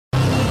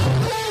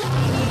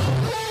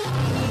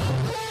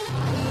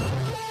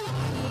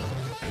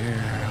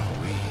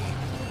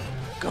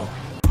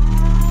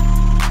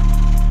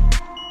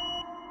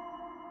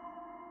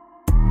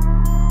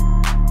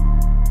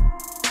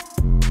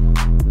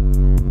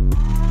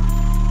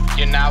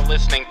now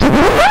listening to...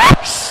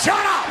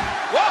 Shut up!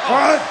 Whoa!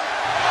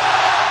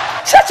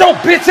 What? Shut your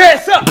bitch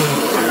ass up!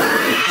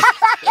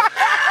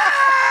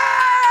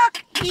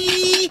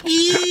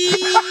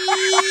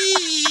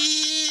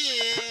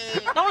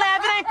 Don't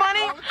laugh, it ain't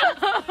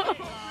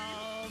funny.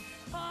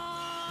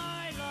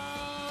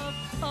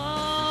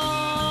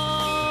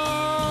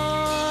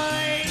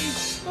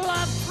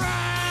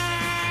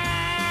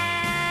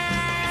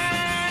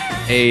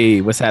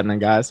 Hey, what's happening,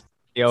 guys?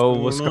 Yo,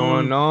 what's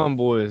going on,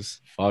 boys?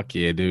 Fuck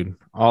yeah, dude.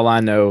 All I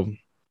know,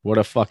 what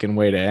a fucking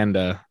way to end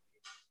a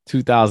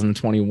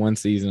 2021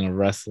 season of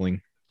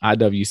wrestling.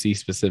 IWC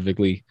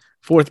specifically.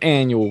 4th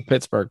annual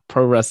Pittsburgh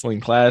Pro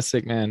Wrestling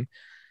Classic, man.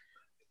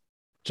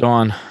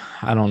 John,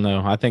 I don't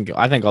know. I think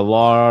a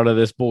lot of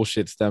this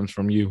bullshit stems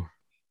from you.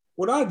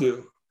 What'd I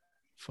do?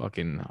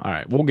 Fucking all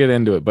right, we'll get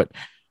into it. But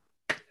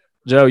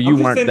Joe, you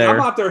weren't there.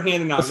 I'm out there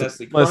handing out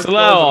Nestle Let's Crunch bars,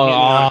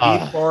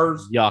 allow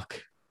bars. Yuck.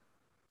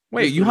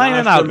 Wait, Mr. you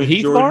handing out Lindstrom Heath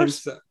enjoyed bars?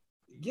 himself.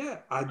 Yeah,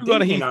 I Who got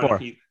did a hand Heath out bar? a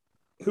Heath.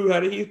 Who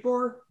had a Heath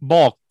bar?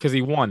 Balk, because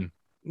he won.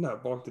 No,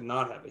 Balk did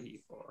not have a Heath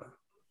bar.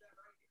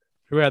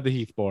 Who had the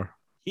Heath bar?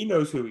 He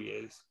knows who he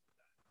is,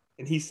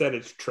 and he said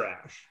it's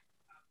trash.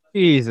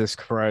 Jesus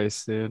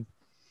Christ, dude.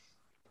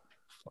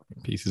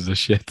 Fucking pieces of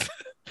shit.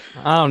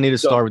 I don't need to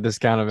start with this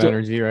kind of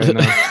energy right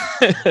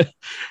now.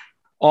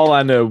 All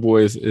I know,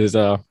 boys, is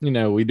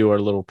we do our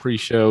little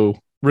pre-show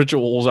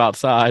rituals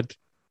outside,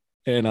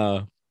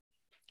 and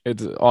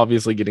it's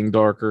obviously getting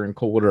darker and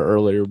colder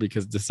earlier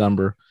because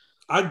December.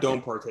 I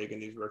don't partake in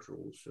these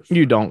rituals.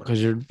 You don't,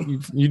 because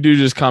you do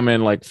just come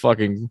in like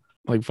fucking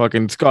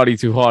Scotty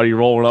Too Hotty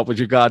rolling up with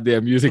your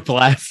goddamn music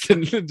blast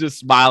and just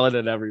smiling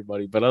at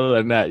everybody. But other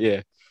than that,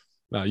 yeah,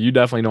 no, you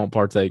definitely don't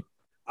partake.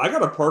 I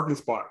got a parking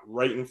spot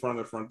right in front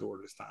of the front door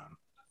this time.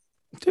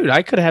 Dude,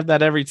 I could have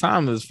that every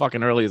time as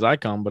fucking early as I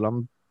come, but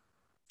I'm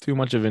too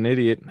much of an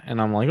idiot, and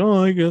I'm like,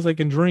 oh, I guess I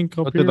can drink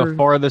up here. To the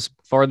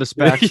farthest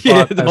back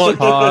Yeah, spot as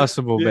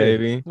possible, yeah.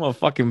 baby. I'm a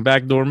fucking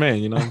backdoor man,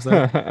 you know what I'm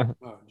saying?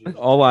 Oh, geez.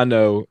 All I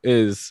know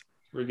is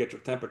Where you get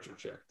your temperature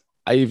checked.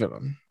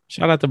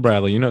 shout out to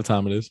Bradley, you know what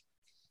time it is.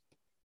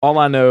 All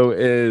I know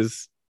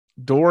is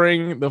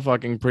during the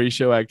fucking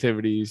pre-show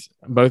activities,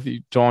 both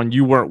you, John,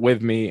 you weren't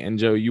with me, and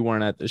Joe, you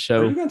weren't at the Are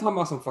show. you gonna talk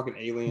about some fucking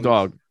aliens?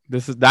 Dog,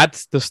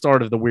 that's the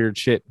start of the weird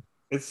shit.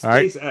 It's All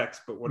right. SpaceX,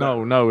 but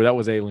whatever. No, that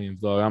was aliens,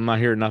 dog. I'm not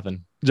hearing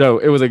nothing. Joe,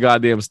 it was a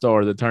goddamn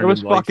star that turned. It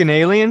was into, fucking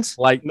aliens.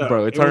 No,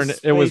 bro, it turned. was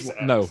It was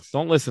SpaceX. no.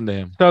 Don't listen to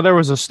him. So there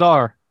was a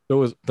star.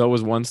 There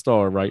was one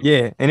star, right?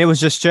 Yeah, and it was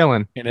just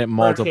chilling. And it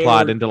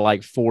multiplied Taylor- into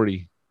like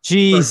 40.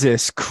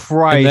 Jesus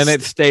Christ. And then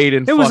it stayed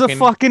in. It was a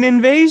fucking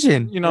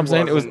invasion. You know what I'm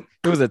saying?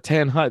 It was a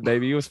 10 hut,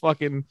 baby. It was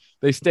fucking.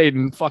 They stayed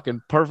in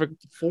fucking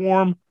perfect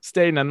form,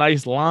 stayed in a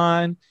nice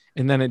line,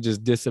 and then it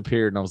just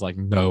disappeared. And I was like,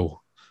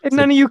 no. And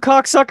none of you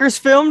cocksuckers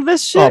filmed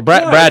this shit? Oh,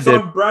 Brad it's on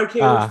did, Brad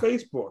Taylor's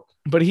Facebook.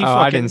 but he I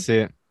fucking didn't see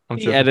it.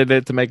 he edited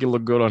it to make it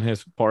look good on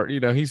his part. You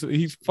know, he's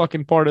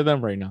fucking part of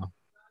them right now.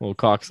 Little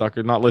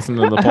cocksucker, not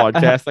listening to the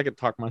podcast. I could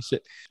talk my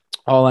shit.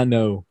 All I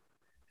know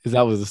is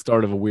that was the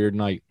start of a weird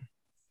night.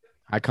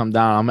 I come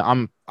down,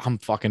 I'm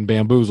fucking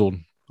bamboozled.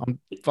 I'm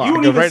fucking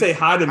You don't even say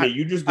hi to me.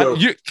 You just go.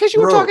 because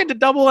you were Bro. talking to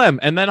Double M,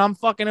 and then I'm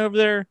fucking over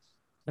there,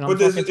 and I'm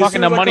But as fucking soon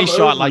talking as to I Money come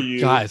Shot. over Like,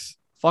 you- guys,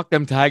 fuck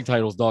them tag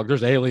titles, dog.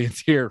 There's aliens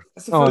here.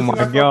 That's the Oh first my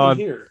thing I fucking God.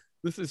 hear.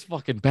 This is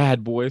fucking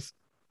bad, boys.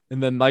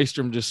 And then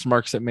Nystrom just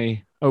smirks at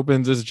me,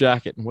 opens his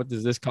jacket, and what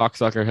does this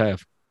cocksucker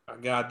have? A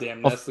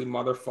goddamn A- Nestle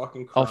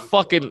motherfucking. A Crunch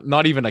fucking, bar.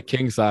 not even a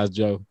king size,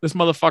 Joe. This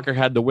motherfucker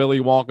had the Willy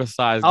Wonka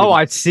size. Oh,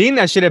 I'd seen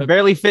that shit. It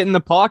barely fit in the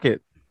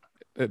pocket.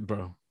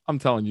 Bro. I'm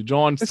telling you,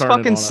 John's It's turning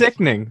fucking on us.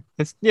 sickening.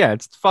 It's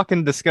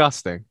fucking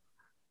disgusting.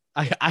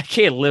 I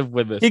can't live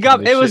with this. He got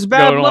kind of it was shit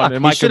bad going on luck.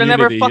 in my He should have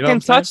never community, you know what fucking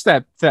I'm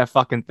saying? touched that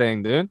fucking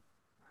thing, dude.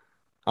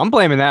 I'm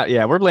blaming that.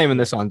 Yeah, we're blaming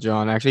this on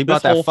John. Actually, he This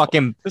brought that whole-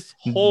 fucking This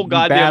whole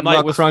bad goddamn night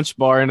luck was crunch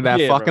bar into that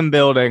Yeah, bro. fucking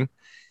building.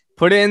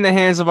 Put it in the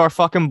hands of our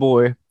fucking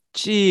boy.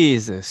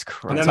 Jesus And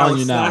Christ. then telling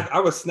you now. I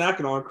was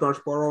snacking on a Crunch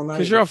bar all night.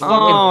 'Cause you're a fucking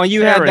Oh,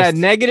 you had that terrorist.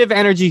 negative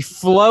energy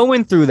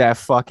flowing through that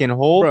fucking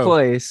whole Bro.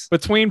 place.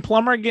 between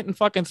Plumber getting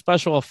fucking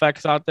special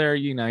effects out there.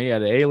 You know, he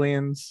had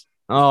aliens.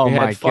 Oh He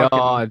had my fucking-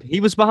 God. He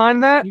was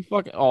behind that? You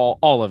fucking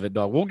all of it,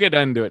 dog. We'll get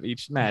into it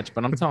each match,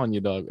 but I'm telling you,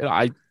 dog.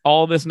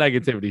 All this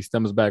negativity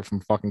stems back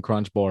from fucking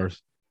crunch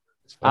bars.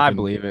 It's I fucking-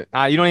 believe it.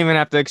 You don't even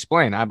have to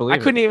explain. I believe I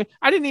couldn't it. even.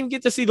 I didn't even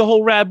get to see the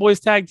whole Rad Boys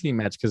tag team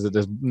match because of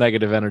this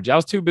negative energy. I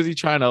was too busy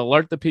trying to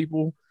alert the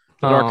people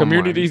that Oh our my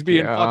community's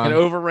being God. fucking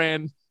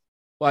overran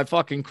by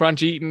fucking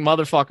crunch eating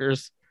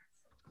motherfuckers.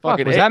 Fuck,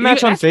 Fucking was that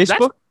match on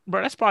Facebook?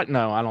 Bro, that's probably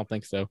no. I don't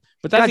think so.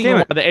 But that's God even damn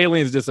why it. the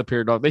aliens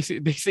disappeared, dog. They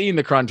seen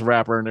the crunch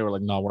rapper and they were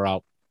like, "No, we're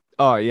out.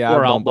 Oh yeah,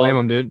 We're I out, don't blame dog.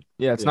 him, dude.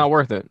 Yeah, it's Yeah. not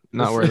worth it.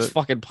 Not This- worth this it.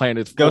 fucking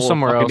planet's Go full of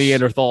somewhere fucking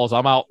else. Neanderthals.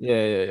 I'm out.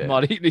 Yeah. I'm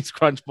not eating these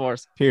crunch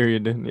bars."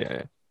 Period. Dude.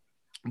 Yeah.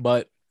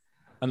 But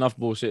enough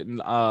bullshit. And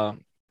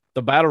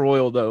the battle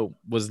royal though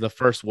was the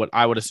first what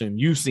I would assume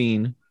you've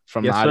seen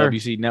from Yes, the sir.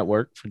 IWC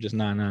network for just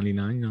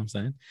 $9.99. You know what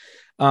I'm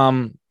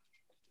saying?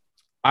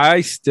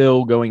 I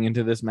still going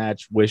into this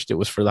match wished it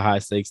was for the high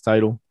stakes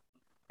title,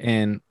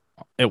 and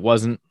it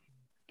wasn't.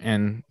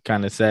 and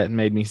kind of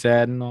made me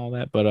sad and all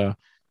that. But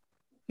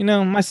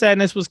my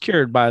sadness was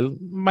cured by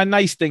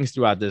nice things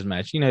throughout this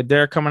match.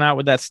 Derek coming out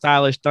with that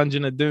stylish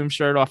Dungeon of Doom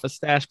shirt off of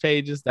Stash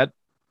Pages. That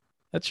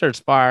shirt's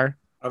fire.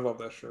 I love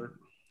that shirt.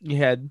 You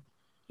had,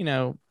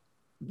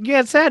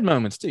 sad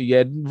moments too. You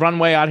had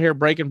Runway out here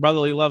breaking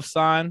brotherly love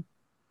sign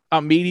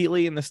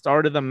immediately in the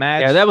start of the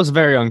match. Yeah, that was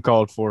very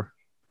uncalled for.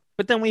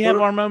 But then we have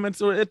our moments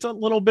where it's a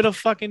little bit of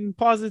fucking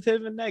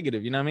positive and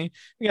negative. You know what I mean?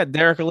 We got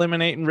Derek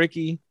eliminating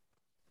Ricky,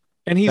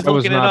 and he's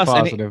looking at us.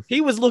 Positive. And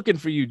he was looking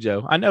for you,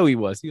 Joe. I know he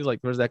was. He was like,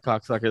 "Where's that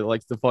cocksucker that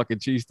likes the fucking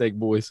cheesesteak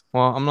boys?"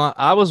 Well, I'm not.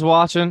 I was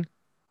watching,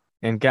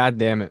 and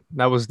goddamn it,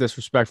 that was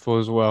disrespectful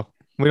as well.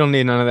 We don't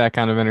need none of that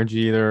kind of energy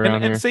either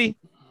around here. And see,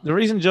 the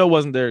reason Joe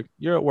wasn't there,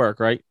 you're at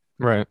work, right?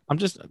 Right. I'm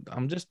just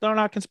throwing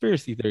out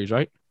conspiracy theories,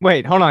 right?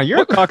 Wait, hold on.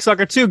 You're a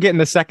cocksucker too, getting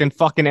the second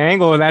fucking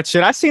angle of that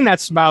shit. I seen that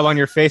smile on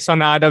your face on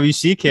the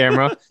IWC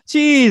camera.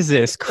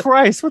 Jesus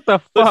Christ, what the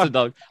fuck? Listen,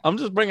 dog, I'm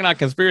just bringing out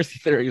conspiracy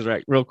theories,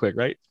 right? Real quick,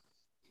 right?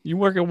 You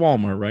work at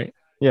Walmart, right?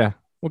 Yeah.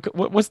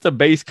 What's the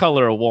base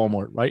color of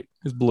Walmart, right?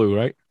 It's blue,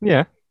 right?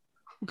 Yeah.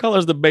 What color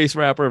is the base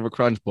wrapper of a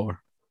Crunch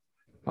Bar?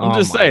 I'm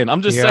just saying.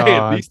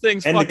 These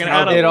things And fucking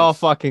add up. It all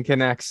fucking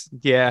connects.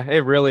 Yeah,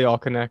 it really all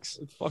connects.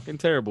 It's fucking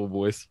terrible,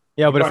 boys.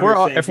 Yeah, but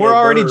if we're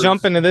already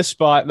jumping to this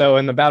spot though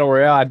in the battle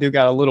royale, I do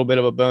got a little bit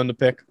of a bone to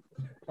pick.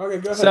 Okay,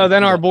 go ahead. So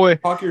then our boy,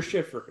 talk your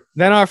shit for it.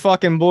 Then our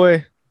fucking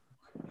boy,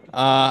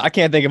 I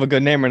can't think of a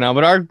good name right now,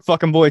 but our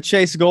fucking boy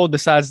Chase Gold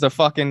decides to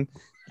fucking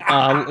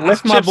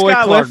lift my boy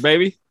Cliff,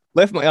 baby.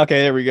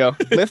 Okay, there we go.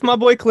 Lift my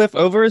boy Cliff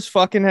over his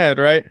fucking head,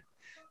 right?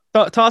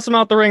 Toss him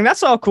out the ring.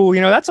 That's all cool,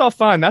 that's all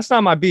fine. That's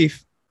not my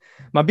beef.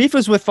 My beef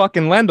was with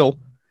fucking Lendl.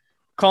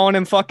 Calling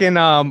him fucking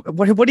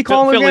what do you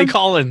call him Philly again?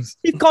 Collins.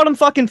 He called him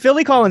fucking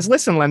Philly Collins.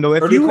 Listen, Lendl,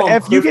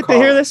 if you get to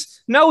hear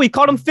this, no, he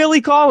called him Philly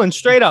Collins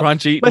straight up.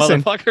 Crunchy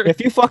Listen, motherfucker. If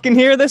you fucking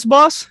hear this,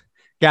 boss,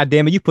 god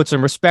damn it, you put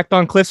some respect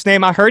on Cliff's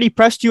name. I heard he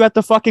pressed you at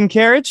the fucking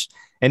carriage,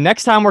 and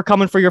next time we're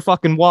coming for your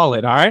fucking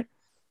wallet, all right?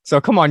 So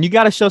come on, you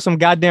got to show some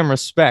goddamn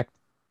respect.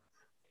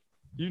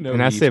 And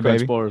that's it,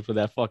 baby. For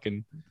that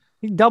fucking.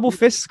 He double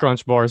fist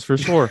crunch bars for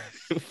sure.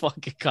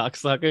 Fucking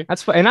cocksucker.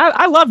 That's and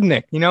I love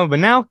Nick, but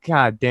now,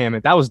 god damn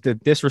it, that was the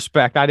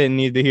disrespect I didn't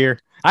need to hear.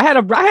 I had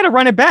to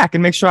run it back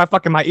and make sure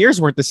my ears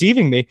weren't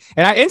deceiving me.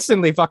 And I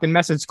instantly fucking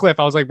messaged Cliff.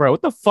 I was like, bro,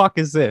 what the fuck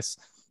is this?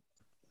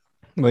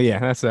 Well, yeah,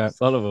 that's that.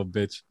 Son of a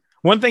bitch.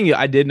 One thing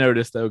I did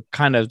notice though,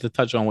 kind of to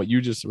touch on what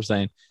you just were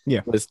saying,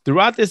 was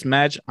throughout this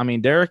match. I mean,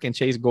 Derek and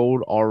Chase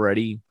Gold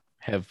already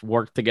have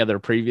worked together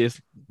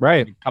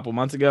right, a couple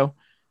months ago.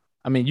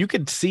 I mean, you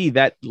could see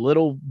that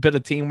little bit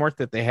of teamwork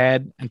that they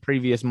had in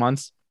previous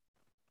months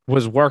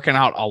was working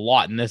out a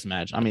lot in this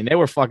match. I mean, they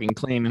were fucking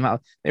cleaning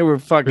out. They were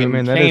fucking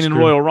Kane and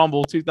Royal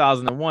Rumble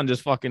 2001,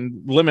 just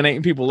fucking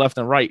eliminating people left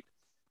and right.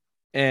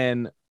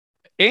 And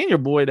your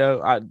boy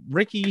though,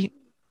 Ricky,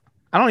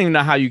 I don't even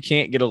know how you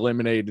can't get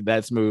eliminated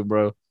that smooth,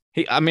 bro.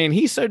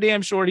 He's so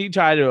damn short. He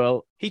tried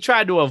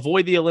to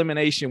avoid the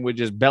elimination with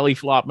just belly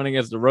flopping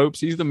against the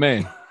ropes. He's the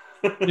man.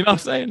 You know what I'm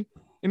saying?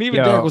 And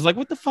even Derek was like,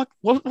 "What the fuck?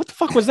 What the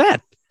fuck was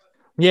that?"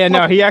 Yeah,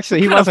 no, he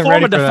wasn't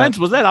ready for defense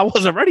that. Was that? I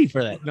wasn't ready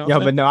for that. You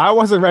know but no, I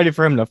wasn't ready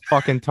for him to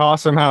fucking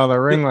toss him out of the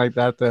ring like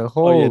that.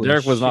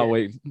 Derek was not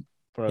waiting.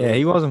 Yeah,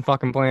 he wasn't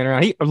fucking playing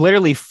around. He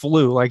literally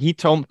flew. Like he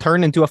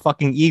turned into a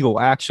fucking eagle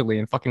actually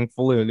and fucking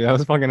flew. Dude, that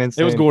was fucking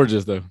insane. It was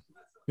gorgeous though.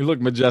 He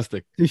looked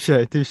majestic. Touche.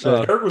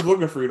 Derek was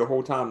looking for you the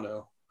whole time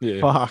though.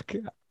 Yeah. Fuck.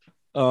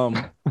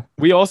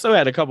 We also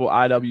had a couple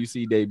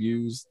IWC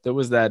debuts. There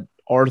was that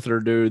Arthur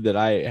dude that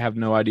I have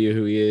no idea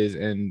who he is,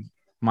 and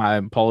my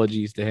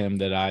apologies to him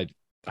that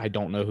I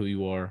don't know who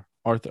you are.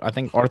 Arthur, I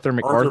think Arthur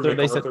MacArthur.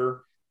 They said,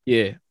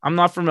 yeah, I'm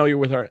not familiar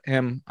with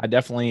him. I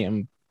definitely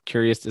am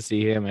curious to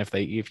see him if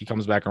he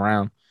comes back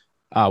around.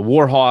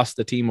 Warhorse,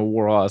 the team of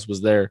Warhorse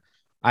was there.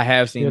 I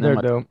have seen them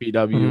at PW.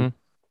 Mm-hmm.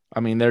 I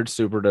mean, they're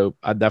super dope.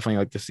 I'd definitely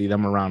like to see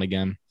them around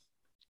again.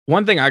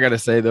 One thing I gotta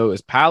say though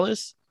is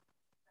Palace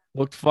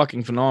looked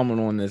fucking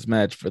phenomenal in this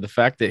match for the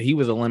fact that he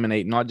was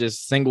eliminating not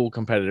just single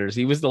competitors,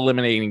 he was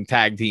eliminating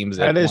tag teams.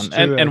 That is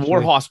true, and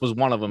Warhorse was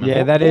one of them.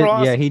 Yeah, that is.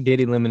 Yeah, he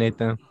did eliminate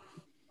them.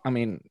 I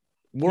mean,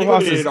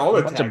 Warhorse is a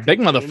bunch of big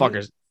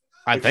motherfuckers.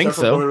 I think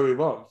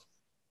so.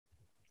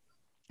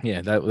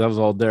 Yeah, that was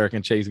all Derek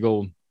and Chase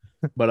Gold.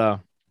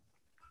 But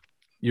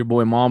your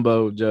boy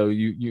Mambo, Joe,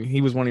 he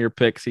was one of your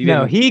picks. He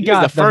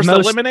got the first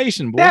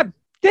elimination, boy.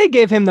 They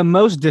gave him the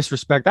most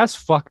disrespect. That's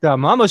fucked up.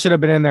 Mambo should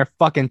have been in there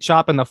fucking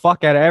chopping the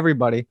fuck out of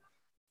everybody.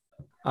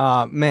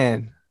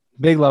 Man.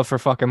 Big love for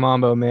fucking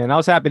Mambo, man. I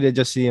was happy to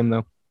just see him,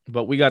 though.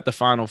 But we got the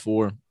final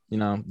four.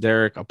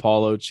 Derek,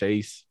 Apollo,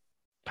 Chase,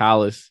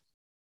 Palace.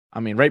 I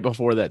mean, right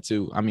before that,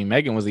 too. I mean,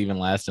 Megan was even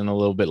lasting a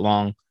little bit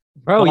longer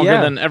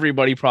than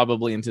everybody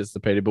probably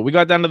anticipated. But we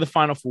got down to the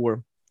final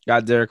four.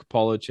 Got Derek,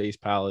 Apollo, Chase,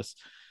 Palace.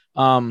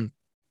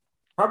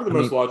 Probably the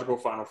most logical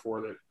final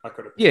four that I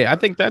could have picked. Yeah, I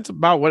think that's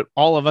about what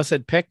all of us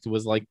had picked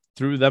was like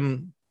through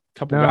them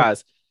couple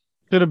guys.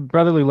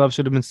 Brotherly Love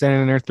should have been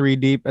standing in there 3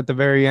 deep at the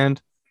very end.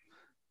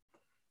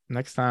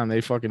 Next time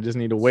they fucking just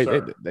need to wait.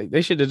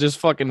 They should have just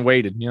fucking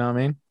waited. You know what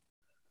I mean?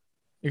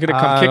 You could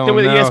have come kicked it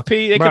with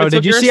ESP. They Bro,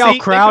 did you see how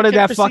crowded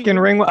that fucking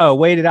ring was? Oh,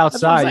 waited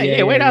outside.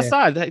 Yeah, wait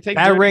outside.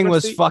 That ring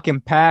was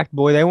fucking packed,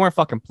 boy. They weren't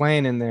fucking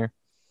playing in there.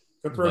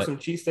 Go throw some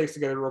cheesesteaks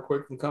together real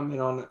quick and come in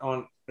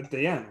on at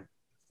the end.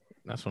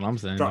 That's what I'm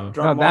saying.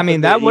 I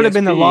mean, that would have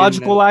been the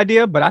logical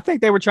idea, but I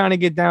think they were trying to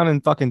get down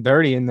and fucking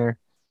dirty in there.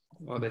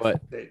 Well,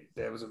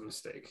 that was a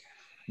mistake.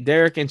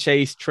 Derek and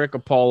Chase trick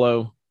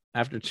Apollo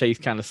after Chase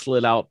kind of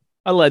slid out,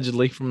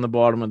 allegedly, from the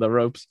bottom of the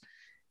ropes.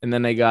 And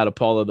then they got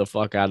Apollo the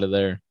fuck out of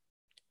there.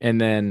 And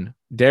then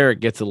Derek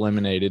gets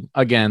eliminated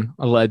again,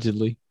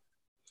 allegedly.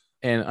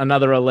 And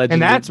another allegedly.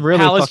 And that's really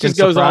Palace fucking just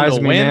goes on to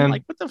surprised me, win. man.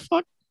 Like, what the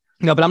fuck?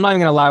 No, but I'm not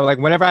even gonna lie. Like,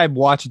 whenever I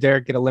watched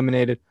Derek get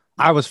eliminated,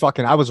 I was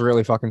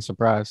really fucking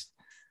surprised.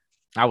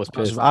 I was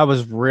pissed. I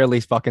was really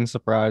fucking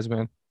surprised,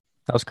 man.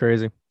 That was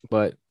crazy.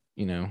 But,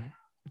 you know,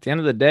 at the end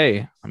of the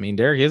day, I mean,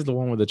 Derek is the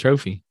one with the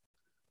trophy.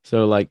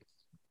 So, like,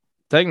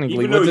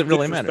 technically, what does it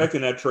really matter?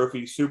 Expecting that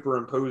trophy,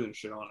 superimposing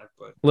shit on it,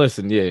 but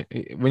listen, yeah,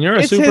 when you're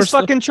a it's superstar, his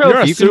fucking trophy.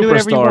 You're a you can do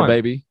whatever you superstar, want.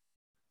 baby.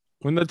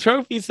 When the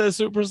trophy says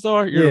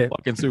superstar, you're a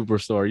fucking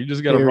superstar. You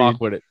just got to rock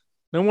with it.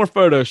 No more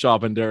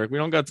photoshopping, Derek. We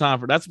don't got time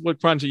for that's what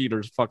crunchy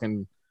eaters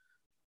fucking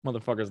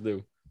motherfuckers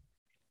do.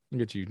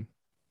 Look at you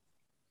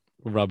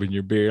rubbing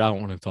your beard. I don't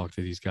want to talk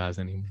to these guys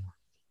anymore.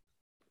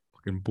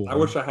 Fucking boring. I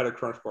wish I had a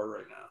crunch bar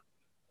right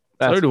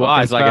now. So do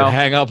I. So I can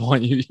hang up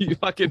on you, you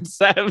fucking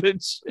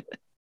savage.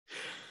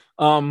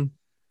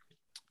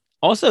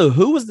 Also,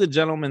 who was the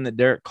gentleman that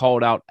Derek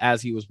called out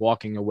as he was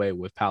walking away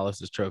with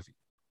Palace's trophy?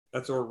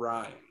 That's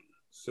Orion.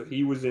 So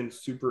he was in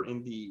Super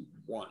Indy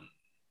 1.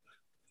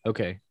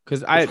 Okay,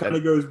 because it kind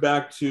of goes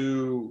back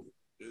to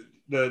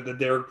the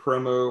Derek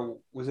promo.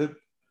 Was it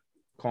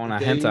calling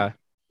out hentai?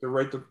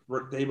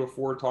 The day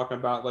before, talking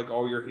about like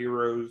all your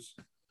heroes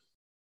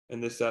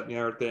and this, that, and the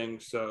other thing.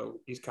 So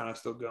he's kind of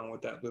still going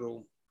with that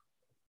little.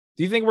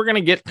 Do you think we're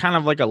gonna get kind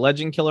of like a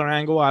legend killer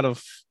angle out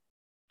of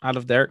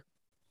Derek?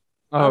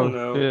 I don't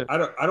know. Yeah.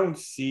 I don't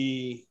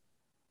see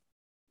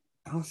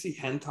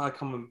hentai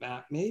coming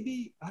back.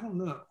 Maybe, I don't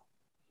know.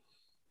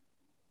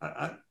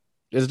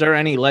 Is there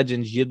any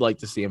legends you'd like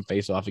to see him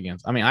face off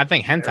against? I mean, I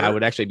think hentai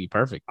would actually be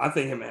perfect. I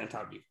think him and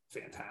hentai would be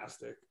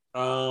fantastic.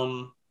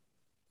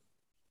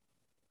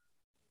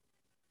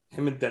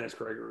 Him and Dennis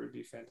Gregory would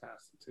be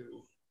fantastic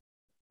too.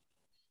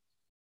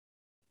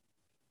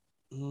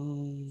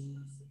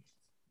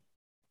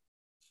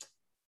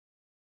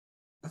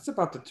 That's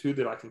about the two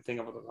that I can think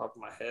of at the top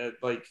of my head.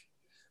 Like,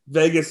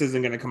 Vegas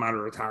isn't going to come out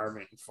of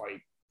retirement and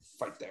fight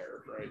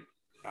there, right?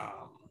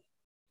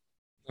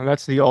 And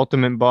that's the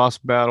ultimate boss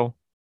battle.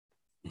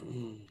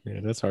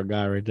 Yeah, that's our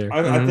guy right there.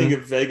 I think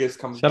if Vegas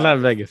comes Shout out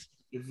Vegas.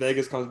 If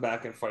Vegas comes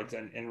back and fights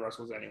and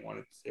wrestles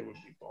anyone, it would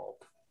be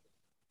Bulk.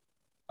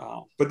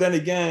 But then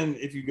again,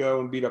 if you go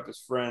and beat up his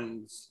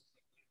friends,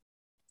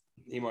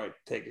 he might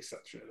take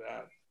exception to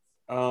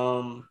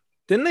that.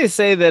 Didn't they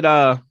say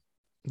that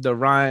the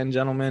Ryan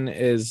gentleman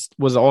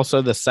was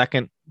also the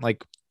second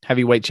like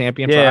heavyweight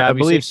champion? Yeah, I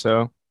believe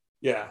so.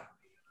 Yeah,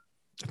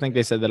 I think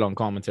they said that on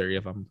commentary,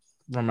 if I'm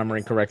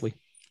remembering correctly.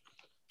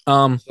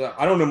 So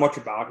I don't know much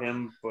about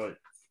him, but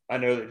I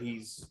know that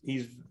he's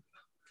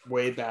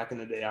way back in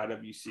the day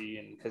IWC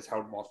and has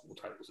held multiple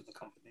titles in the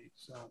company.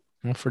 So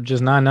well, for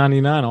just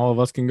 $9.99, all of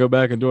us can go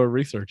back and do our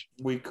research.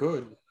 We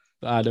could.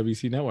 The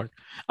IWC network.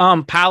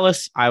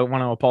 Palace, I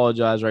want to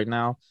apologize right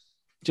now.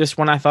 Just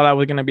when I thought I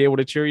was going to be able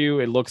to cheer you,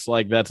 it looks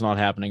like that's not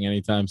happening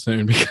anytime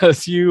soon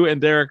because you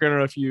and Derek are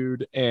in a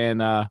feud,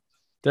 and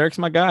Derek's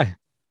my guy.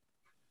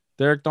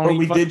 Derek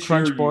don't eat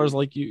crunch bars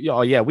like you.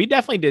 Oh, yeah, we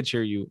definitely did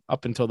cheer you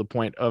up until the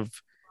point of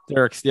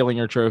Derek stealing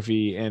your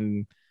trophy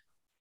and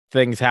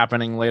things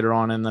happening later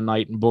on in the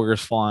night and boogers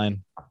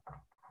flying.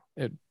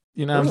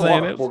 You know what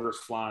I'm saying? Boogers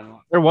flying.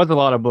 There was a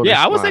lot of boogers.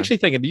 Yeah, I was actually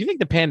thinking, do you think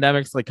the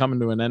pandemic's like coming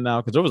to an end now?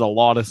 Because there was a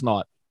lot of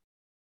snot.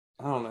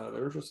 I don't know.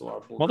 There was just a lot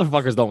of boogers.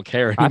 Motherfuckers don't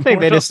care anymore. I think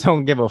they just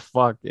don't give a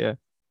fuck. Yeah.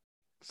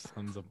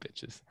 Sons of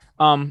bitches.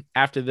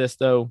 After this,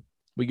 though,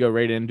 we go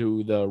right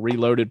into the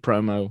Reloaded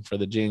promo for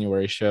the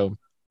January show.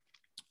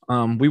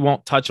 We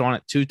won't touch on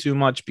it too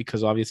much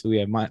because obviously we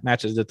have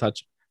matches to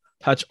touch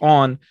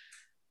on.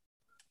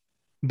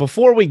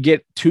 Before we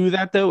get to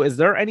that, though, is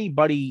there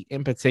anybody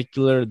in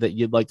particular that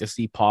you'd like to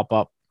see pop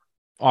up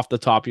off the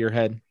top of your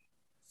head?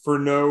 For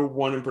no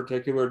one in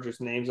particular,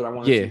 just names that I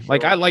want to see.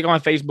 Like I like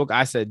on Facebook,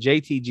 I said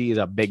JTG is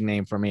a big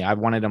name for me. I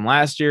wanted him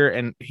last year,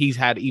 and he's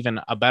had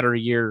even a better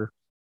year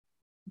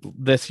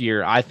this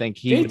year. I think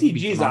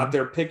JTG's out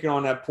there picking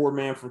on that poor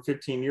man from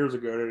 15 years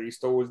ago that he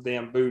stole his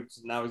damn boots,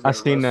 and now he's. I've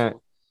seen that.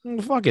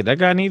 Fuck it, that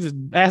guy needs his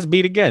ass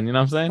beat again. You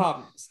know what I'm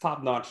saying? It's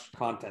top-notch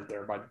content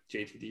there by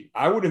JTG.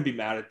 I wouldn't be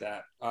mad at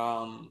that.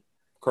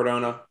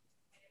 Cardona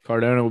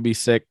would be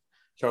sick.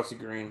 Chelsea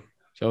Green.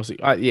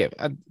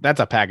 That's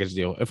a package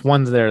deal. If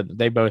one's there,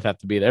 they both have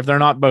to be there. If they're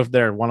not both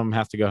there, one of them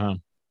has to go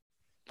home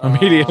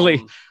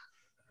immediately.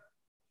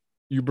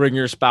 You bring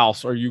your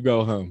spouse or you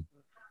go home.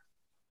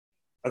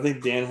 I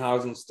think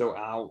Danhausen's still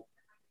out.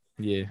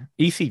 Yeah,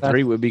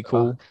 EC3 would be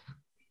cool.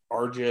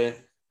 RJ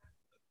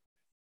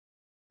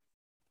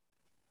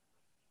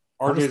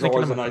RJ's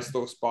always a nice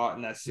little spot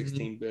in that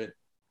 16-bit.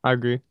 I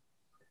agree.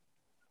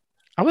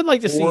 I would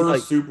like to see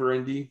like Super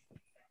Indie.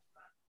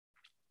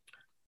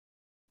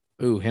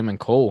 Ooh, him and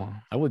Cole.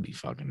 That would be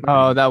fucking.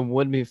 Oh, that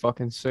would be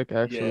fucking sick,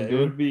 actually. Yeah,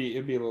 dude.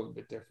 it'd be a little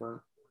bit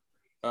different.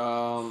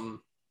 What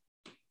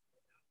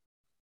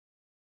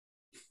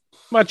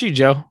about you,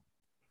 Joe?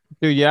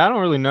 Dude, yeah, I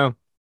don't really know.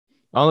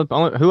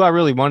 Who I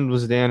really wanted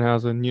was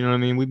Danhausen. You know what I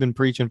mean? We've been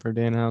preaching for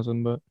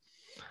Danhausen, but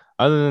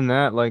other than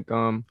that, like,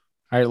 all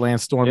right,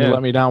 Lance Storm, yeah. you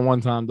let me down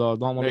one time, dog.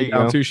 Don't let There me you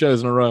down go. 2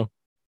 shows in a row.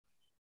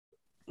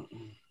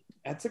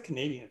 That's a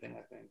Canadian thing,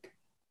 I think.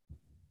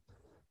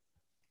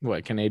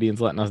 What,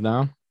 Canadians letting us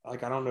down?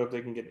 Like, I don't know if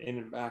they can get in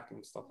and back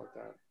and stuff like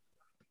that.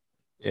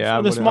 yeah,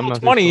 For the small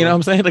 20, you know what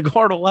I'm saying? The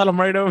guard will let them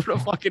right over the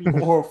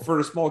fucking. Or for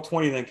the small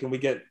 20, then can we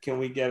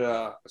get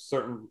a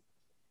certain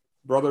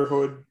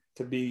brotherhood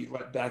to be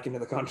let back into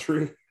the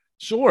country?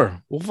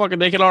 Sure. We'll fucking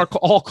make it all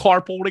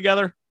carpool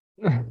together.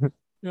 You know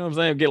what I'm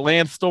saying? Get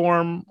Lance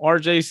Storm,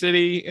 RJ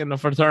City, and the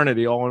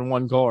fraternity all in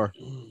one car.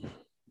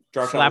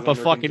 Slap a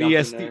fucking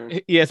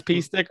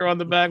ESP sticker on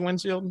the back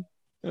windshield.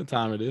 What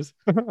time it is?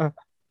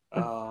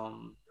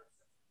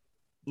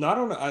 No, I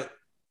don't know.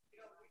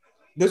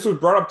 This was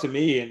brought up to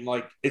me, and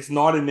like, it's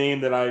not a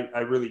name that I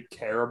really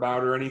care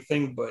about or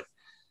anything, but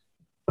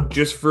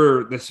just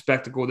for the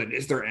spectacle that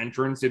is their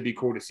entrance, it'd be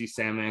cool to see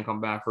Sandman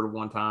come back for the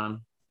one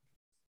time.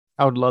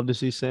 I would love to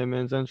see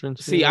Sandman's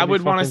entrance. See, I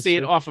would want to see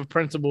it off of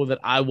principle that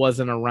I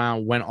wasn't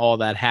around when all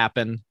that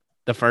happened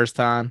the first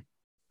time.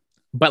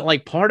 But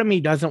like, part of me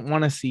doesn't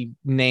want to see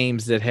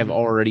names that have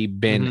already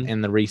been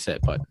in the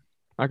reset button.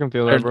 I can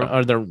feel that, bro.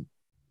 Or the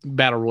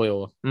Battle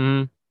Royal.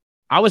 Mm-hmm.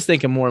 I was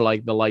thinking more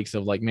like the likes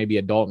of like maybe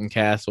a Dalton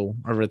Castle,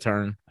 a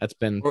return. That's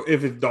been. Well,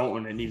 if it's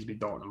Dalton, it needs to be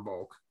Dalton and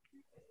Bulk.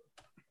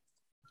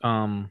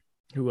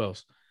 Who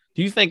else?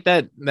 Do you think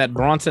that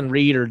Bronson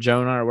Reed or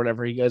Jonah or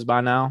whatever he goes by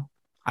now?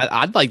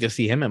 I'd like to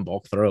see him in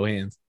Bulk throw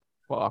hands.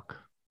 Fuck.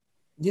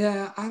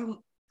 Yeah, I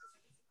don't.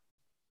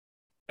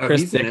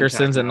 Chris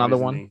Dickerson's another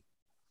one.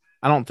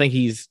 I don't think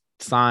he's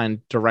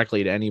signed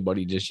directly to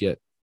anybody just yet.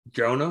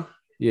 Jonah?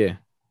 Yeah.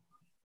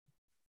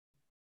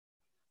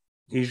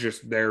 He's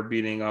just there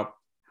beating up.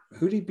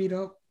 Who'd he beat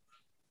up?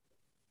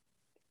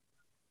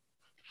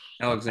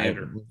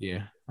 Alexander.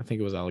 I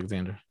think it was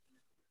Alexander.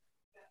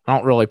 I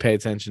don't really pay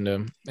attention to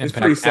Impact. It's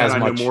pretty sad. I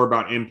know more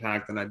about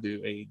Impact than I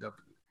do AEW,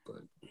 but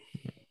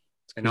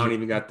and I don't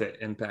even got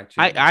the Impact.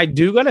 I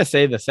do gotta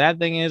say the sad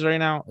thing is right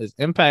now is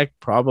Impact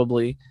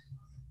probably,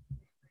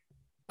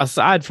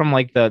 aside from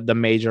like the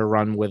major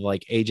run with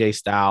like AJ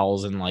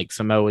Styles and like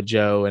Samoa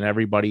Joe and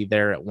everybody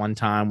there at one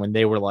time when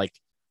they were like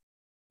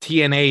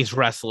TNA's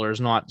wrestlers,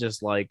 not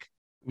just like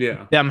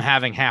them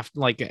having half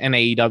like an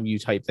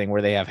AEW type thing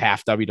where they have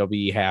half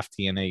WWE, half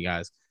TNA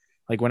guys.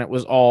 Like when it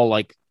was all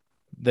like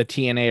the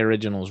TNA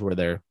originals were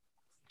there.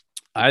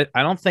 I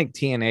don't think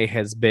TNA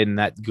has been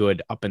that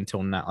good up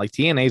until now. Like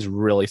TNA is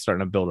really starting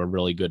to build a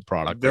really good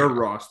product. Their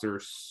roster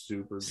is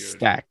super good.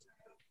 Stacked.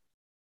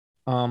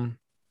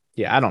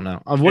 Yeah, I don't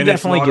know. We'll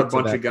definitely get a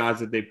bunch of guys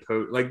that they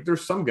like.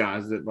 There's some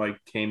guys that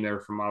like came there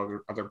from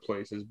other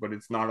places, but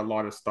it's not a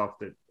lot of stuff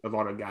that a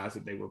lot of guys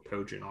that they were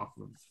poaching off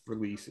of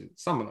releases.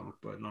 Some of them,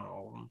 but not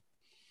all of them.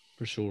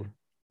 For sure.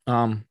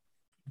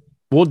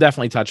 We'll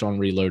definitely touch on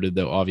Reloaded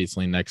though.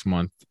 Obviously next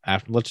month.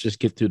 Let's just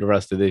get through the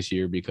rest of this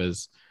year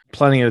because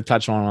plenty to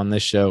touch on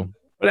this show.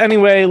 But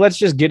anyway, let's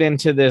just get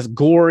into this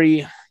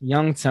gory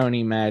Young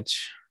Tony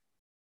match.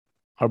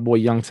 Our boy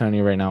Young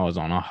Tony right now is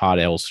on a hot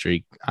L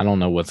streak. I don't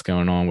know what's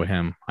going on with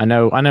him. I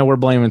know we're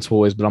blaming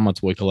toys, but I'm a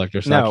toy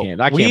collector, so I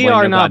can't. We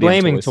are not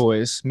blaming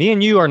toys. Me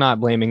and you are not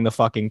blaming the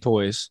fucking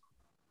toys.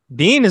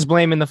 Dean is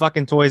blaming the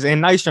fucking toys,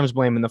 and Nystrom's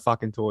blaming the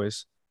fucking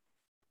toys.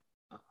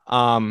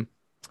 I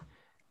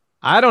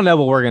don't know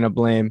what we're gonna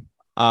blame.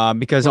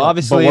 Because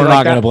obviously we're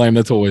not gonna blame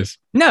the toys.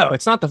 No,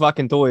 it's not the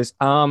fucking toys.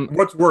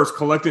 What's worse,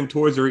 collecting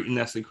toys or eating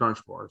Nestle Crunch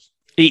bars?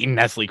 Eating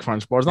Nestle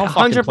Crunch bars. Don't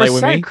fucking play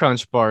with me.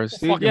 Crunch bars,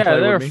 dude. Yeah,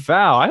 they're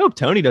foul. I hope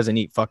Tony doesn't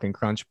eat fucking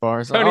Crunch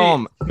bars.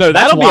 No,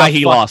 that's why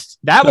he lost.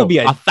 That will be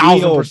a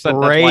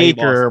 1,000%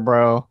 breaker,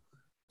 bro.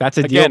 That's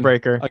a deal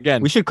breaker.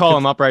 Again, we should call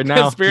him up right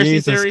now. Conspiracy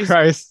Jesus theories.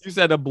 Christ. You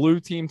said a blue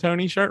Team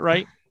Tony shirt,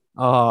 right?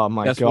 Oh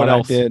my Guess God, what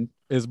else I did.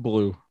 Is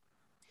blue.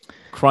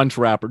 Crunch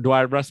wrapper. Do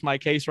I rest my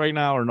case right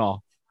now or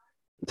no?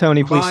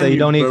 Tony, please say you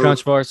don't eat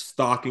Crunch bars.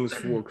 Stockings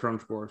full of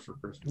Crunch bars for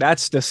Christmas.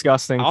 That's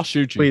disgusting. I'll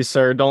shoot you. Please,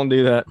 sir, don't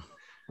do that.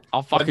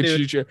 I'll fucking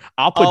shoot you.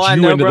 I'll put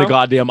you into the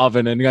goddamn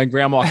oven and then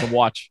grandma can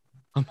watch.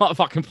 I'm not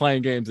fucking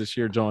playing games this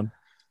year, John.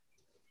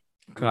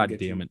 God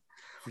damn it.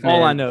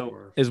 All I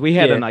know is we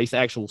had a nice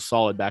actual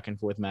solid back and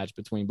forth match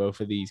between both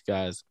of these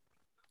guys.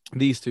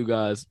 These two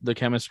guys, the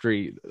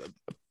chemistry,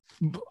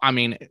 I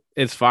mean,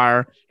 it's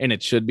fire, and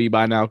it should be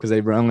by now because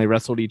they've only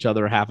wrestled each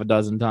other half a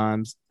dozen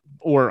times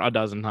or a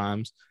dozen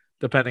times,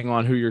 depending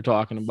on who you're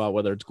talking about,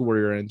 whether it's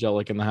Corey or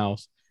Angelic in the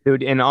house.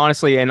 Dude, and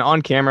honestly, and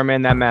on camera,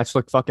 man, that match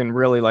looked fucking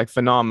really like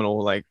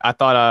phenomenal. Like I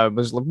thought I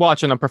was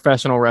watching a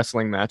professional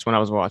wrestling match when I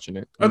was watching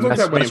it.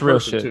 That's real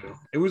shit. Too.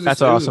 It was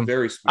awesome.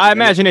 very smooth. I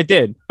imagine it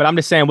did, but I'm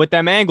just saying with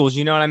them angles,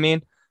 you know what I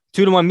mean?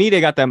 2-to-1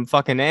 media got them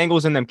fucking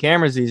angles and them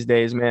cameras these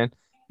days, man.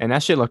 And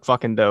that shit look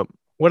fucking dope.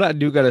 What I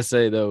do gotta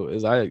say though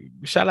is I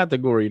shout out to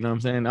Gory. You know what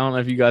I'm saying? I don't know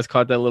if you guys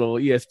caught that little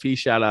ESP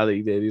shout out that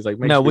he did. He's like,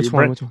 No, which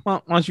one?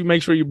 Why don't you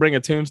make sure you bring a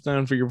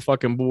tombstone for your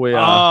fucking boy?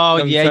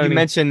 Oh yeah, Tony. you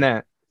mentioned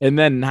that. And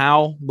then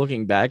now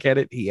looking back at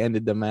it, he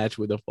ended the match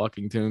with a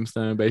fucking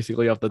tombstone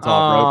basically off the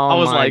top rope. I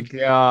was like,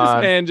 God.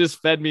 This man just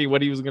fed me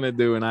what he was gonna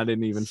do, and I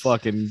didn't even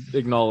fucking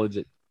acknowledge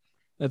it.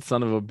 That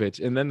son of a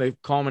bitch. And then the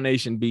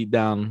culmination beat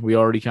down we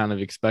already kind of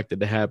expected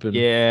to happen.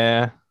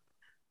 Yeah.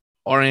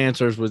 Our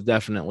answers was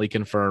definitely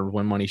confirmed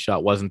when Money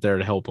Shot wasn't there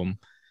to help him.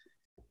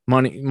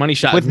 Money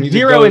Shot with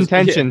zero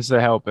intentions to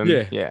help him.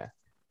 Yeah.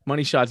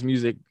 Money Shot's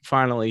music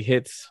finally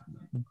hits.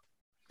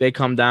 They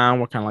come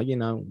down. We're kind of like, you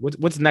know,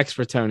 what's next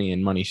for Tony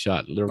and Money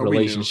Shot? The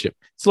relationship.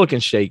 It's looking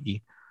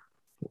shaky.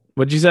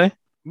 What'd you say?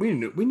 We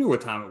knew what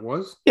time it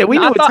was. Yeah, we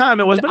knew what time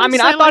it was. But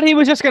I thought he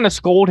was just gonna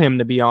scold him,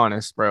 to be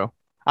honest, bro.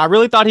 I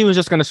really thought he was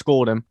just gonna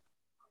scold him.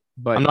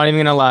 But I'm not even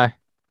gonna lie.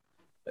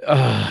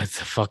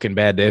 It's a fucking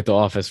bad day at the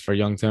office for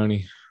young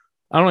Tony.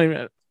 I don't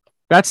even.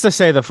 That's to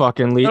say the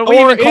fucking lead. Are we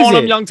even calling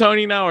him young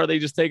Tony now? Or are they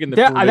just taking the?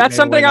 Yeah, that's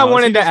something I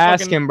wanted to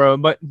ask him, bro.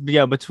 But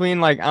yeah,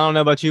 between like I don't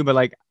know about you, but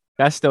like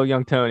that's still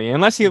young Tony.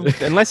 Unless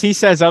he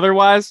says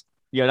otherwise,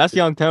 yeah, that's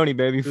young Tony,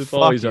 baby.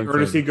 Fuck. Or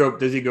does he go?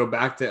 Does he go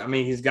back to? I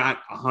mean, he's got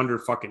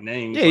 100 fucking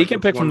names. Yeah, he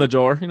can pick from the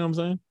jar. You know what I'm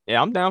saying?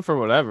 Yeah, I'm down for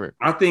whatever.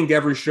 I think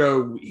every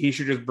show he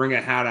should just bring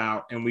a hat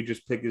out and we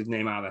just pick his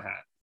name out of the hat.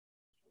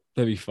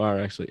 That'd be fire,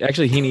 actually.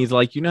 Actually, he needs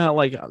like how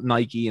like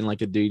Nike and like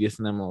Adidas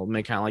and them will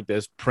make kind of like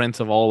this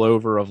prints of all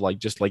over of like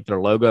just like their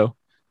logo.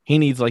 He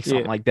needs like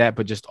something like that,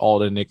 but just all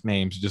the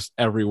nicknames just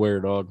everywhere,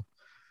 dog.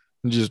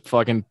 And just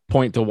fucking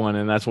point to one,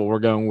 and that's what we're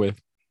going with.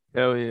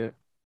 Hell yeah.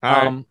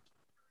 All right.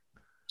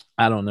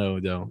 I don't know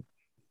though.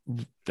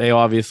 They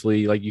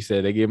obviously, like you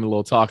said, they gave him a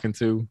little talking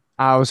to.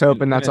 I was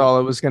hoping that's all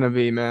it was gonna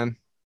be, man.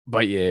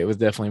 But yeah, it was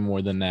definitely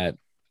more than that.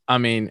 I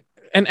mean,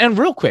 and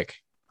real quick.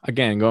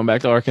 Again, going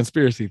back to our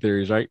conspiracy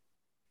theories, right?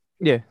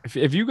 Yeah.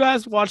 If you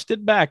guys watched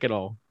it back at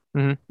all,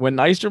 when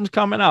Nystrom's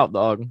coming out,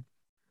 dog,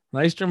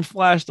 Nystrom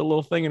flashed a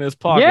little thing in his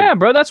pocket. Yeah,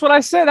 bro, that's what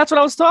I said. That's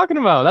what I was talking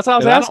about. That's what I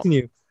was asking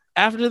you.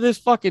 After this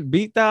fucking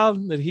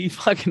beatdown that he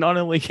fucking not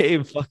only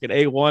gave fucking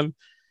A1,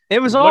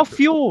 it was all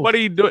fuel. What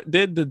he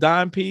did the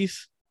dime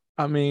piece,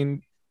 I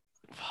mean,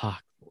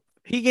 fuck.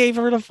 He gave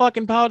her the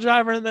fucking pile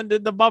driver and then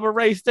did the Bubba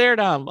Ray stare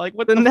down. Like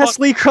what the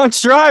Nestle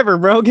Crunch driver,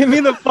 bro. Get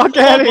me the fuck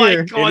out of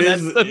here. God,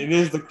 it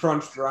is the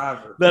Crunch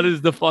driver. That is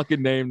the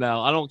fucking name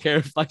now. I don't care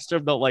if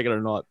Nystrom don't like it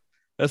or not.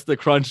 That's the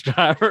Crunch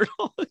driver.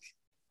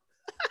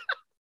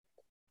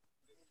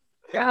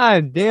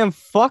 God damn,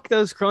 fuck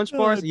those Crunch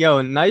bars.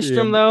 Yo,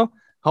 Nystrom though.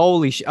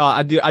 Holy shit.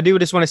 I do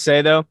just want to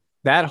say though,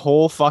 that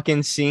whole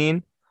fucking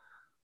scene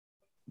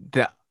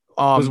that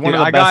was one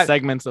of the best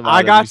segments of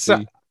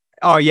IWC.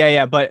 Oh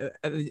yeah, but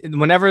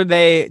whenever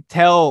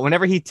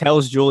he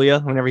tells Julia,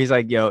 whenever he's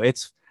like, "Yo,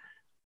 it's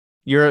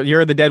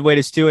you're the dead weight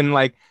is too," and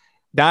like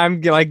Dime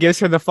like gives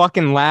her the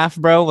fucking laugh,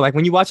 bro. Like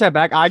when you watch that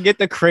back, I get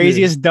the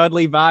craziest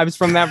Dudley vibes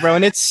from that, bro,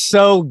 and it's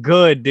so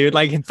good, dude.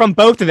 Like from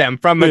both of them,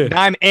 from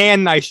Dime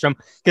and Nystrom,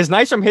 because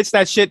Nystrom hits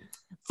that shit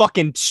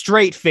fucking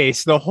straight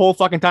face the whole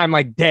fucking time,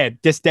 like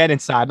just dead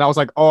inside, and I was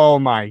like, "Oh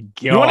my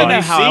god!" You want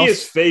to see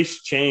his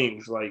face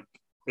change, like.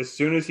 As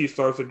soon as he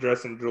starts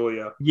addressing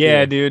Julia,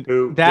 dude,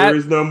 there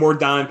is no more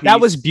dime piece.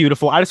 That was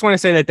beautiful. I just want to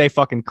say that they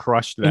fucking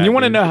crushed that. And you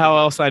want to know how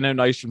else I know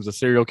Nystrom's a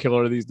serial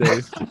killer these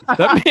days?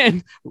 That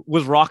man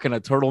was rocking a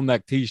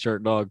turtleneck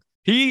T-shirt, dog.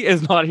 He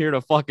is not here to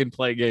fucking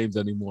play games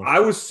anymore. I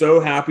was so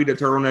happy the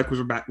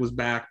turtleneck was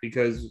back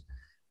because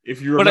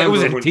if you remember, but it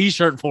was a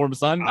T-shirt for him,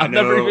 son. I've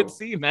never even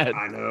seen that.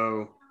 I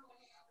know.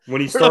 When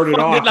he started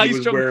off, he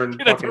was wearing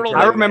fucking turtleneck.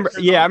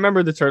 I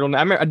remember the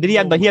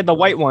turtleneck. He had the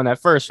white one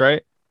at first,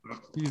 right?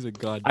 He's a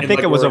god. I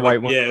think it was a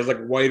white one. Yeah, it was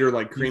like white or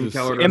like cream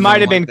colored. It might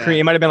have been cream.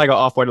 It might have been like an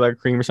off-white or like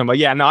cream or something. But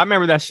yeah, no, I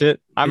remember that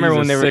shit. I remember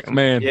when they were sick,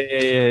 man.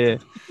 Yeah.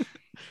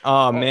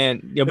 Oh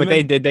man, yeah, but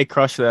they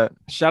crushed that.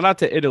 Shout out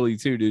to Italy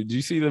too, dude. Did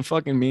you see the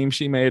fucking meme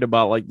she made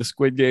about like the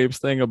Squid Games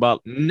thing?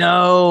 About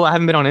no, I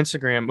haven't been on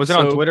Instagram. Was it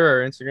on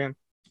Twitter or Instagram?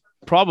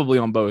 Probably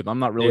on both. I'm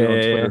not really on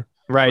Twitter.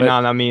 Right,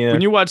 no, not me either.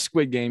 When you watch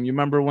Squid Game, you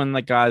remember when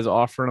the guy's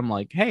offering him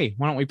like, "Hey,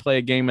 why don't we play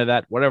a game of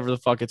that, whatever the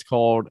fuck it's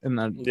called?" And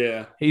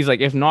then he's like,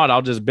 "If not,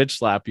 I'll just bitch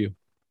slap you."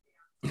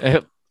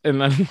 And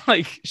then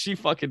like she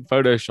fucking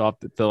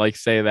photoshopped it to like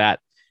say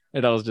that,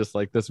 and I was just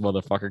like, "This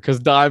motherfucker," because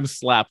Dime's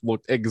slap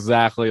looked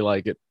exactly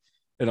like it,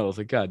 and I was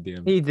like, "God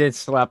damn!" He did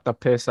slap the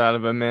piss out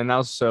of him, man. That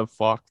was so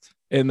fucked.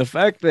 And the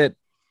fact that,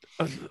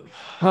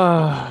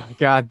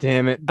 God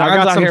damn it,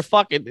 Dime's out here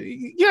fucking.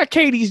 You got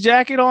Katie's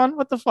jacket on.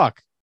 What the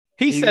fuck?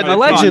 He said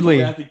allegedly.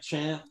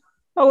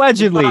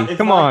 Allegedly, it's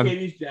not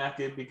Katie's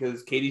jacket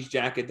because Katie's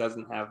jacket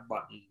doesn't have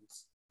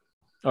buttons.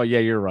 Oh yeah,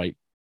 you're right.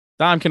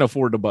 Dime can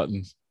afford the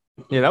buttons.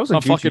 Yeah, that was a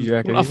Gucci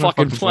jacket. I'm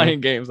fucking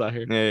playing games out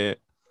here. Yeah.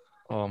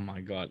 Oh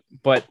my god.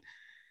 But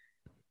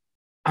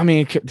I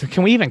mean,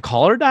 can we even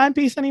call her Dime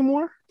Piece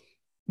anymore?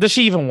 Does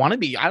she even want to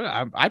be?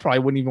 I probably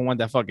wouldn't even want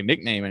that fucking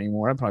nickname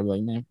anymore. I'd probably be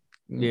like, man,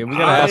 yeah, we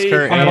gotta ask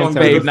her and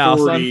babe now,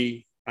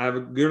 son. I have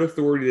a good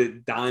authority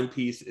that Dime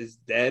Piece is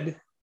dead.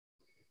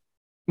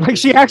 Like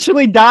she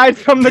actually died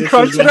from the This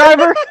crunch is not-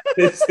 driver?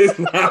 This is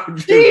now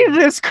just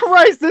Jesus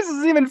Christ, this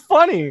is even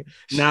funny.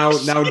 now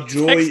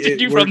Julie. Texted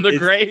you from the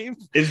grave.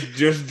 It's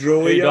just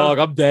Julia. Hey dog,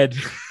 I'm dead.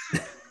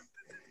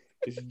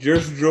 It's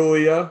just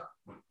Julia.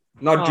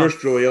 Not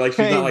just Julia. Like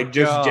she's not like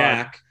just God.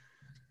 Jack,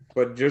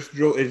 but just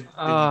it's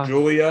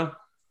Julia.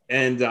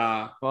 And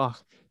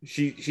Fuck.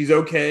 she's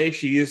okay.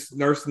 She is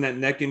nursing that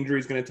neck injury.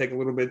 It's going to take a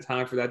little bit of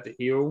time for that to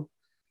heal,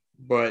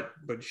 but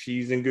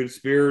she's in good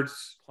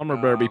spirits. Plumber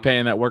better be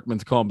paying that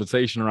workman's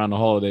compensation around the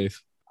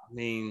holidays. I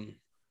mean,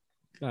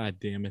 God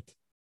damn it.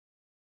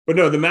 but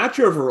no, the match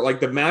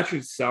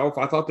itself,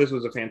 I thought this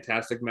was a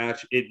fantastic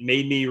match. It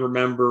made me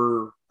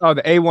remember. Oh,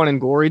 the A1 and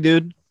Gory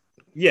dude.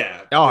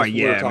 Yeah. Oh that's what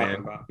we're yeah, talking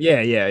man. about.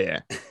 Yeah.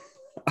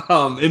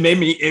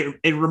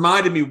 It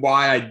reminded me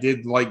why I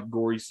did like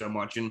Gory so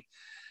much. And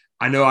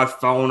I know I've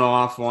fallen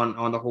off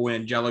on the whole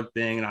angelic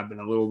thing, and I've been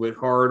a little bit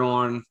hard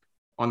on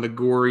the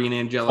Gory and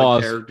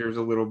angelic characters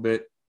a little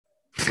bit.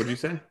 What'd you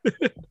say?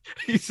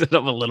 He said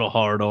I'm a little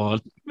hard on.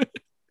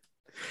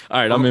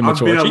 All right, I'm I've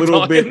immature. been a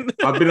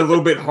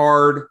little bit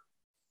hard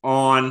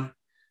on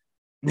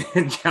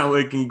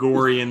angelic and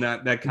Gory and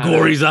that kind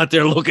Gory's out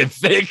there looking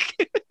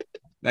thick.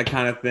 that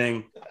kind of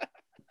thing.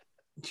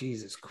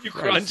 Jesus Christ. You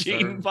crunch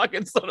eating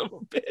fucking son of a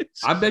bitch.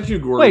 I bet you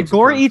Gory. Wait,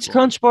 Gory eats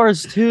crunch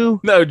bars too?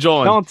 No,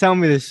 John. Don't tell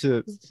me this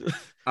shit.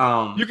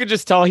 You could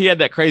just tell he had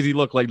that crazy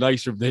look like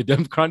nicer. They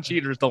them crunch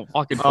eaters don't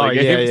fucking play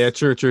games. Yeah.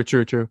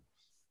 True.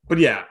 But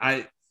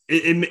yeah,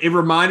 it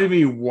reminded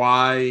me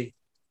why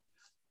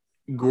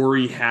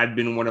Gory had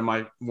been one of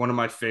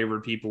my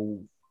favorite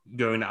people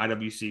going to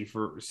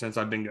IWC since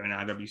I've been going to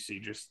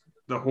IWC. Just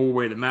the whole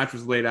way the match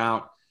was laid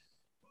out.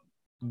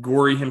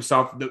 Gory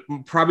himself,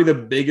 probably the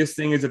biggest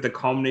thing is that the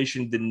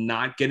culmination did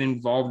not get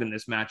involved in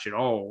this match at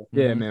all.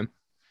 Yeah, man.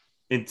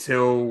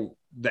 Until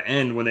the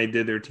end when they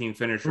did their team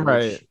finisher.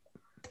 Right. Which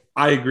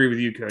I agree with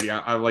you, Cody.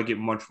 I like it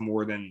much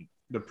more than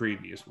the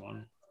previous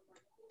one.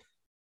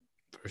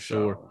 For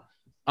sure.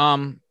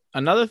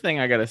 Another thing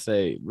I gotta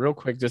say real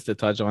quick, just to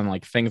touch on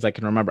like things I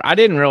can remember. I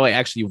didn't really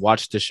actually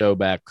watch the show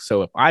back,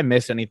 so if I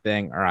miss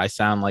anything or I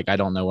sound like I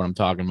don't know what I'm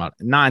talking about,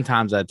 9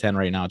 times out of 10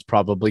 right now, it's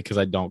probably because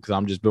I don't, because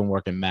I'm just been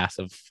working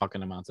massive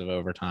fucking amounts of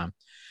overtime.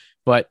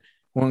 But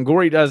when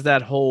Gory does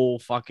that whole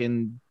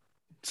fucking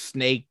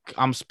snake,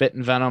 I'm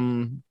spitting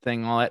venom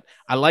thing, all that,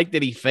 I like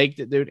that he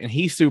faked it, dude, and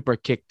he super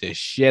kicked the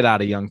shit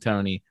out of young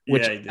Tony,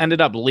 which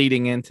ended up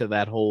leading into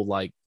that whole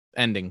like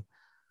ending.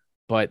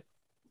 But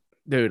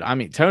dude, I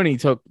mean, Tony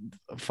took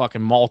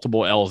fucking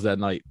multiple L's that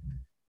night.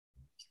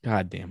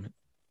 God damn it.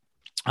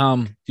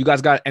 You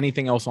guys got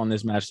anything else on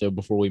this match though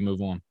before we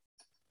move on?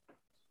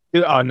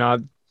 Dude, oh no.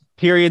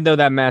 Period though,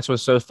 that match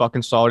was so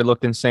fucking solid. It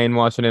looked insane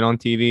watching it on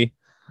TV.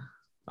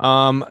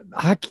 What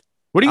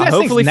do you guys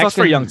think next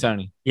for young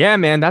Tony? Yeah,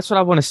 man, that's what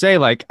I want to say.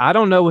 Like, I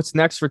don't know what's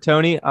next for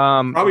Tony.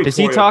 Probably does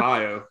he talk?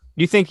 Ohio. Do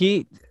you think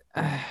he?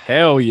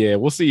 Hell yeah,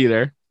 we'll see you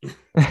there.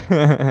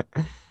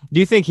 Do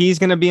you think he's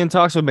going to be in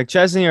talks with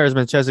McChesney, or has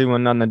McChesney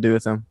want nothing to do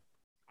with him?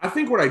 I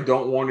think what I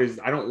don't want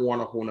is I don't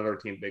want a whole nother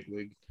team big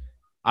league.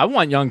 I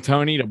want young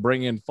Tony to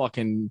bring in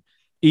fucking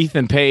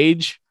Ethan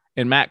Page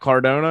and Matt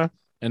Cardona,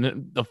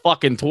 and the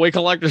fucking toy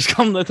collectors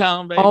come to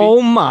town, baby.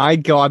 Oh my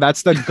God,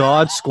 that's the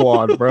God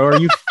Squad, bro. Are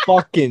you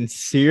fucking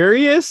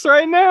serious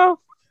right now?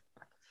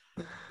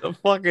 The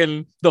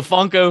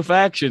Funko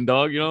faction,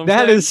 dog. You know what I'm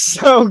saying? That is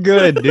so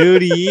good,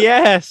 dude.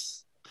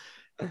 Yes.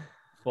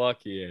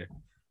 Fuck yeah.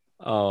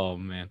 Oh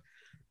man.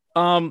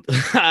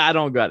 I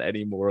don't got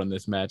any more on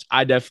this match.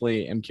 I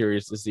definitely am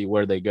curious to see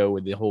where they go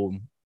with the whole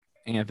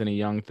Anthony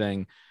Young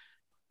thing.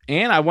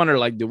 And I wonder,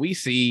 like, do we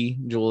see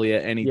Julia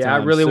anytime? Yeah,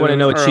 I really want to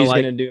know what she's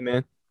gonna do,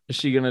 man. Is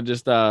she gonna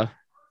just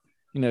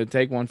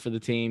take one for the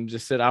team,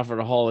 just sit out for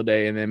the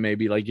holiday, and then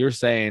maybe, like you're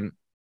saying,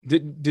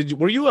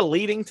 were you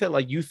alluding to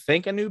like you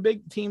think a new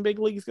big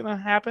league is gonna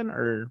happen,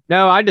 or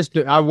no?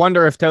 I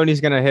wonder if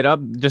Tony's gonna hit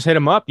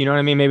him up. You know what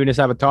I mean? Maybe just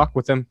have a talk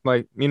with him.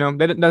 Like, you know,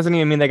 that doesn't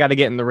even mean they got to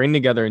get in the ring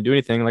together and do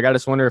anything. Like, I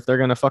just wonder if they're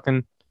gonna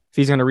if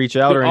he's gonna reach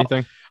out or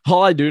anything.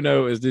 All I do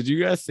know is, did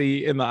you guys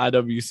see in the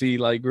IWC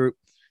like group,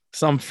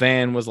 some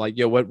fan was like,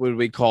 "Yo, what would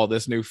we call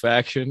this new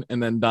faction?"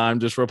 And then Dime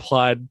just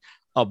replied,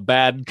 "A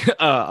bad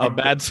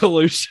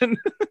solution."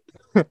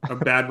 A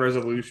bad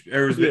resolution.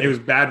 It was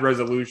bad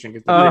resolution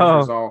because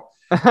the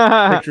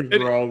pictures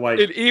were all like.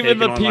 And even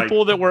the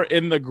people that were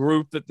in the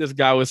group that this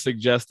guy was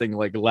suggesting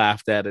like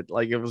laughed at it.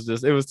 Like it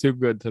was too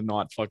good to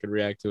not fucking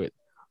react to it.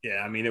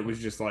 Yeah, I mean, it was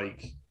just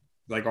like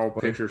all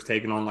pictures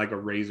taken on like a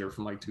razor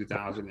from like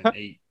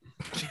 2008.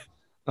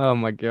 Oh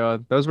my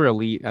God, those were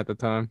elite at the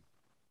time.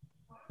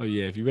 Oh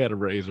yeah, if you had a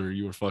razor,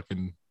 you were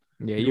fucking.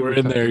 Yeah, you were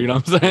in there. You know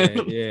what I'm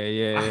saying?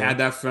 Yeah. I had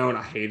that phone.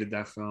 I hated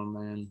that phone,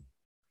 man.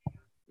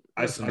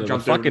 I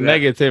jumped fucking over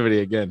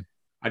negativity again.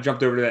 I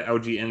jumped over to that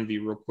LG Envy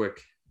real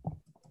quick.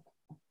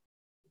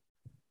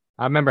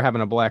 I remember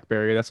having a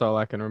BlackBerry. That's all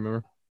I can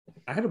remember.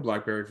 I had a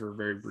BlackBerry for a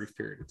very brief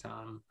period of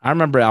time. I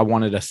remember I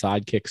wanted a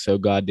sidekick so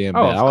goddamn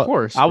Oh, bad. of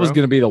course. I was bro.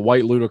 going to be the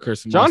white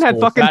Ludacris. In my John had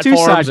school. fucking Fat 2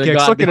 Farms and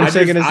sidekicks. Look at him goddamn-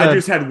 shaking his I head.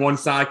 just had one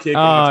sidekick, and Oh,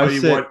 I'll tell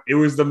you shit. what, it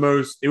was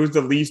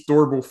the least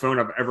durable phone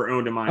I've ever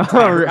owned in my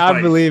entire I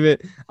life. believe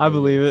it. I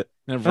believe it.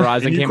 And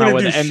Verizon And you came out couldn't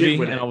with do the shit Envy,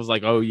 with and it. I was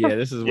like, "Oh yeah,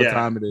 this is what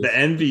time it is." The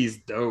Envy's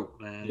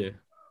dope, man. Yeah.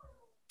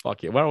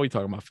 Fuck it. Why are we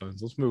talking about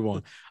phones? Let's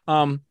move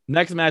on.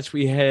 Next match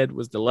we had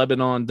was the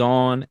Lebanon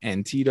Dawn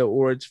and Tito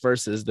Orich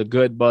versus the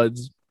Good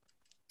Buds.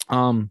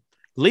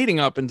 Leading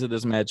up into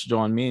this match,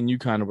 John, me and you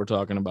kind of were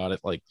talking about it.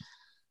 Like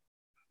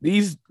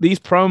these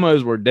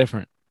promos were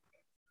different,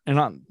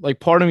 and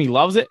part of me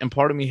loves it and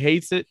part of me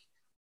hates it.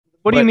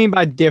 What do you mean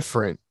by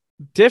different?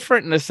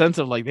 Different in the sense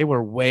of like they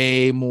were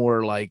way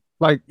more like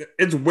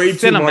It's way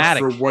too much cinematic.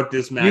 for what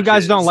this match You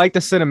guys is. don't like the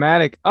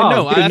cinematic? Oh,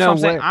 no, dude, that's no what I'm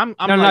saying. way. I'm No,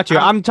 like, not you.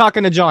 I'm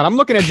talking to John. I'm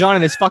looking at John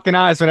in his fucking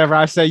eyes whenever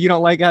I say you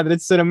don't like how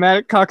it's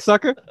cinematic,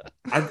 cocksucker.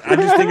 I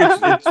just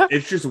think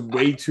it's just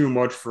way too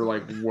much for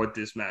like what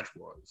this match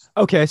was.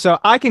 Okay, so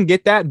I can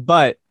get that,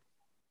 but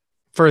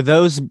for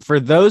those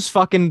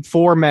fucking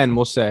 4 men,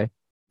 we'll say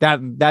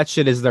that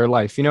shit is their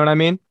life. You know what I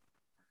mean?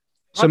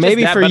 So Not just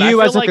maybe that, for but I you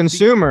feel as a like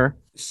consumer,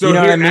 So you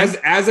know here, what I mean?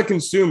 as a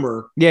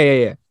consumer,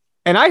 yeah.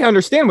 And I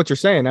understand what you're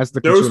saying as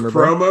the those consumer,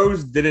 bro.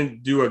 promos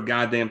didn't do a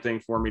goddamn thing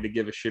for me to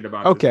give a shit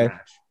about Okay. this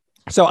match.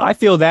 So I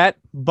feel that,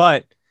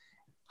 but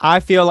I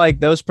feel like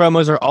those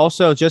promos are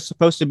also just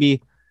supposed to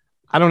be.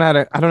 I don't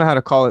know how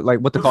to call it, like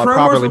what to The call it promos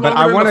properly, were but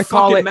longer I than want the to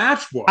call fucking it.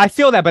 match was. I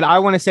feel that, but I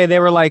want to say they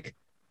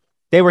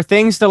were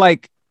things to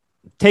like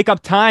take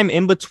up time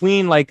in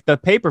between like the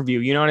pay-per-view,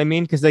 you know what I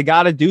mean? Because they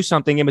got to do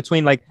something in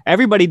between. Like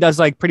everybody does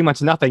like pretty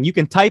much nothing. You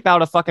can type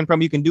out a fucking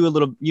promo, you can do a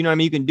little, you know what I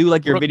mean? You can do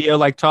like your video,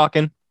 like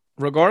talking.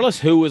 regardless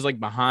who was like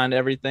behind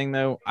everything,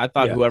 though, I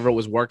thought Yeah. whoever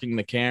was working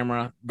the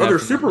camera, they're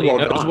super definitely well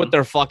knows done. what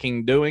they're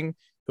fucking doing.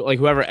 Like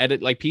whoever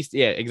edit, like piece,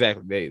 yeah,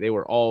 exactly. They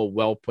were all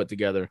well put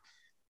together.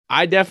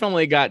 I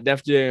definitely got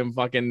Def Jam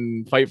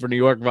fucking Fight for New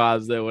York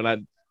vibes though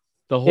when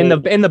the whole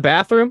In the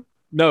bathroom.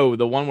 no,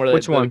 the one where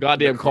Which the one?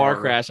 goddamn The car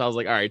car. crash. I was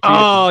like, all right,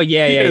 Oh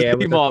yeah. Tito's with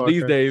team the off car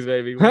these crash. days,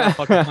 baby. We're not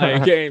fucking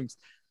playing games.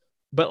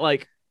 But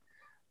like,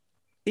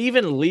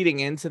 even leading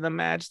into the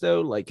match,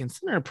 though, like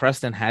considering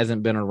Preston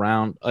hasn't been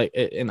around like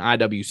in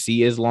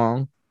IWC as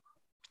long,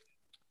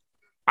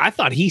 I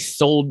thought he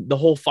sold the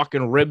whole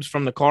fucking ribs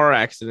from the car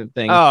accident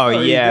thing. Oh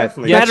he yeah,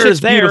 definitely- that Better shit's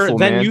there beautiful,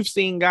 than man. you've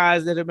seen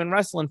guys that have been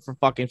wrestling for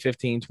fucking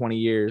 15, 20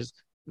 years,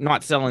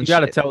 not selling You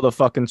got to shit. tell the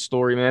fucking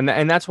story, man,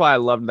 and that's why I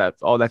love that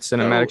all that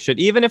cinematic So- shit.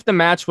 Even if the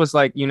match was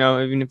like, you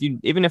know,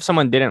 even if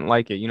someone didn't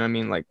like it, you know what I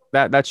mean, like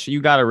that's you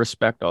got to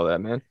respect all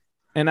that, man.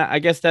 And I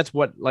guess that's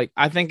what, like,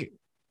 I think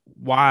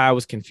why I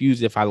was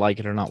confused if I like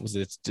it or not was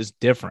it's just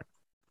different.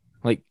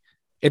 Like,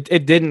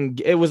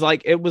 it was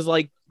like,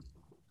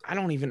 I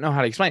don't even know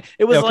how to explain.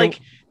 It was Yeah, okay. like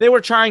they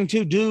were trying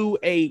to do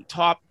a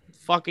top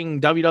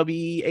fucking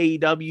WWE,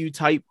 AEW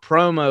type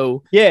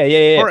promo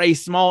Yeah. for a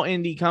small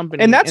indie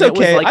company. And that's it was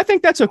okay. like, I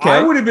think that's okay.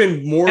 I would have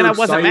been more And I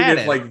wasn't excited mad if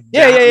at like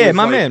Yeah, that was,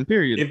 my like, man.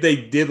 Period. if they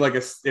did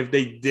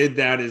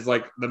that as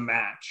like the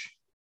match.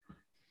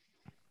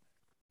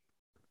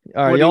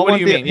 All right, what, y'all what want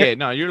do you the- mean? Yeah,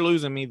 no, you're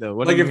losing me though.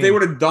 What Like do you if they mean?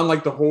 would have done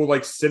like the whole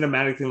like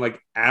cinematic thing like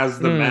as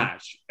the Mm.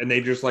 match and they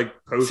just like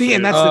posted See,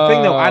 and it. that's the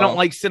thing though. I Oh. don't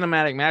like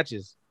cinematic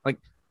matches. Like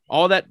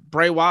all that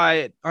Bray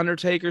Wyatt,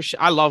 Undertaker shit.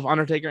 I love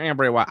Undertaker and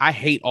Bray Wyatt. I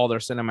hate all their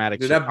cinematic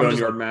Dude, shit. that I'm just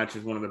Boneyard like- match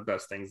is one of the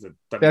best things that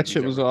That WWE's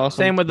shit was ever done. awesome.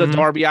 Same with the Mhm.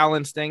 Darby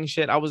Allin Sting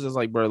shit. I was just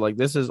like, bro, like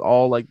this is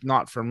all like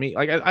not for me.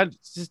 Like I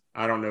just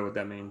I don't know what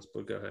that means,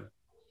 but go ahead.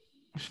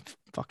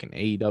 fucking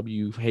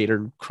AEW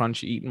hater,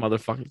 crunch eating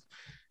motherfuckers.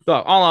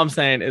 But all I'm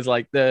saying is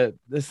like the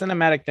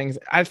cinematic things.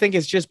 I think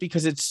it's just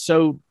because it's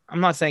so.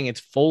 I'm not saying it's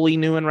fully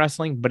new in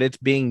wrestling, but it's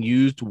being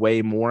used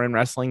way more in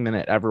wrestling than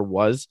it ever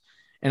was,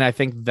 and I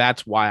think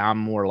that's why I'm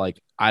more like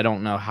I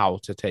don't know how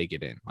to take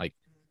it in. Like,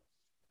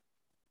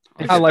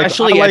 I like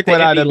especially what at the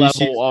indie IWC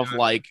level of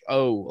like,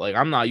 oh, like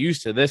I'm not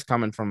used to this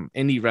coming from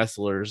indie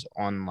wrestlers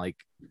on like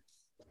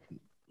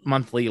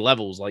monthly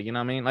levels. Like, you know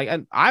what I mean? Like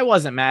I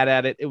wasn't mad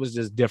at it. It was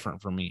just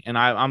different for me. And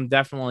I'm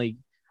definitely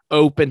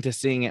open to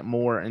seeing it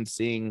more and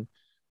seeing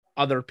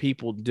other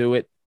people do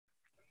it.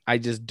 I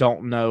just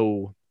don't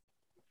know.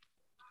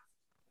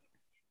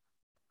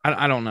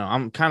 I don't know.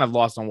 I'm kind of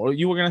lost on what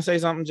you were going to say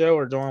something, Joe,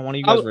 or John. One of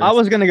you guys were I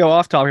was gonna go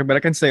off topic, but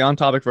I can stay on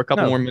topic for a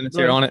couple No, more minutes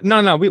go here ahead.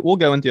 on it. No, we'll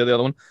go into the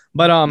other one.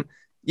 But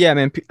yeah,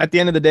 man. At the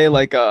end of the day,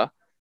 like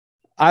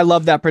I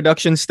love that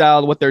production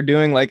style, what they're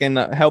doing, like and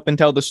helping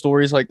tell the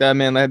stories like that,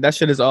 man. That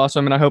shit is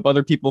awesome, and I hope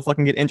other people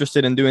fucking get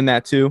interested in doing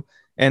that too.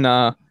 And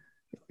I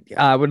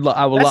love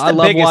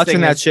biggest watching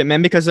thing that is- shit,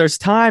 man, because there's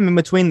time in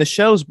between the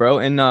shows, bro,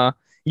 and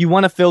you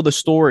want to fill the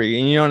story,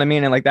 and you know what I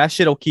mean, and like that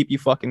shit'll keep you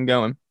fucking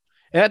going.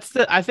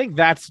 I think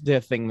that's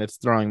the thing that's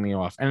throwing me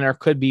off. And there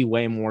could be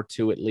way more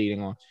to it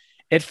leading on.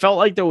 It felt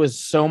like there was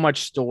so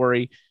much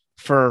story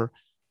for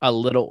a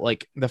little,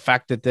 like the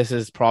fact that this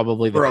is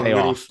probably the For a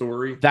little payoff.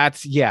 story.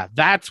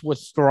 That's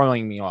what's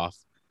throwing me off.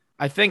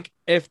 I think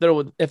if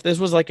this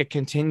was like a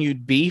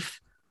continued beef,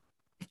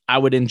 I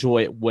would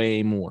enjoy it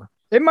way more.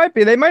 It might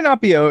be. They might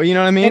not be. You know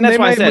what I mean? And that's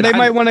why I said they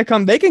might want to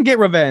come. They can get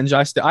revenge.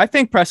 I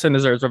think Preston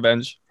deserves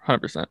revenge,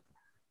 100%.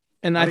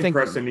 And I I think think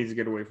Preston needs to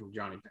get away from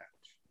Johnny Patch.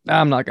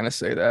 I'm not gonna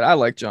say that. I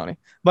like Johnny,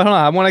 but hold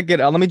on. I want to get.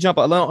 Let me jump.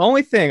 The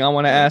only thing I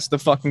want to ask the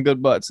fucking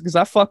good buds, because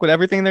I fuck with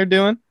everything they're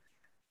doing,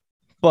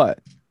 but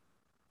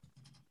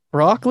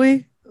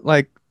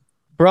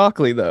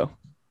broccoli though.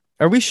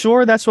 Are we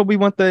sure that's what we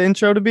want the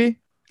intro to be?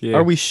 yeah.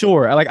 Are we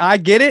sure? Like, I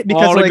get it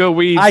because All the like good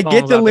weed I get songs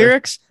the out there.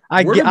 lyrics.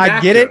 I Where did get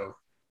Mac it. go?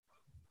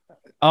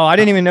 Oh, I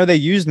didn't even know they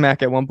used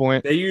Mac at one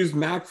point. They used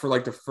Mac for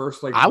like the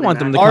first like. I want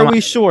them to Are come we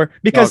out- sure?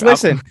 Because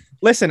Dog,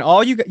 listen.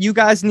 All you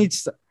guys need.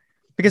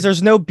 Because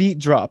there's no beat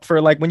drop for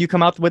like when you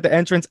come out with the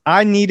entrance.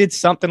 I needed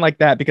something like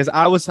that because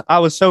I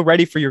was so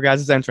ready for your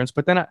guys' entrance,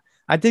 but then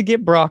I did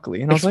get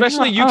broccoli, and I was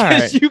Especially like, you, all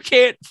because right. you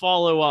can't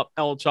follow up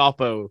El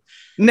Chapo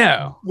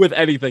No. with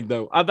anything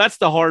though. That's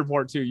the hard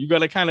part too. You got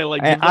to kind of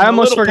like. And I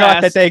almost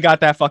forgot that they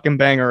got that fucking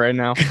banger right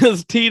now.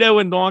 because Tito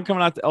and Dawn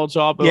coming out to El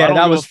Chapo. Yeah, I don't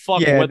that give was- a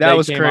fuck yeah, what that they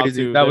was came out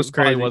crazy. to. That was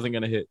probably crazy. wasn't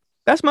gonna hit.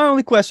 That's my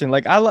only question.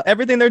 Like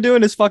everything they're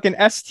doing is fucking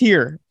S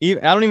tier. I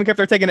don't even care if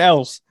they're taking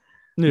L's.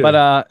 Yeah.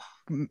 But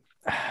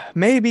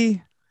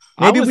maybe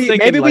I was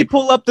thinking, we like-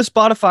 pull up the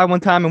Spotify one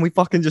time and we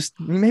fucking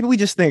maybe we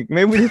just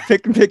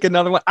pick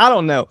another one. I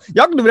don't know.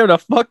 Y'all can do whatever the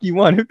fuck you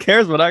want. Who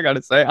cares what I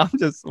gotta say? I'm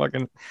just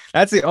fucking.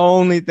 That's the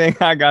only thing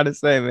I gotta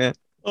say, man.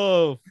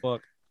 Oh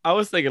fuck. I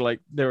was thinking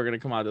like they were gonna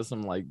come out to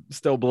some like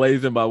Still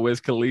Blazing by Wiz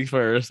Khalifa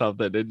or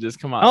something. They'd just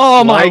come out.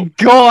 Oh slow. my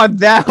god,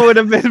 that would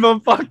have been a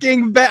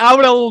fucking.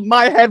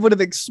 My head would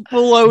have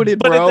exploded,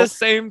 But bro. at the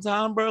same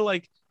time, bro,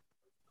 like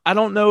I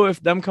don't know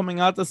if them coming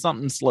out to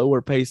something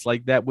slower pace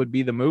like that would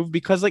be the move,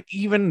 because like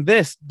even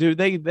this, dude,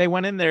 they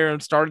went in there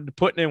and started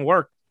putting in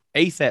work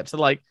ASAP. So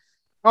like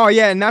Oh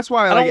yeah, and that's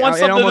why I don't want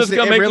something that's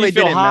gonna make me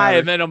feel high,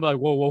 and then I'm like,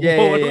 whoa, Yeah,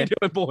 what yeah, are yeah. we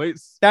doing,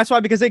 boys? That's why,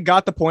 because it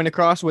got the point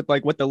across with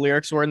like what the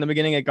lyrics were in the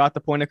beginning. It got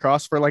the point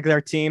across for like their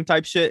team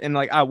type shit, and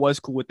like I was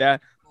cool with that.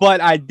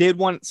 But I did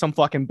want some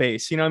fucking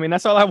bass. You know what I mean?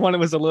 That's all I wanted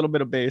was a little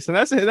bit of bass, and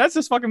that's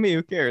just fucking me.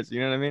 Who cares? You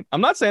know what I mean? I'm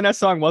not saying that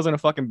song wasn't a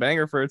fucking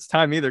banger for its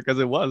time either, because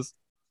it was.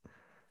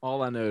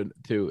 All I know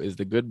too is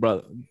the Good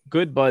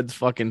Buds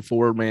fucking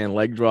 4-man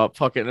leg drop,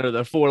 fucking or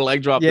the 4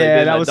 leg drop. Yeah, they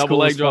did, that was double cool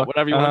leg as drop, fuck.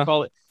 whatever you want Uh-huh. to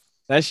call it.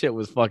 That shit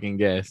was fucking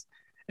gas.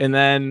 And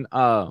then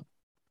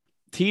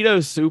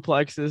Tito's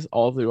suplexes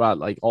all throughout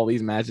like all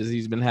these matches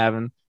he's been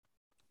having.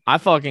 I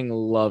fucking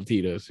love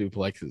Tito's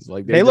suplexes.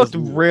 Like They looked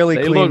just- really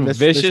they clean look this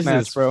vicious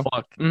match, as bro.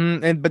 fuck.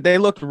 But they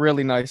looked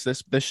really nice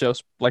this show,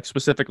 like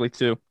specifically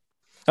too.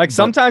 Like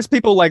sometimes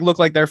people like look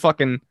like they're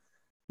fucking.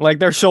 Like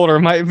their shoulder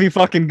might be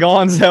fucking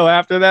gonzo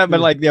after that,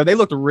 but like, they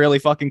looked really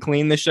fucking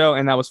clean this show,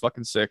 and that was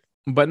fucking sick.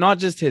 But not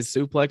just his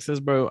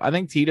suplexes, bro. I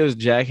think Tito's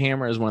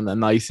jackhammer is one of the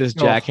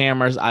nicest Oh.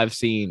 jackhammers I've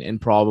seen in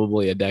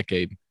probably a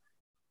decade.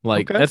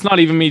 Like Okay. that's not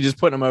even me just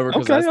putting him over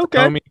because that's Okay.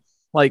 the homie.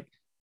 Like,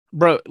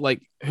 bro,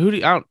 like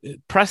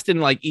Preston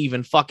like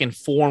even fucking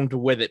formed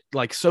with it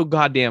like so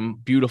goddamn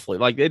beautifully.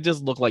 Like it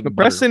just looked like But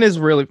butter.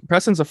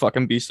 Preston's a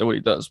fucking beast at what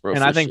he does, bro.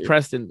 And for I think sure.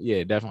 Preston,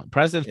 yeah, definitely.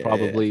 Preston's Yeah.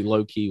 probably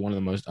low key one of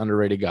the most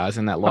underrated guys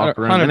in that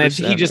locker room, and he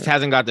 100%, just man.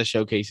 hasn't got to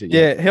showcase it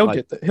Yeah,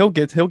 yet. he'll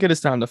get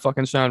his time to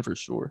fucking shine for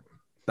sure.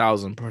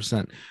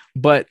 1000%.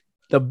 But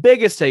the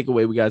biggest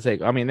takeaway we gotta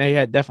take, I mean, they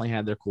had definitely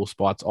had their cool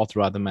spots all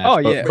throughout the match.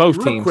 Oh, bo- yeah. both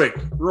real teams.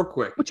 Real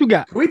quick. What you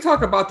got, Can we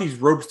talk about these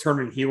ropes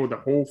turning heel the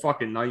whole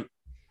fucking night?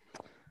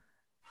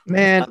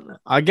 man?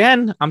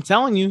 Again, I'm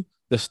telling you,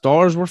 the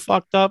stars were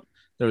fucked up.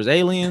 There was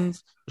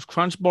aliens. There's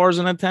crunch bars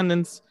in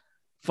attendance.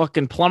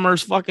 Fucking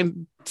plumbers.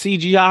 Fucking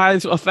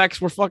CGI effects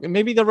were fucking.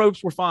 Maybe the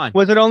ropes were fine.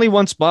 Was it only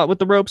one spot with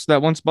the ropes?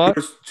 That one spot?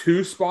 There's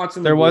 2 spots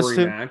in There the was glory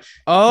 2?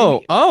 match.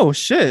 Oh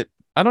shit!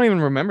 I don't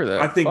even remember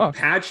that. I think Fuck.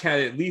 Patch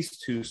had at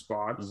least 2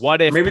 spots.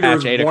 What if maybe there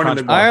was Patch ate a one in crunch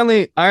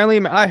the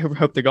bar? I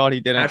hope to God he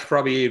didn't. Patch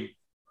probably ate.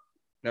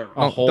 Never mind.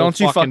 A whole Don't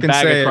you fucking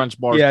bag say of it. crunch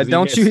bars. Yeah, 'cause he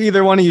don't you missed.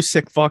 either one of you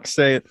sick fucks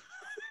say it.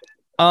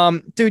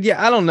 Dude,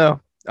 yeah, I don't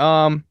know.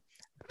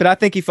 But I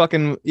think he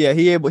fucking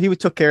he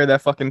took care of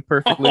that fucking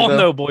perfectly. Oh though.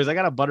 no, boys! I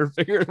got a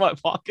Butterfinger in my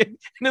pocket, and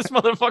this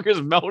motherfucker's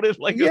melted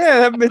like a-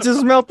 Yeah, that bitch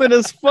is melted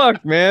as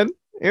fuck, man.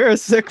 You're a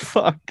sick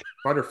fuck.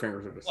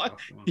 Butterfingers are the What?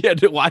 stuff. man. Yeah,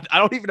 dude. Why? I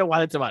don't even know why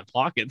that's in my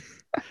pocket.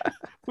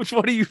 Which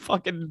one of you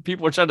fucking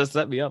people are trying to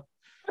set me up?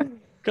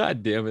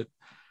 God damn it!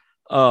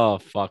 Oh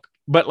fuck!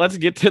 But let's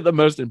get to the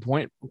most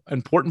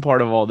important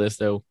part of all this,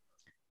 though.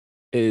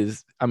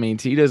 Is I mean,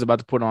 Tito's about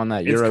to put on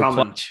that It's Euro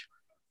coming. clutch.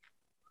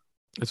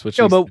 That's what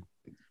Yo, she but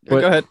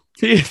But- go ahead.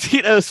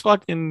 Tito's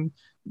fucking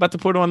about to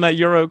put on that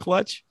Euro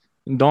clutch.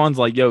 And Dawn's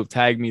like, yo,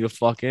 tag me the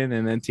fuck in.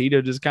 And then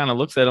Tito just kind of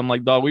looks at him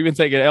like, dog, we've been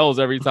taking L's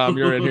every time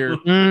you're in here.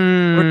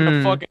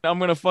 I'm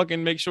gonna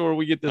fucking make sure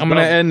we get this. I'm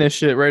gonna done. end this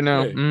shit right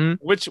now. Yeah.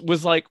 Which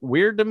was like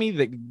weird to me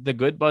that the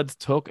Good Buds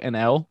took an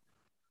L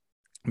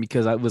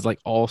because I was like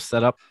all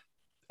set up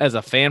as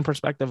a fan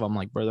perspective. I'm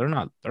like, bro, they're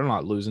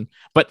not losing.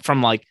 But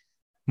from like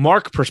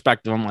Mark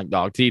perspective, I'm like,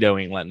 dog, Tito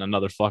ain't letting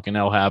another fucking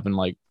L happen.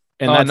 Like,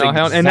 and Oh, that's no,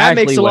 exactly and that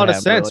makes a what lot of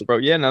happened, sense, like, bro.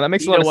 Yeah, no, that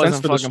makes a Tito lot of sense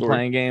wasn't for the fucking story.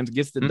 playing games,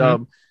 gets the Mhm.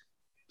 dub.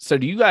 So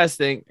do you guys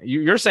think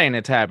you're saying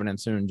it's happening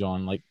soon,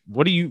 John? Like,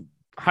 what do you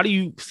how do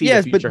you see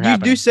Yes, the but future you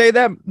happening? do say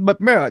that, but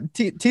bro,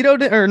 Tito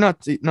did, or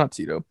not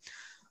Tito.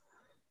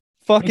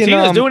 Fucking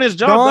Tito's doing his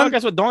job, Don, dog.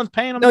 That's what Dawn's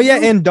paying him. no, to yeah,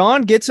 do. and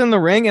Don gets in the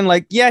ring and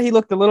like, yeah, he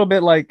looked a little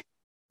bit like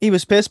he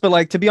was pissed, but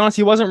like to be honest,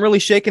 he wasn't really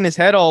shaking his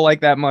head all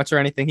like that much or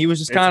anything. He was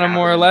just It's kind of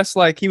more or happening. less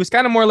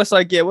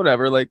like yeah,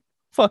 whatever, like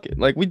fuck it,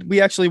 like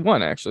we actually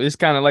won. Actually, it's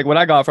kind of like what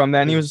I got from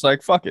that. And he was just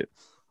like fuck it,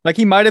 like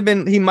he might have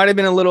been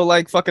a little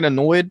like fucking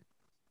annoyed,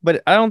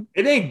 but I don't.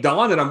 It ain't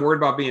Dawn that I'm worried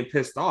about being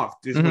pissed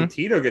off. Just Mm-hmm. when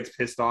Tito gets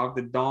pissed off,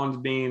 that Dawn's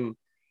being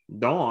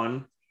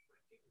Dawn,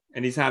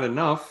 and he's had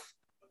enough.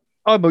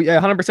 Oh, but yeah,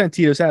 100%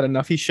 Tito's had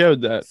enough. He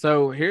showed that.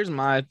 So here's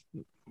my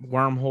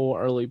wormhole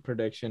early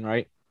prediction,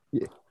 right?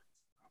 Yeah.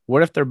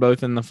 What if they're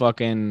both in the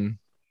fucking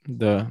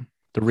the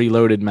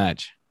reloaded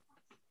match,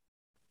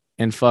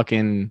 and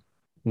fucking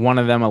one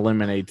of them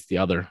eliminates the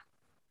other?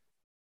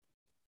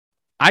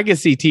 I could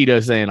see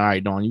Tito saying, "All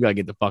right, Dawn, you gotta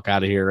get the fuck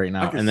out of here right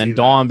now," can and then see that.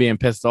 Dawn being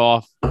pissed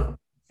off,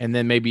 and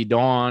then maybe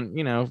Dawn,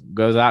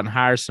 goes out and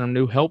hires some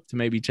new help to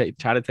maybe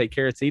try to take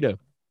care of Tito.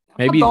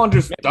 Maybe Dawn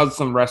just does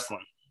some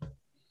wrestling.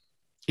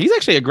 he's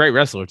actually a great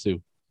wrestler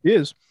too. He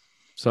is.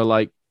 So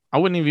like, I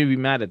wouldn't even be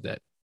mad at that.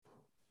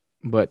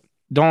 But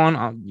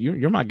Dawn,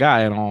 you're my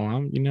guy and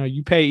all.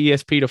 You pay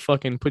ESP to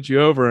fucking put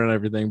you over and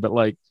everything. But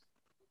like,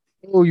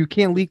 Oh, you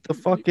can't leak the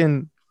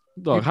fucking.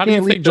 dog, how do you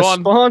can't think leak the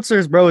John?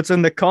 sponsors, bro? It's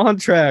in the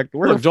contract.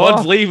 We're Look, John's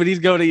fucked. leaving. He's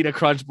going to eat a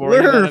crunch bar.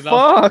 He's had We're enough.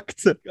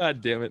 fucked.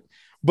 God damn it!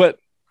 But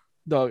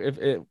dog,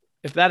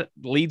 if that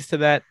leads to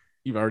that,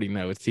 you already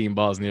know it's Team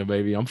Bosnia,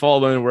 baby. I'm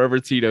following wherever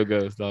Tito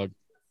goes, dog.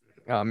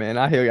 Oh man,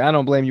 I hear you. I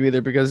don't blame you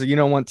either because you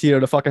don't want Tito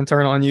to fucking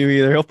turn on you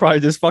either. He'll probably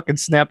just fucking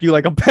snap you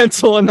like a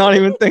pencil and not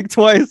even think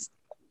twice.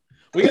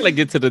 We gotta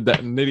get to the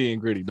nitty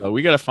and gritty, though.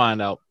 We gotta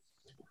find out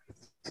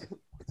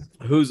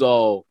who's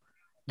all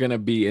gonna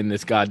be in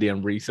this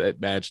goddamn reset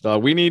match,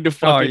 dog. We need to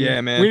fucking, yeah,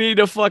 man. We need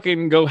to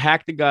fucking go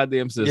hack the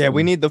goddamn system. Yeah,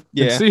 we need the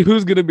and see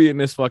who's gonna be in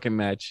this fucking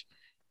match.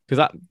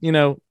 Because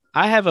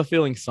I have a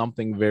feeling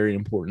something very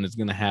important is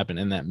gonna happen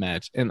in that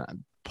match, and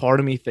part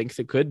of me thinks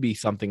it could be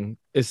something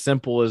as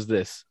simple as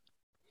this.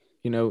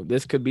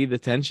 This could be the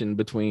tension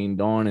between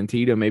Dawn and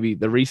Tito. Maybe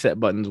the reset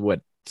button's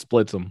what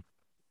splits them.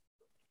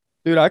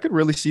 Dude, I could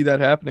really see that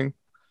happening.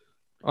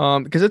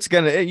 Because it's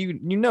gonna,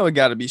 it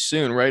got to be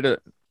soon, right?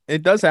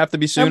 It does have to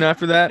be soon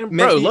after that. And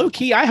bro, low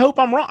key, I hope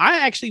I'm wrong.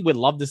 I actually would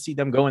love to see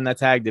them go in that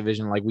tag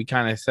division, like we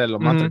kind of said a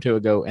month or two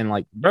ago, and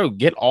like, bro,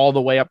 get all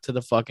the way up to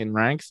the fucking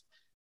ranks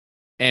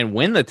and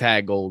win the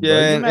tag gold. Yeah, bro.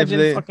 and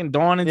imagine fucking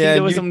Dawn and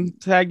Tito with some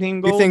tag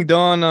team gold. You think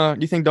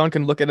Dawn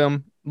can look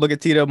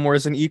at Tito more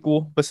as an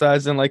equal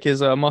besides in like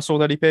his muscle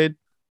that he paid?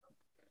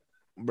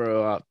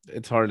 Bro,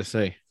 it's hard to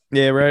say.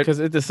 Yeah, right. Because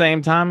at the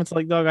same time, it's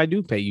like, dog, I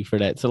do pay you for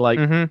that. So like,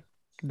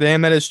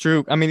 damn, that is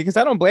true. I mean, because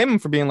I don't blame him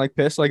for being like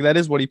pissed. Like that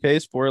is what he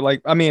pays for.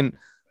 Like, I mean,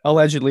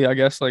 allegedly, I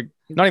guess. Like,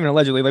 not even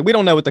allegedly. Like, we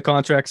don't know what the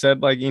contract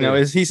said. Like,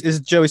 is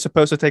Joey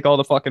supposed to take all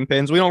the fucking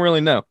pins? We don't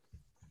really know.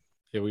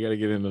 Yeah, we got to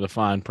get into the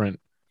fine print.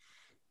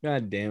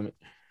 God damn it.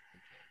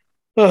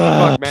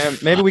 Fuck, man.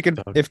 Maybe we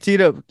could, if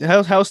Tito,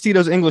 how's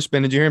Tito's English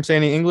been? Did you hear him say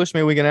any English?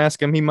 Maybe we can ask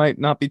him. He might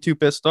not be too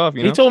pissed off.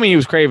 He told me he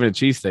was craving a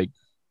cheesesteak.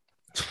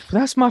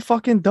 That's my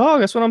fucking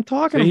dog. That's what I'm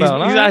talking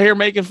about. He's out here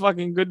making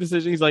fucking good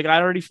decisions. He's like,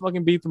 I already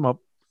fucking beat them up.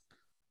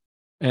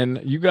 And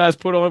you guys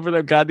put over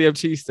them goddamn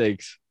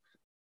cheesesteaks.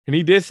 And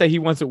he did say he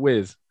wants it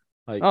whiz.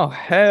 Like, oh,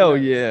 hell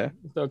yeah.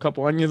 Throw a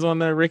couple onions on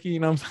there, Ricky. You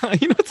know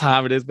what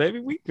time it is,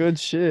 baby. Good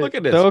shit. Look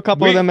at this. Throw a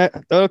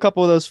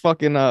couple of those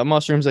fucking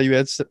mushrooms that you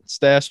had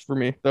stashed for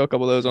me. Throw a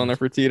couple of those on there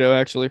for Tito,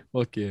 actually.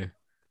 Look, yeah.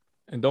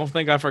 And don't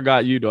think I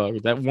forgot you,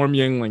 dog. That warm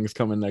Yingling is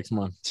coming next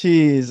month.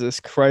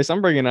 Jesus Christ.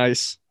 I'm bringing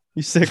ice.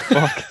 You sick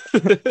fuck.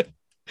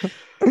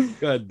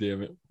 God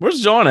damn it.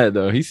 Where's John at,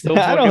 though? He's still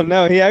I don't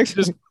know. He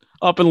actually just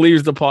up and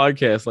leaves the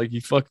podcast like he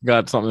fucking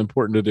got something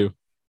important to do.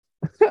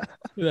 Look at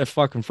that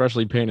fucking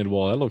freshly painted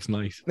wall. That looks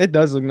nice. It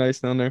does look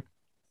nice down there.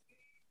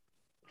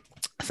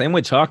 Same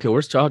with Chaco.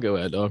 Where's Chaco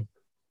at, dog?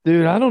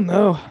 Dude, I don't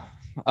know.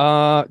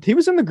 He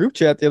was in the group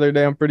chat the other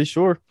day, I'm pretty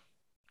sure.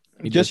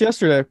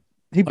 Yesterday.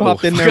 He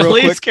popped in there real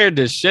quick. Scared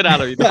the shit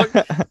out of me, dog.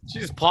 She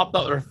just popped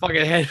up. Her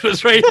fucking head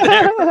was right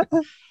there.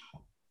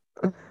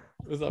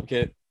 What's up,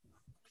 kid?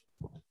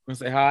 Want to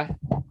say hi?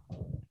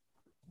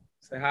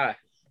 Say hi.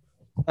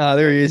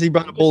 There he is. He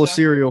brought a bowl of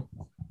cereal.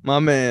 My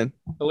man.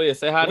 Aaliyah,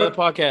 say hi to the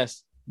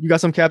podcast. You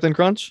got some Captain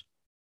Crunch?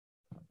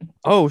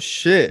 Oh,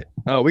 shit.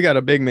 Oh, we got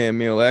a big man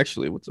meal,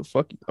 actually. What the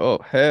fuck? Oh,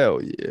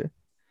 hell yeah.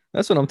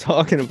 That's what I'm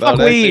talking about.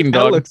 Fuck we eating,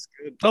 dog. Looks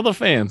good. Tell the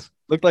fans.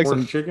 Looked like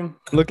some chicken.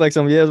 Looked like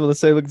some. Yeah, I was going to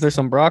say, look, there's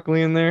some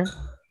broccoli in there.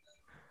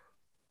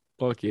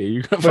 Fuck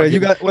yeah.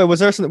 Was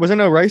there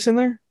no rice in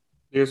there?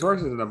 There's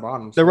rice in the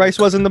bottom. The rice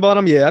was in the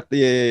bottom? Yeah.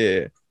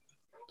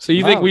 So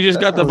you think we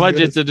just got the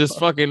budget to just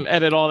fucking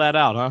edit all that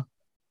out, huh?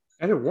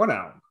 Edit what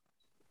out?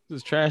 This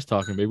is trash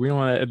talking, baby. We don't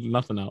want to edit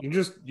nothing out.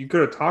 You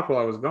could have talked while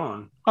I was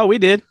gone. Oh, we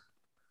did.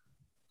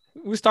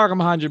 We was talking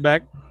behind your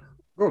back.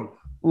 Good.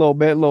 Little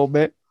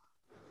bit.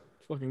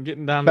 Fucking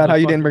getting down. About how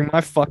you didn't bring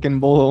my fucking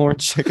bowl of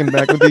orange chicken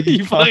back with you.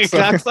 You fucking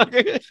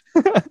cocksucker.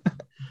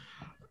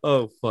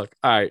 Oh, fuck.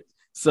 All right.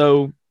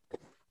 So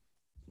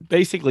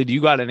basically, do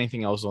you got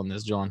anything else on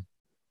this, John?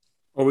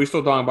 Are we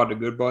still talking about the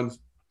good buds?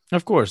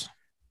 Of course.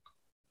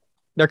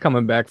 They're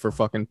coming back for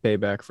fucking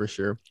payback for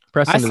sure.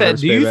 Preston I said,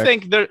 deserves do you payback.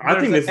 think there's I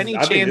think any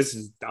this chance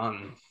is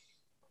done.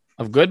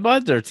 of good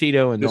buds or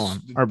Tito and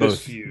Dawn? Or This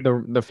both? feud.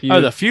 the feud?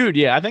 Oh, the feud.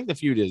 Yeah, I think the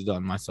feud is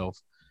done myself.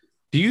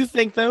 Do you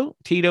think, though,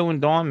 Tito and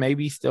Dawn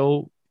maybe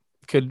still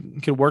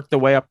could work their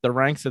way up the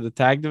ranks of the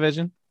tag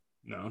division?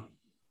 No.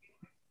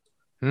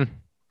 All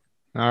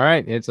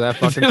right. It's that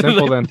fucking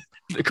simple then.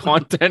 The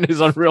content is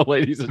unreal,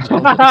 ladies and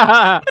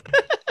gentlemen.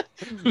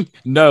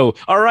 No.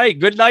 All right.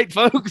 Good night,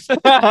 folks. All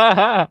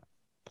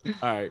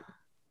right.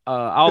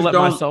 I'll Just let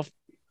don't- myself.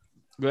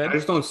 Go I ahead.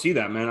 just don't see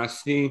that, man. I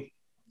see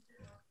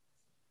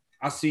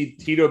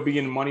Tito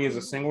being money as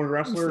a singles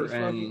wrestler,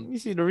 and You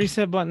see the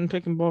reset button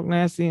picking Bulk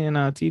Nasty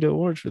and Tito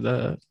Orch for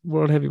the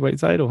World Heavyweight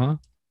title, huh?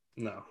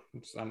 no, I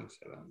didn't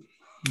say that.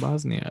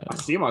 Bosnia. I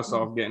see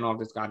myself getting off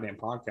this goddamn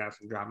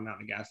podcast and driving down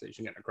to the gas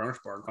station, getting a crunch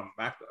bar, and coming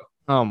back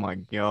though. Oh my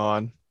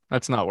god.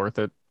 That's not worth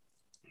it.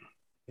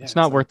 Yeah, It's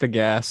not worth the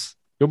gas.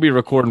 You'll be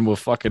recording with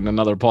fucking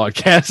another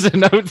podcast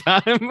in no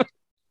time.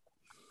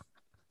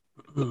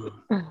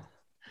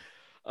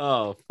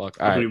 Oh, fuck.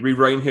 All I'll be right.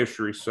 rewriting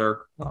history,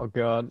 sir. Oh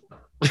god.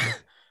 I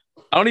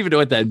don't even know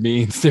what that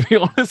means, to be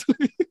honest with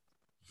you.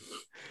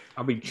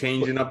 I'll be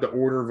changing up the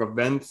order of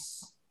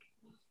events.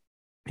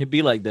 It'd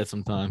be like that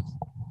sometimes.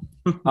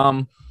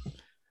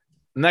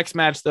 Next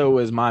match, though,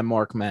 was my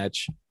mark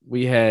match.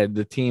 We had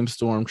the Team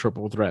Storm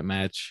triple threat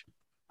match.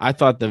 I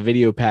thought the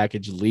video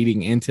package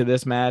leading into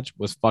this match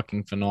was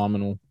fucking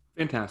phenomenal.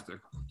 Fantastic.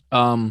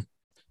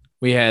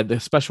 We had the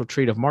special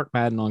treat of Mark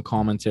Madden on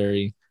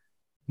commentary,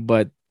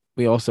 but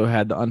we also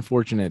had the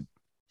unfortunate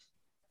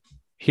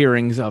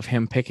hearings of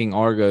him picking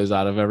Argos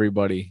out of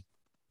everybody.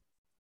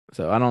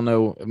 So I don't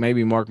know.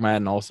 Maybe Mark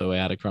Madden also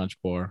had a crunch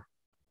bar.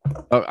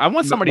 I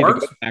want somebody to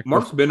go back.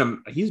 Mark's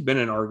he's been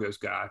an Argos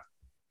guy.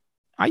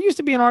 I used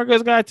to be an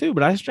Argos guy too,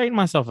 but I straightened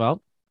myself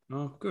out.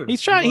 Oh, good.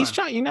 He's trying, he's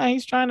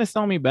trying to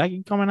sell me back.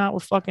 He's coming out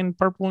with fucking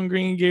purple and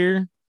green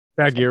gear,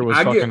 That gear was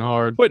fucking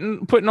hard.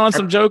 putting on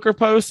some Joker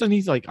posts, and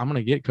he's like, I'm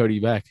gonna get Cody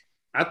back.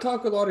 I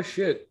talk a lot of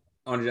shit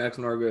on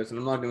Jackson Argos, and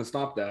I'm not going to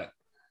stop that.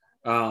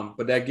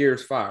 But that gear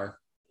is fire.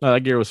 No,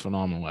 that gear was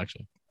phenomenal,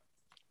 actually.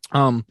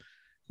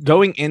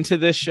 Going into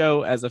this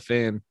show as a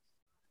fan,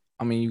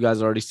 I mean, you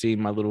guys already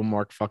seen my little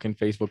Mark fucking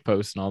Facebook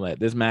post and all that.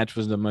 This match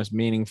was the most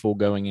meaningful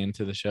going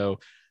into the show.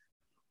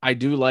 I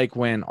do like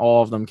when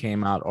all of them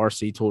came out.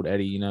 RC told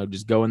Eddie,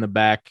 just go in the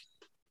back.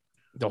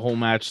 The whole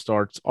match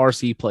starts.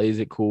 RC plays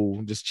it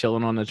cool, just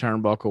chilling on the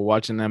turnbuckle,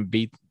 watching them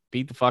beat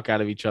the fuck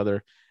out of each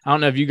other. I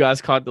don't know if you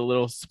guys caught the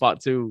little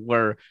spot too,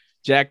 where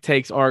Jack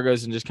takes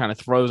Argos and just kind of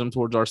throws him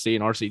towards RC,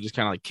 and RC just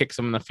kind of like kicks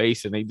him in the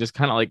face, and he just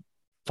kind of like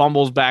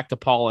fumbles back to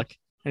Pollock,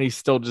 and he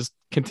still just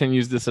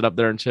continues to sit up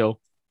there and chill.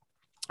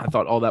 I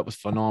thought all that was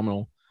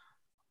phenomenal.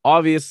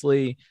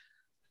 Obviously,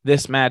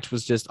 this match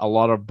was just a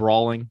lot of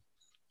brawling,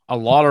 a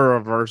lot of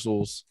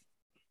reversals.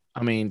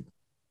 I mean,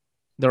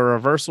 the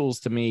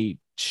reversals to me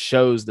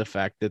shows the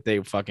fact that they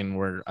fucking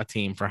were a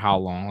team for how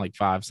long? Like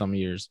 5 some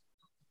years.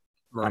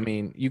 Right. I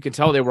mean, you can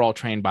tell they were all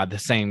trained by the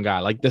same guy.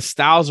 Like the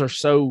styles are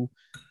so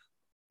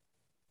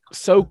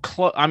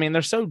close. I mean,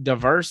 they're so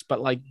diverse,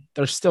 but like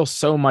there's still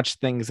so much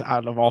things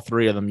out of all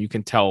three of them. You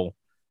can tell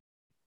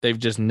they've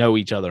just know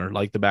each other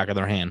like the back of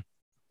their hand.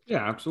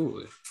 Yeah,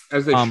 absolutely.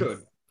 As they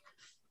should.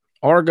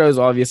 Argo's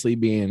obviously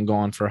being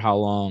gone for how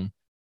long?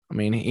 I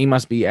mean, he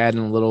must be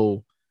adding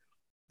a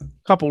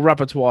couple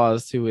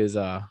repertoires to his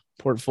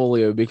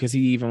portfolio, because he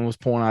even was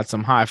pulling out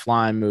some high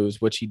flying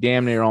moves, which he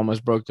damn near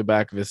almost broke the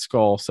back of his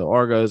skull. So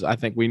Argos, I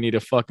think we need to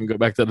fucking go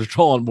back to the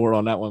drawing board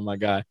on that one, my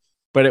guy.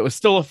 But it was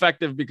still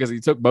effective because he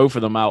took both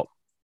of them out.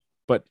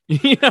 But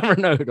you never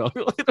know, dog.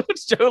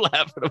 What's Joe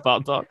laughing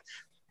about, dog?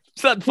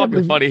 It's not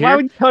fucking funny here. Why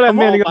would you tell that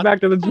man to go back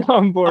to the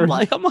drawing board?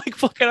 I'm like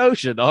fucking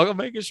Ocean, dog. I'm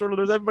making sure that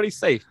there's everybody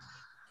safe.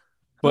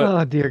 But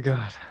oh dear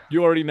God,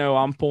 you already know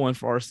I'm pulling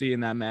for RC in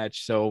that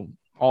match. So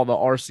all the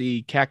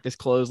RC cactus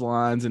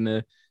clotheslines and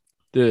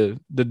the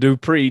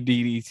Dupree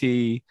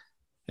DDT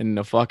and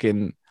the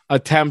fucking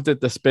attempt at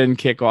the spin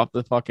kick off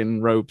the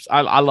fucking ropes.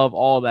 I love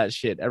all that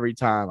shit every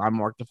time. I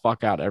mark the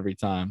fuck out every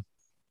time.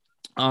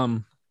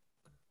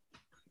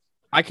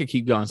 I could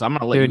keep going, so I'm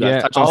gonna let you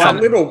guys touch on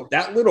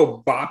that little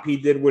bop he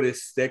did with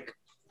his stick.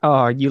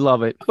 Oh, you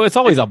love it. Oh, it's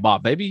always a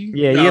bop, baby.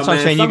 Yeah, that's what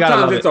I'm saying. You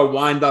gotta love it's it. a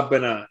wind up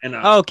and a.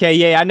 Okay,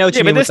 yeah, I know what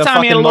you mean. But With this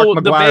time he had a little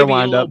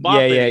wind up.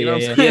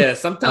 Yeah,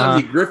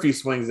 sometimes he Griffey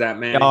swings that,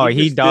 man. Oh,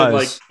 he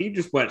does. He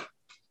just went.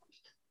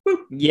 Boop.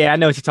 Yeah, I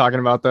know what you're talking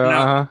about,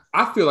 though.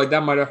 I feel like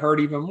that might have hurt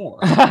even more.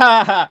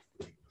 That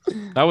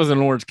was an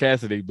Orange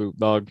Cassidy boot,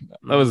 dog.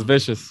 That was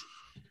vicious.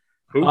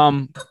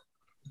 God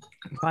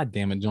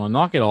damn it, John,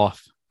 knock it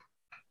off.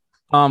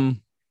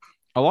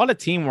 A lot of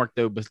teamwork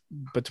though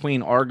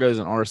between Argos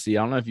and RC.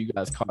 I don't know if you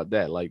guys caught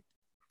that. Like,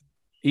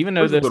 even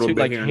though those two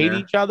like hate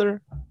each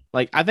other,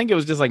 like I think it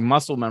was just like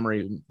muscle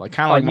memory, like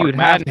kind of like Mark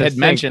Madden had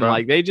mentioned.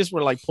 Like they just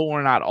were like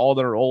pulling out all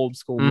their old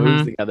school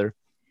moves together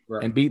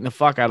and beating the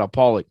fuck out of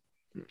Pollock.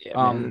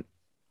 Yeah,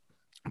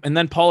 And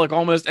then Pollock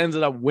almost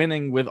ended up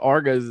winning with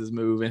Argos'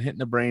 move and hitting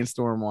the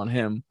brainstorm on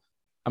him.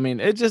 I mean,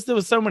 there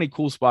was so many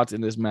cool spots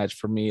in this match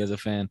for me as a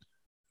fan.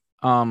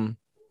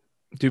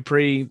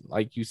 Dupree,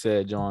 like you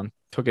said, John,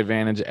 took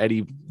advantage of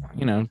Eddie,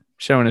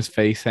 showing his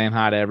face, saying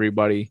hi to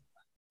everybody,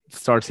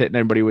 starts hitting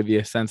everybody with the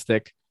ascent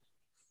stick.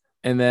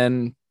 And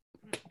then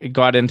it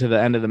got into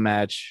the end of the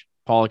match.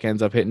 Pollock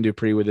ends up hitting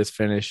Dupree with his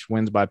finish,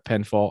 wins by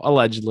pinfall,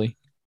 allegedly.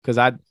 Because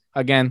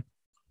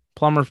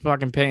Plumber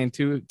fucking paying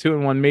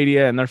 2-in-1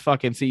 media, and their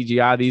fucking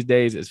CGI these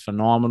days is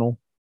phenomenal.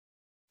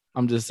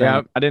 I'm just saying.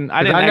 Yeah, I didn't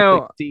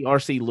actually see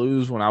RC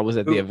lose when I was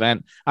at the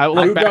event.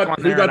 Who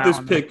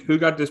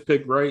got this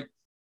pick right?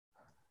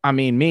 I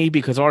mean, me,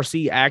 because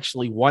RC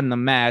actually won the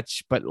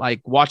match, but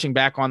like watching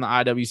back on the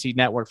IWC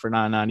network for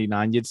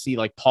 $9.99, you'd see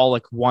like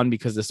Pollock won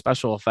because the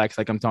special effects,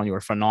 like I'm telling you,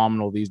 are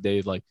phenomenal these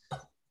days. Like,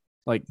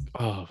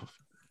 oh,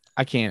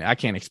 I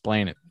can't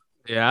explain it.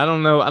 Yeah, I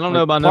don't know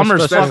about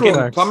Plumber's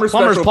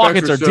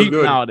pockets are so deep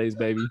good. nowadays,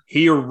 baby.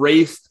 He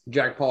erased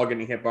Jack Paul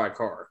getting hit by a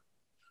car.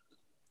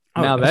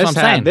 Now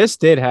this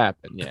did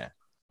happen. Yeah,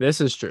 this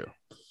is true.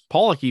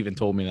 Pollock even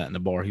told me that in the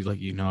bar. He's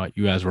like, you know what,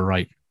 you guys were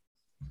right.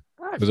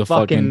 I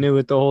fucking knew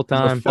it the whole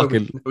time.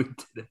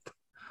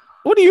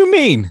 What do you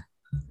mean?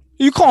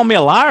 You calling me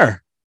a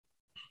liar?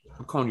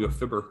 I'm calling you a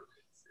fibber.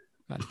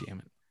 God damn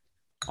it.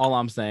 All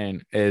I'm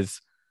saying is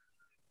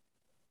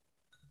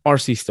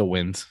RC still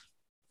wins.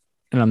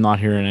 And I'm not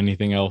hearing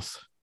anything else.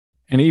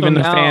 And even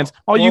the fans,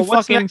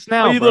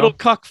 you little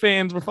cuck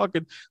fans were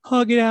fucking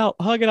hug it out.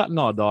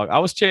 No, dog. I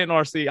was chanting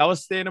RC. I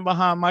was standing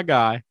behind my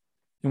guy,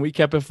 and we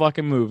kept it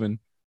fucking moving.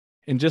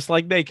 And just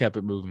like they kept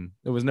it moving,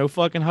 there was no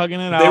fucking hugging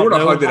it out. They would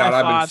have hugged it out.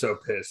 I've been so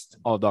pissed.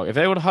 Oh, dog. If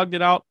they would have hugged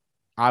it out,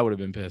 I would have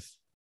been pissed.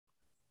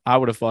 I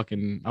would have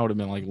been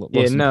like,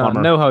 listen,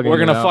 Plumber, no hugging. We're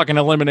going to fucking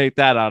eliminate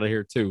that out of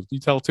here, too. You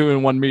tell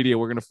 2-in-1 media,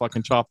 we're going to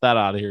fucking chop that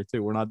out of here,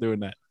 too. We're not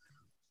doing that.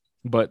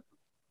 But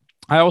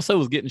I also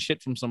was getting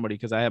shit from somebody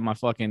because I had my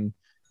fucking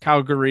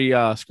Calgary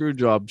screw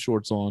job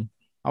shorts on.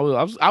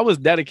 I was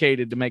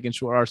dedicated to making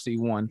sure RC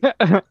won.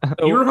 So,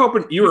 you were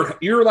hoping you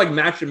were like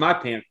matching my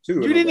pants too.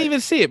 You didn't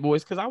even see it,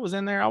 boys, because I was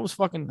in there. I was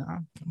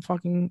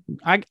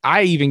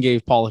I even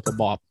gave Pollock a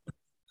bop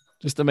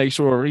just to make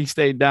sure he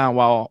stayed down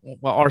while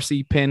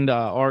RC pinned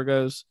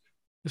Argos.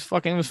 It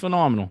was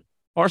phenomenal.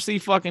 RC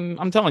fucking,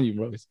 I'm telling you,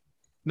 bros.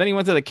 Then he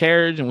went to the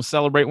carriage and was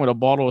celebrating with a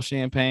bottle of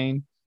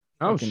champagne.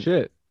 Oh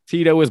shit!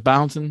 Tito was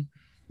bouncing.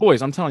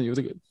 Boys, I'm telling you,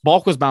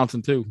 Bulk was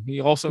bouncing too. He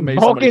also made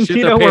Bulk and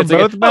Tito were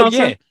both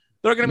bouncing. Oh, yeah.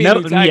 They're going to be a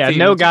new tag team.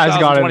 No guys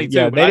got it.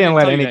 Yeah, they didn't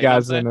let any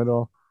guys in at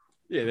all.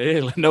 Yeah, they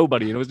didn't let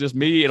nobody. And it was just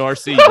me and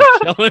RC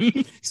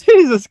chilling.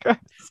 Jesus Christ.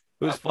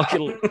 It was a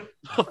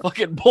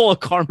fucking bowl of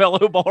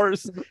Carmelo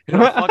bars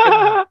and a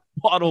fucking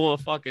bottle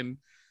of fucking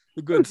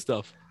the good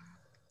stuff.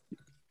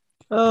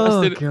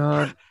 Oh,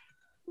 God.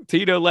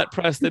 Tito let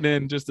Preston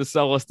in just to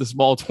sell us the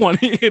small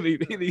 20,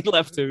 and he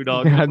left too,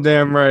 dog.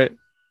 Goddamn right.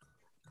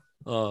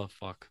 Oh,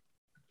 fuck.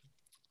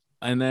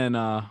 And then,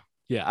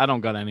 yeah, I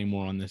don't got any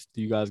more on this.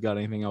 Do you guys got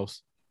anything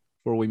else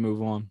before we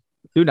move on?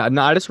 Dude,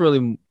 I just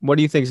really, what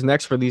do you think is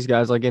next for these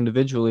guys, like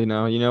individually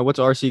now? You know, what's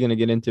RC going to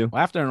get into?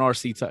 Well, after an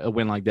RC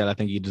win like that, I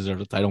think he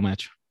deserves a title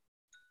match.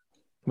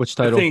 Which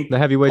title? The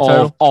heavyweight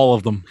title? All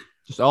of them.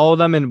 Just all of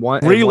them in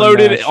one.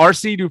 Reloaded.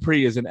 RC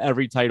Dupree is in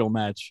every title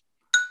match,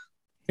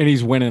 and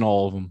he's winning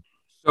all of them.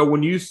 So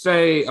when you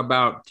say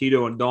about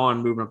Tito and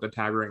Dawn moving up the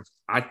tag ranks,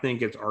 I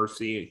think it's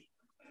RC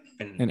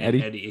and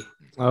Eddie.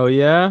 Oh,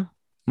 yeah?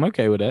 I'm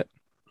okay with it.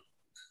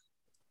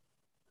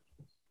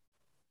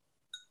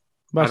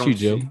 What about you,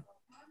 Joe?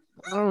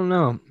 I don't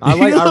know.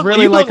 I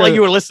really like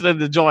you were listening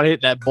to John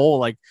hit that bowl.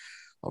 Like,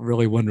 I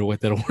really wonder what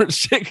that orange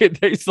chicken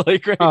tastes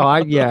like. Right now.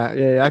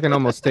 I can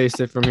almost taste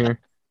it from here.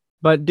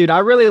 But dude, I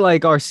really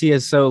like RC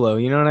as solo.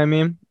 You know what I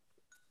mean?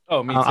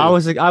 Oh, me too.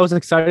 I was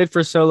excited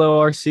for solo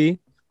RC.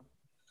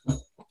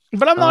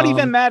 But I'm not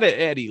even mad at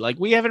Eddie. Like,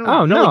 we haven't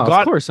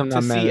of course I'm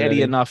not to mad see at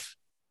Eddie enough.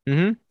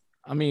 Mm-hmm.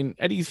 I mean,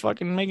 Eddie's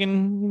fucking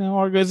making,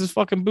 Argos'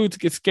 fucking boots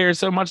get scared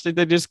so much that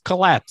they just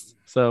collapse.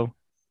 So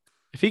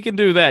if he can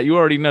do that, you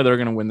already know they're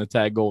going to win the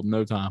tag gold in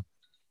no time.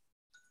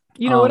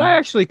 You know what? I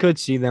actually could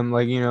see them,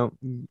 like,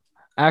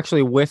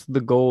 actually with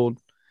the gold,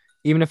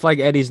 even if, like,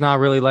 Eddie's not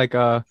really, like,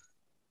 I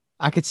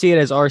could see it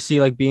as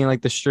RC, like, being,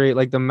 like, the straight,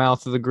 like, the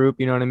mouth of the group,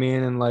 you know what I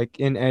mean? And, like,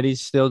 in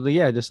Eddie's still,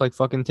 just, like,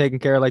 fucking taking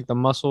care of, like, the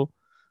muscle.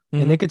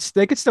 Mm-hmm. And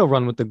they could still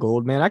run with the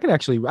gold, man. I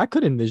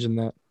could envision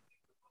that.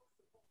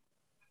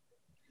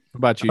 What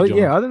about you, John?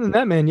 Yeah, other than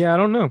that, man, I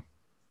don't know.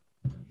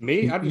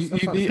 Me?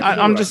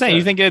 I'm just saying,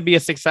 you think it'd be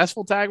a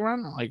successful tag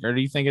run? Like, or do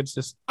you think it's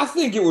just... I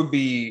think it would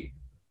be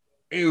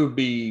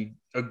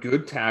a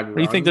good tag run. Or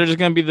do you think they're just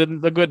going to be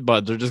the good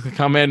buds? They're just going to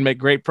come in, make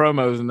great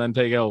promos, and then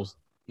take L's?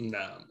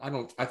 No, I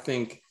don't. I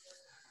think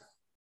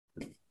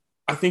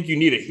you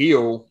need a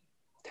heel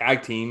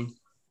tag team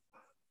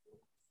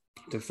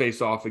to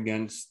face off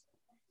against...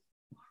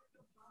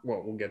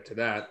 Well, we'll get to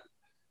that.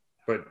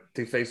 But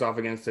to face off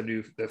against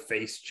the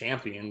face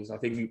champions, I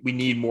think we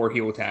need more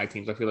heel tag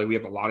teams. I feel like we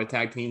have a lot of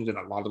tag teams, and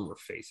a lot of them are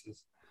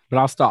faces. But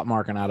I'll stop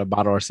marking out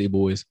about RC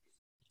boys.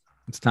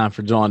 It's time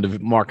for John to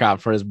mark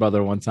out for his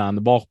brother one time.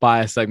 The bulk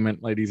bias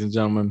segment, ladies and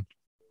gentlemen.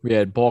 We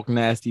had Bulk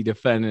Nasty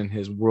defending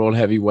his world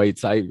heavyweight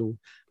title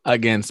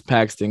against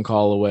Paxton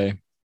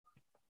Calloway.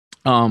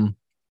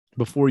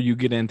 Before you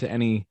get into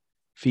any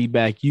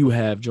feedback you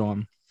have,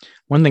 John,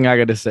 one thing I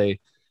got to say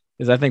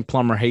is I think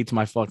Plumber hates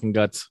my fucking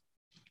guts,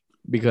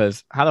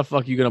 because how the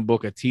fuck are you going to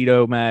book a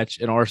Tito match,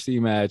 an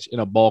RC match, and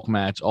a bulk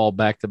match all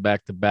back to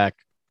back to back?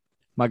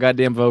 My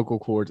goddamn vocal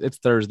cords. It's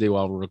Thursday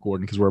while we're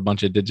recording because we're a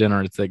bunch of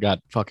degenerates that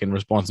got fucking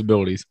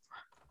responsibilities.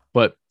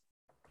 But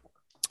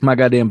my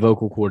goddamn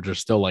vocal cords are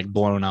still like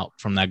blown out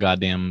from that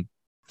goddamn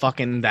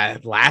fucking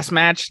that last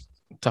match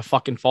to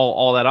fucking fall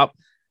all that up.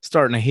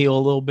 Starting to heal a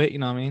little bit, you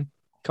know what I mean?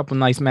 A couple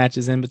nice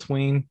matches in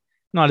between.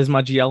 Not as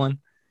much yelling.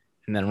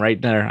 And then right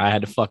there, I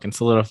had to fucking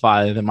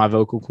solidify that my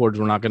vocal cords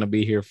were not going to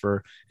be here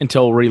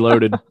until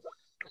Reloaded.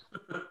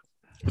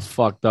 It's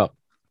fucked up.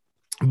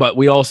 But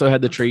we also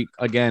had the treat,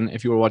 again,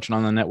 if you were watching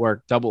on the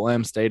network, Double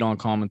M stayed on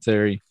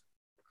commentary.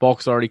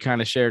 Bulk's already kind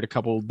of shared a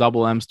couple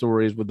Double M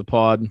stories with the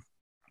pod.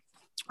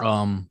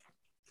 Yeah,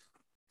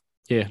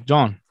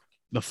 John,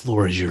 the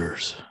floor is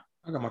yours.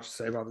 I got much to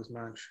say about this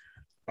match.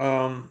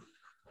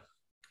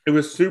 It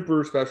was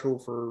super special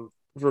for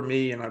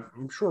me, and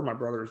I'm sure my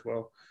brother as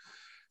well,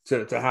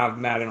 to have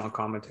Madden on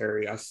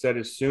commentary. I said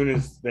as soon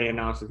as they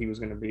announced that he was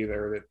going to be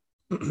there that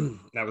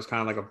that was kind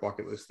of like a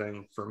bucket list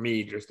thing for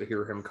me, just to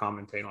hear him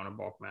commentate on a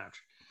bulk match.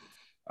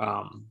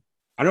 I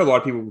know a lot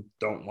of people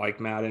don't like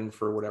Madden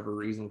for whatever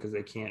reason because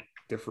they can't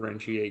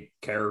differentiate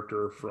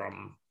character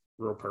from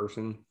real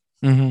person.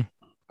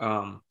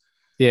 Mm-hmm.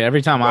 Yeah,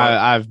 every time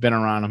I've been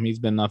around him, he's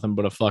been nothing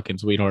but a fucking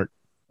sweetheart.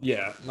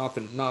 Yeah,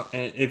 nothing.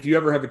 And if you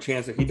ever have a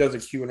chance that he does a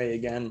Q&A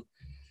again,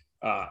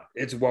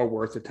 it's well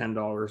worth the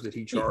 $10 that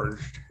he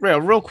charged.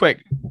 Real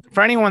quick,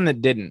 for anyone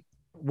that didn't,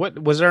 what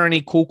was there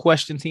any cool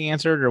questions he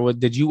answered, or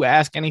did you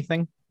ask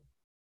anything?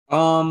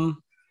 No,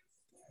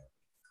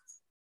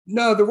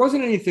 there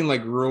wasn't anything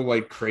like real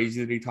like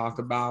crazy that he talked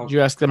about. Did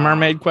you ask the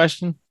mermaid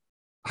question?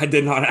 I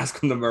did not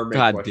ask him the mermaid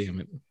God question. damn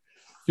it.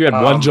 You had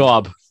one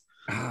job.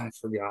 I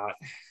forgot.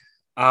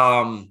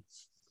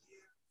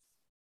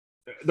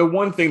 The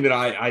one thing that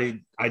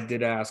I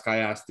did ask, I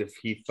asked if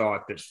he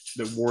thought that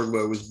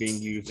Wardlow was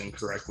being used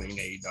incorrectly in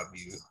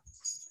AEW.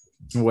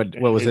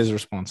 What was his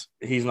response?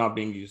 He's not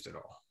being used at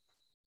all.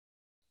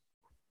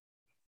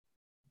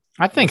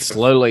 I think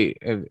slowly,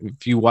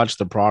 if you watch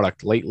the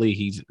product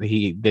lately,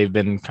 they've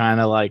been kind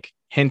of like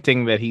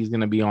hinting that he's going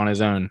to be on his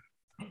own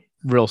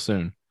real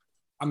soon.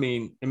 I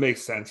mean, it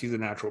makes sense. He's a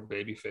natural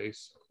baby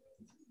face.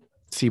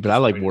 See, but I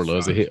like Wardlow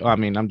as a heel. I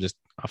mean, I'm just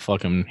a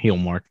fucking heel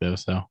mark though,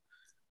 so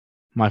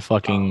my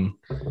fucking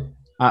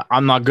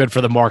I'm not good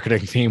for the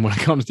marketing team when it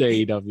comes to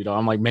AEW. Though.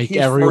 I'm like, make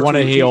everyone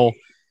a heel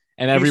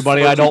and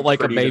everybody I don't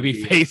like a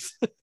baby face.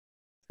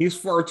 He's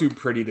far too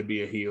pretty to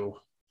be a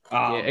heel.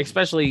 Yeah,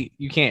 especially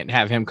you can't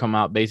have him come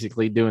out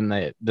basically doing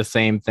the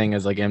same thing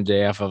as like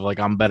MJF of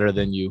like, I'm better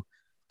than you.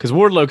 Because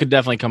Wardlow could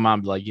definitely come out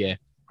and be like, yeah,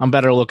 I'm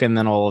better looking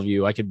than all of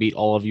you. I could beat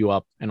all of you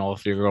up and all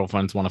of your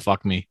girlfriends want to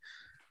fuck me.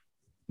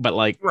 But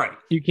like, right,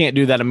 you can't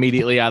do that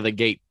immediately out of the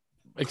gate,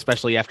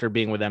 especially after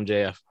being with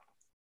MJF.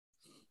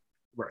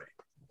 Right.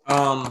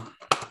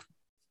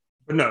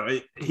 But no,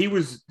 he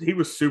was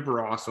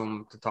super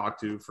awesome to talk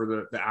to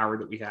for the hour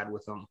that we had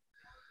with him.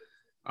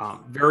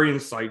 Very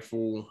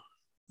insightful.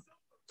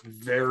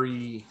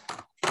 Very,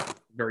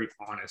 very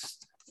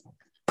honest.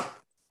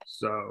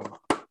 So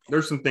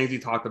there's some things he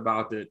talked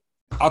about that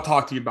I'll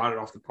talk to you about it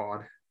off the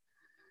pod,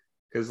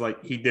 because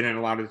like he didn't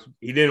want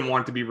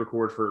it to be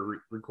recorded for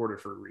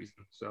a reason.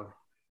 So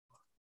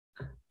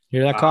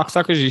hear that,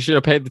 cocksuckers? You should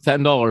have paid the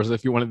 $10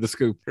 if you wanted the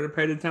scoop. Should have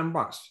paid the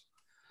 $10.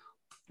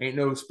 Ain't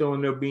no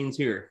spilling no beans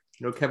here.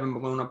 No Kevin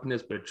Malone up in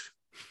this bitch.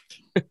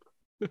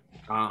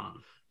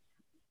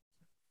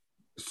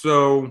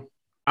 So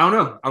I don't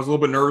know. I was a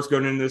little bit nervous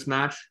going into this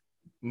match.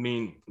 I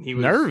mean, he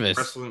was nervous.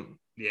 Wrestling,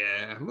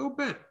 yeah, a little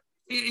bit.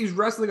 He's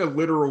wrestling a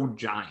literal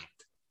giant.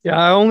 Yeah,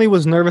 I only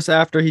was nervous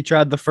after he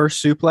tried the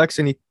first suplex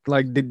and he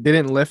like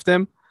didn't lift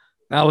him.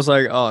 I was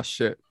like, oh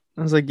shit.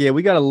 I was like, yeah,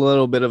 we got a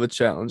little bit of a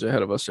challenge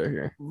ahead of us right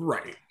here.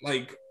 Right.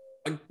 Like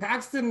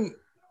Paxton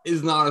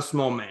is not a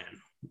small man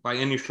by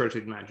any stretch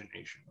of the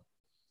imagination.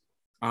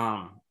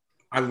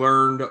 I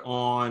learned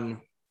on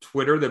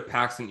Twitter that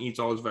Paxton eats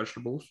all his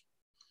vegetables.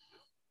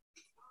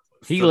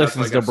 He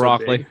listens to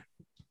broccoli.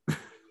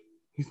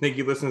 You think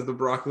he listens to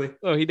broccoli?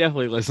 Oh, he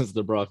definitely listens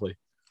to broccoli.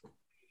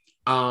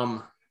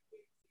 So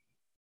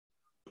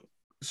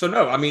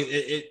no, I mean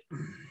it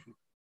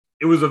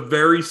was a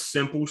very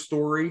simple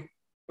story,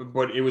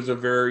 but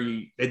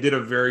it they did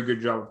a very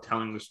good job of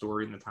telling the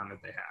story in the time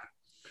that they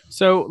had.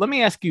 So let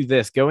me ask you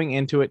this. Going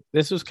into it,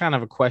 this was kind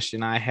of a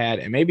question I had,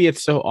 and maybe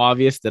it's so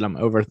obvious that I'm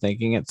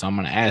overthinking it, so I'm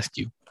going to ask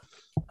you.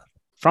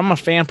 From a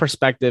fan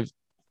perspective,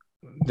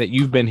 that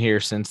you've been here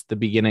since the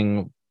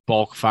beginning,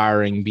 bulk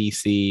firing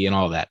BC and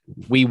all that.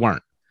 We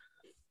weren't.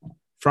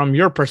 From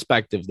your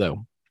perspective,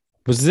 though,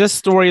 was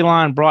this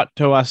storyline brought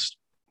to us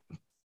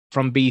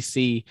from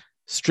BC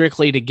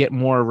strictly to get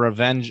more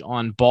revenge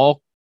on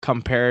bulk,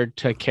 compared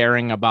to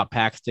caring about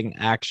Paxton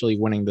actually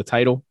winning the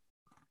title?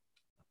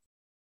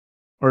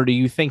 Or do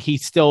you think he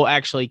still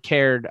actually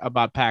cared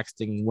about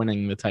Paxton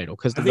winning the title?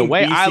 Because the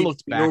way I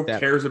looked back, that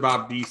cares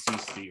about BC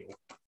Steel,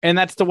 and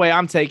that's the way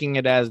I'm taking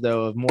it as,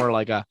 though, of more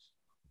like a,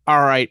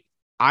 all right,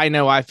 I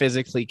know I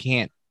physically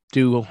can't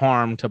do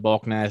harm to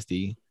Bulk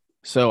Nasty,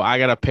 so I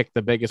gotta pick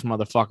the biggest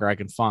motherfucker I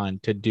can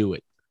find to do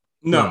it.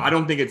 No, I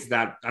don't think it's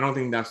that. I don't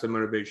think that's the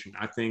motivation.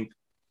 I think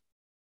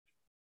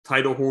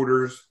title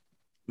holders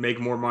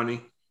make more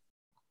money.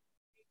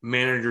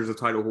 Managers of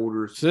title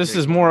holders. So this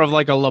is more of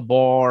like a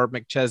LeBar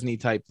McChesney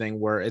type thing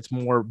where it's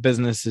more a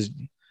business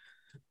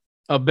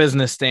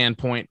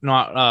standpoint,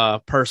 not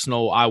a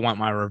personal, I want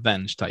my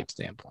revenge type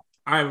standpoint.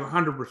 I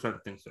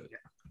 100% think so,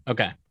 yeah.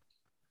 Okay.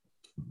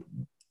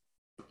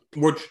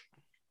 Which,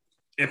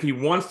 if he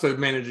wants to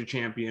manage a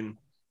champion,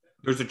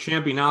 there's a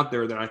champion out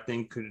there that I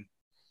think could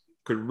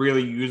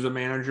really use a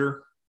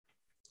manager,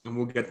 and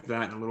we'll get to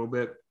that in a little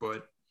bit.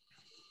 But,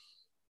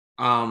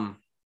 no.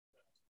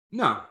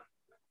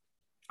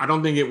 I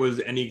don't think it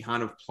was any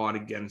kind of plot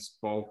against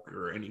Bulk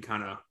or any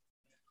kind of.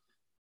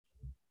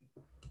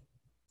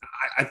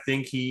 I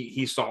think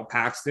he saw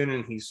Paxton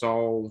and he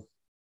saw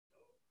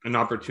an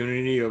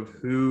opportunity of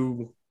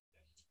who's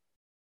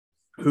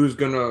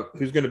gonna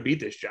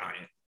beat this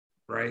giant,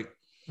 right?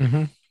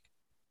 Mm-hmm.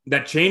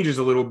 That changes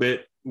a little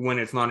bit when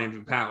it's not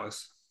Andrew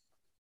Palace,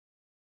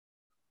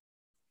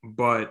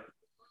 but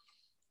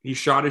he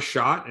shot his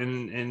shot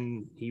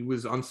and he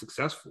was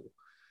unsuccessful.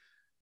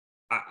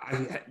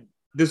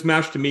 This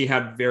match to me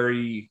had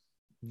very,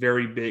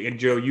 very big, and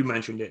Joe, you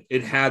mentioned it.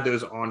 It had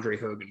those Andre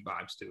Hogan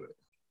vibes to it.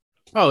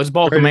 Oh, it's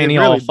Bulkamania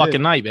all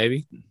fucking night,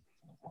 baby.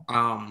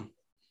 I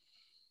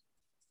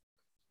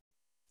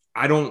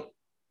don't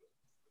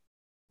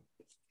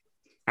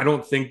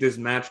think this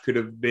match could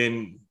have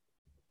been.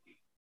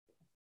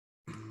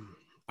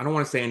 I don't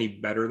want to say any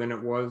better than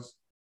it was.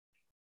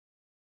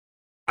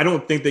 I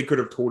don't think they could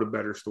have told a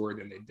better story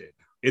than they did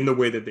in the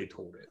way that they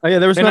told it. Oh yeah,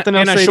 there was nothing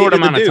else in a short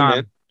amount of time.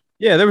 Man.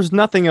 Yeah, there was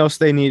nothing else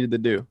they needed to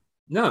do.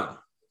 No.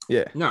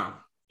 Yeah. No.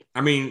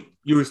 I mean,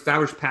 you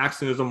established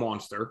Paxton as a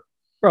monster.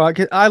 Bro,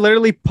 I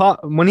literally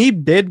popped when he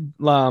did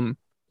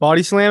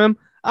body slam him.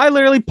 I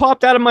literally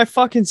popped out of my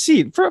fucking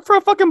seat for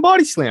a fucking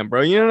body slam,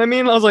 bro. You know what I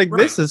mean? I was like,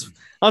 this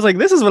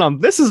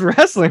is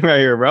wrestling right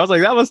here, bro. I was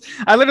like,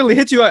 I literally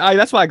hit you.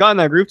 That's why I got in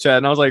that group chat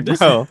and I was like,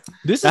 bro,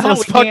 this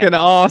is fucking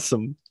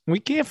awesome.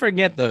 We can't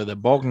forget though that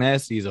Bulk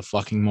Nasty is a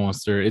fucking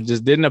monster. It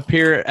just didn't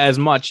appear as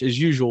much as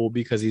usual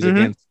because he's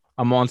against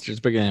a monster that's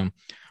bigger than him.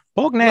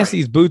 Bulk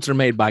Nasty's boots are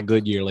made by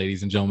Goodyear,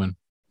 ladies and gentlemen.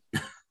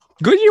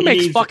 Goodyear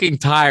makes fucking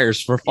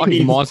tires for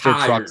fucking monster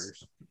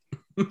trucks.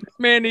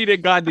 Man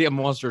needed goddamn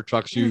monster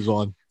truck shoes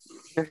on.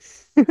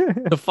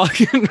 To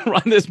fucking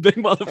run this big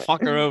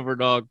motherfucker over,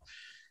 dog.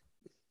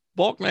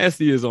 Bulk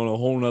Nasty is on a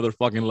whole nother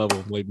fucking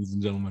level, ladies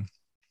and gentlemen.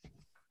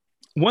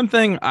 One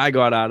thing I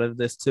got out of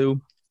this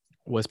too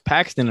was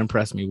Paxton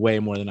impressed me way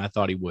more than I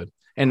thought he would.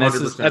 And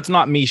that's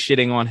not me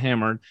shitting on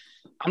him, or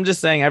I'm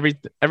just saying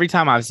every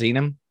time I've seen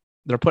him,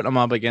 they're putting him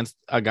up against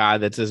a guy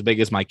that's as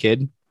big as my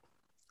kid.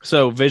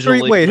 So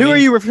visually, wait, who are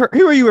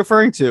you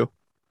referring to?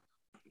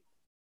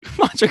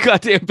 Mind your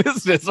goddamn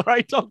business, all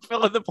right? Don't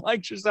fill in the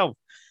blanks yourself.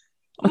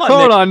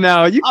 Hold on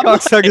now, you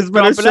cocksuckers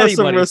better show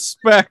some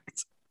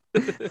respect.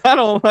 I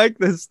don't like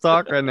this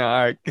talk right now.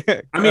 All right.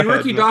 I mean,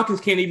 Ricky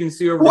Dawkins can't even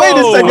see over. Wait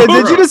a second.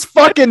 Did you just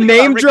fucking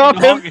name drop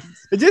him?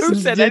 Did you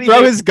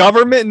throw his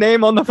government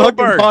name on the fucking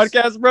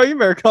podcast, bro? You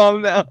better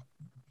calm down.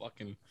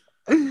 Fucking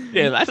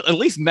yeah, at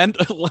least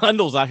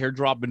Lendl's out here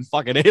dropping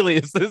fucking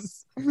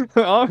aliases.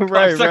 All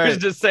right, suckers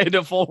just saying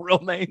their full real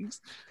names.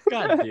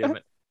 God damn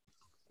it.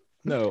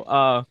 No,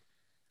 oh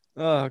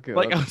god.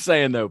 Like I'm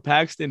saying though,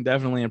 Paxton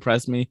definitely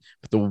impressed me.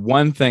 But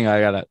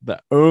the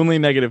only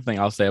negative thing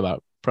I'll say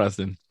about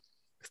Preston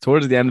is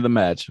towards the end of the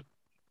match,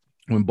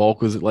 when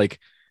Bulk was like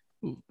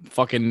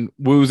fucking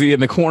woozy in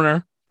the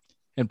corner,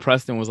 and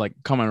Preston was like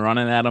coming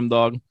running at him,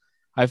 dog.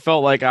 I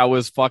felt like I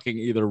was fucking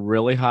either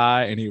really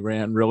high and he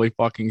ran really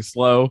fucking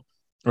slow,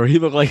 or he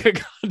looked like a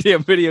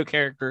goddamn video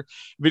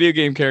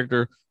game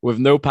character with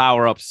no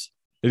power-ups.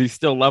 And he's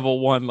still level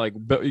 1. Like,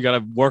 you got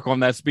to work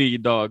on that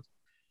speed, dog.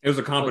 It was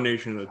a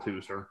combination of the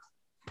two, sir.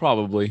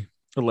 Probably.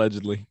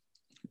 Allegedly.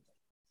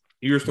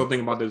 You were still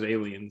thinking about those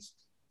aliens.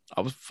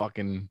 I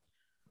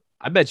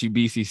bet you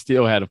BC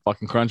Steel had a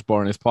fucking crunch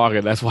bar in his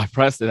pocket. That's why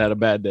Preston had a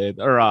bad day.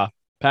 Or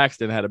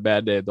Paxton had a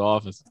bad day at the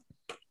office.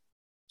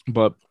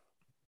 But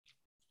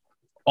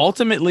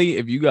ultimately,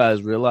 if you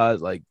guys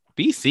realize, like,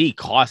 BC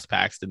cost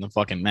Paxton the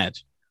fucking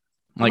match.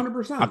 Like,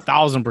 100%.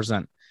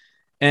 1,000%.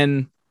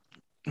 And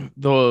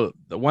the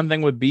one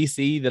thing with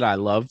BC that I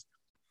loved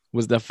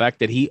was the fact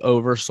that he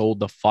oversold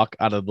the fuck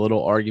out of the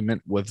little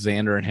argument with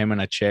Xander and him in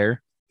a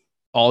chair.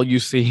 All you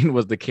seen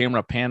was the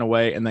camera pan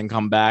away and then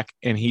come back,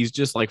 and he's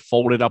just like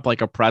folded up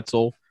like a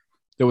pretzel.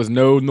 There was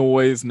no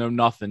noise, no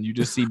nothing. You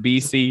just see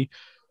BC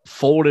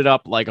folded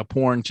up like a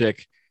porn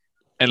chick,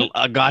 and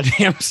a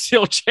goddamn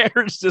steel chair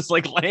is just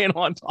like laying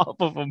on top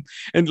of him.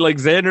 And like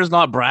Xander's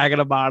not bragging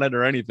about it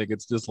or anything.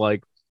 It's just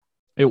like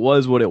It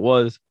was what it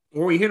was.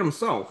 Or he hit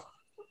himself.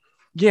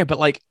 Yeah, but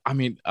like, I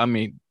mean,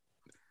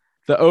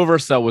 the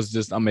oversell was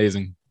just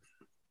amazing.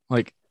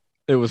 Like,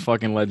 it was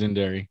fucking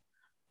legendary.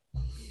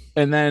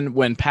 And then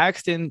when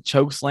Paxton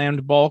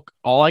chokeslammed Bulk,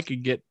 all I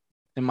could get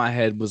in my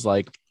head was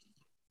like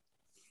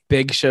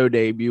Big Show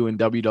debut in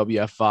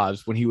WWF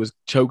 5s when he was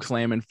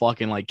chokeslamming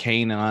fucking like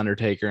Kane and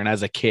Undertaker. And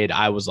as a kid,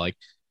 I was like,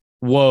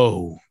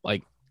 whoa,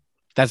 like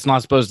that's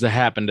not supposed to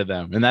happen to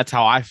them. And that's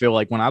how I feel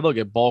like when I look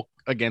at Bulk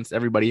against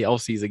everybody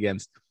else he's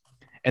against.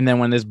 And then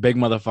when this big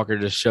motherfucker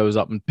just shows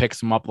up and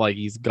picks him up like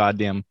he's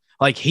goddamn,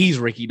 like he's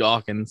Ricky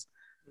Dawkins.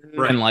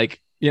 Right. And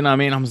like, you know what I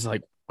mean? I'm just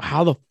like,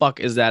 how the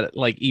fuck is that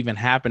like even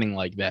happening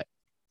like that?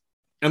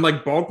 And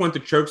like Bulk went to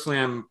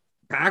chokeslam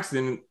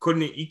Paxton,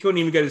 he couldn't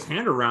even get his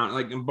hand around.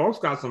 Like, and Bulk's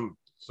got some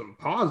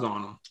paws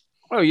on him.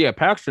 Oh yeah,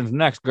 Paxton's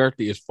neck's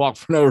girthy as fuck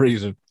for no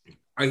reason.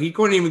 He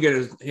couldn't even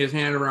get his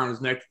hand around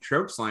his neck to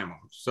chokeslam him.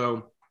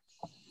 So,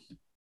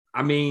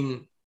 I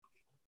mean,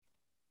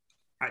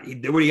 he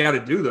did what he had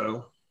to do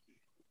though.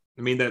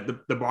 I mean that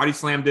the body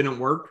slam didn't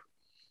work.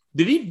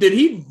 Did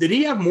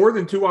he have more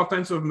than 2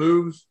 offensive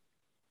moves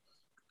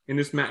in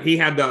this match? He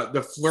had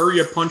the flurry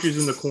of punches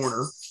in the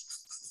corner.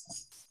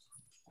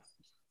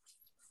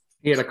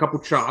 He had a couple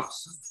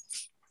chops.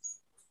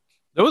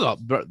 There was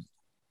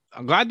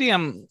a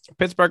goddamn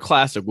Pittsburgh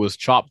Classic was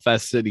Chop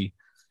Fest City,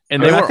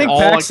 and I think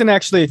Paxton like,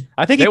 actually.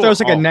 I think he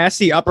throws like a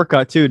nasty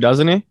uppercut too,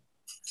 doesn't he?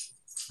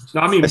 No,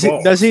 I mean,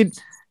 does he?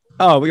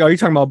 Oh, are you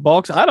talking about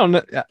Bulks? I don't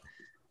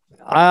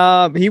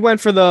know. He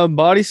went for the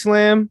body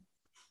slam.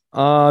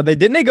 Did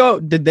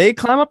they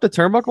climb up the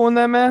turnbuckle in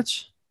that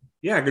match?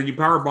 Yeah, because you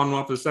powerbombed him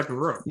off the second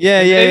row.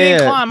 Yeah.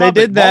 They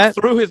did that.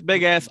 Threw his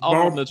big ass up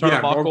on the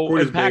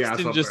turnbuckle, and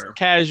Paxton just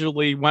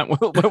casually went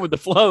with the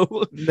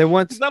flow. They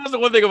went. That was the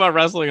one thing about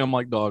wrestling. I'm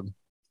like, dog,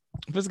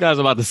 if this guy's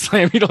about to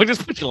slam, you don't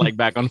just put your leg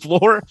back on the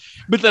floor.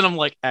 But then I'm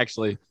like,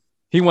 actually,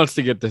 he wants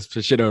to get this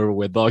shit over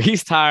with, dog.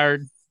 He's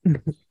tired.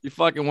 He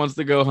fucking wants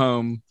to go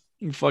home.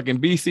 Fucking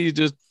BC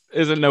just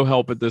isn't no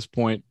help at this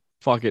point.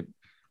 Fuck it.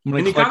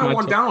 And he kind of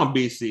went down on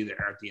BC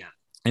there at the end.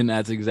 And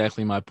that's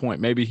exactly my point.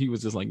 Maybe he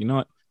was just like, you know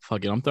what?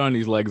 Fuck it. I'm throwing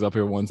these legs up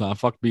here one time.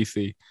 Fuck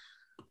BC.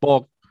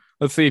 Bulk,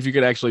 let's see if you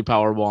could actually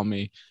powerbomb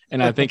me.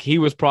 And I think he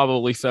was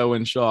probably so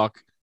in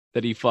shock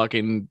that he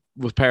fucking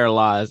was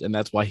paralyzed, and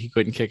that's why he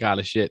couldn't kick out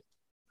of shit.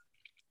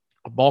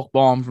 A Bulk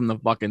bomb from the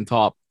fucking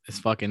top is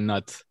fucking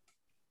nuts.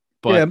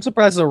 But yeah, I'm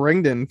surprised the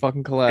ring didn't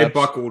fucking collapse. It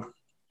buckled.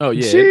 Oh,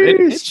 yeah.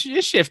 It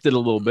shifted a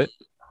little bit.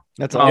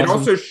 That's awesome. It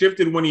also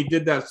shifted when he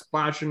did that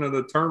splash into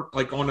the turn,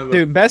 like on the.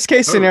 Dude, best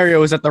case scenario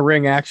was that the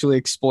ring actually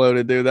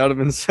exploded, dude. That would have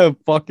been so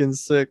fucking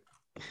sick.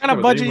 What kind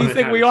of budget you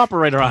think we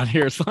operate around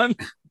here, son?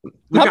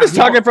 I'm just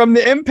talking from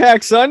the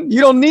impact, son. You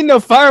don't need no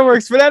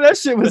fireworks for that. That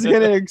shit was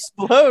gonna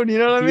explode. You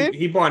know what I mean?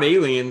 He bought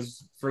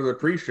aliens for the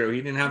pre-show.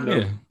 He didn't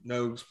have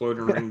no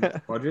exploding ring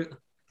budget.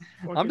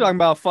 I'm talking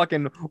about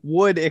fucking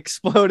wood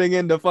exploding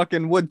into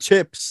fucking wood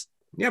chips.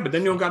 Yeah, but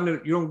then you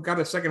don't got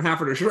a second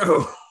half of the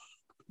show.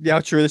 Yeah,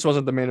 true. This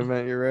wasn't the main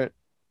event. You're right.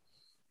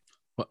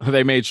 Well,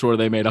 they made sure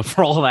they made up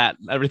for all that.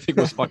 Everything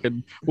was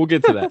fucking. We'll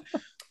get to that,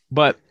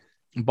 but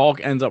Bulk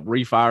ends up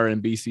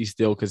refiring BC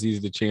still because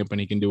he's the champ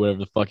and he can do whatever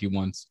the fuck he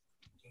wants.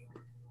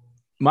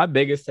 My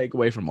biggest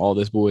takeaway from all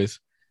this, boys,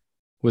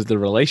 was the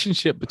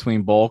relationship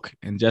between Bulk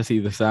and Jesse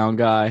the Sound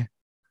Guy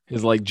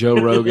is like Joe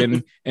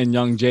Rogan and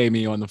Young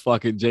Jamie on the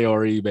fucking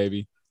JRE,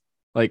 baby.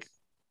 Like,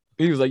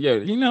 he was like, yo,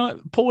 you know,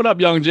 pull it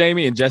up, Young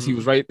Jamie. And Jesse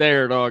was right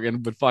there, dog.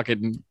 And but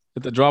fucking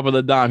at the drop of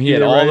the dime, he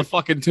had all the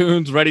fucking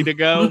tunes ready to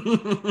go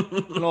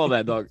and all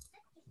that, dog.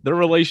 Their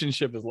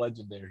relationship is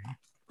legendary.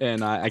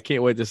 And I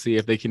can't wait to see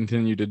if they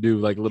continue to do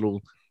like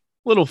little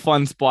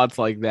fun spots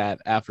like that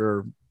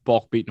after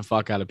Bulk beating the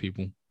fuck out of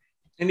people.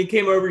 And he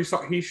came over.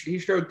 He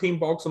showed Team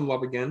Bulk some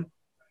love again.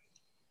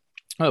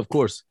 Oh, of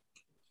course.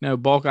 No,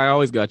 Bulk, I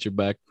always got your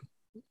back.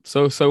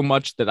 So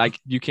much that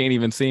you can't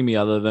even see me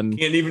other than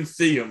can't even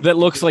see him. That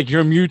looks like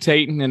you're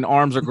mutating and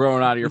arms are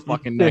growing out of your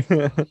fucking neck.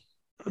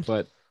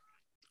 But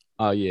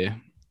yeah,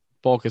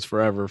 Bulk is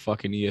forever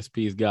fucking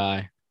ESP's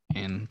guy,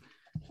 and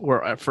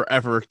we're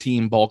forever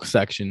Team Bulk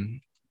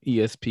section,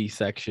 ESP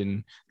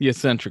section, the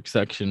eccentric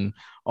section,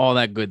 all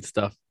that good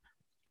stuff.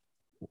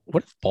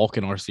 What if Bulk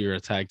and RC are a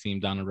tag team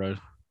down the road?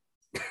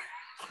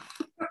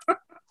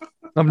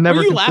 I've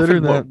never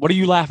considered that. What are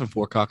you laughing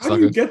for, cocksucker? How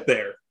do you get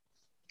there?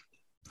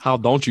 How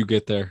don't you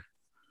get there?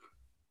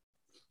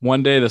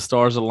 One day the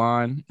stars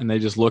align and they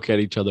just look at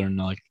each other and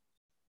they're like,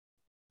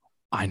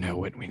 I know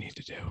what we need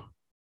to do.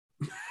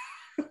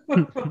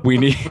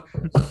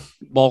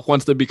 Bulk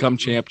wants to become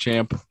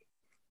champ.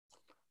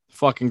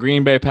 Fucking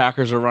Green Bay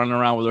Packers are running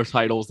around with their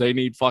titles. They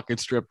need fucking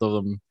stripped of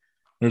them.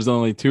 There's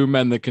only 2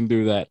 men that can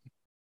do that.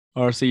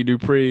 RC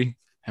Dupree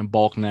and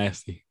Bulk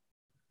Nasty.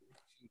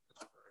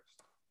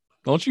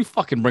 Don't you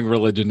fucking bring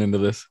religion into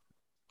this.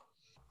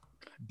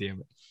 God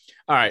damn it.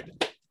 All right.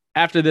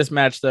 After this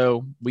match,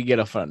 though, we get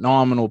a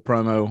phenomenal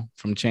promo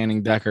from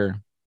Channing Decker,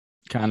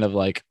 kind of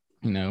like,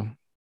 you know,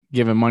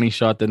 giving Money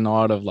Shot the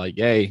nod of like,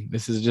 hey,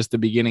 this is just the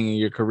beginning of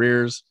your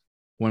careers.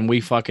 When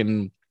we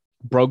fucking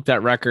broke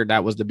that record.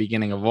 That was the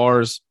beginning of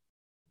ours.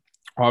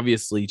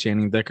 Obviously,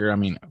 Channing Dicker, I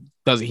mean,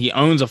 he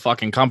owns a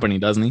fucking company,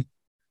 doesn't he?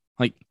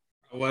 Like,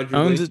 Allegedly.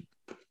 owns it.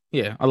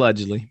 Yeah,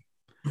 allegedly.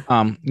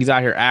 He's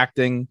out here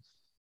acting,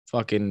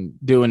 fucking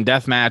doing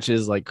death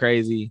matches like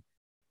crazy.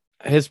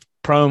 His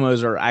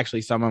promos are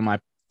actually some of my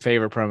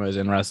favorite promos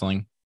in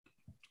wrestling.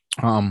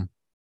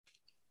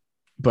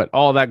 But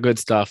all that good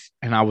stuff,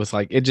 and I was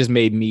like, it just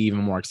made me even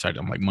more excited.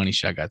 I'm like, money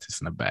shot, got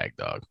this in the bag,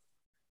 dog.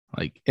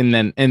 Like, and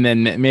then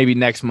maybe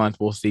next month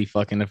we'll see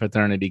fucking the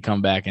fraternity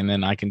come back, and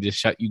then I can just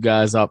shut you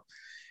guys up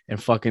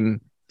and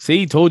fucking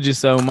see. Told you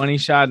so. Money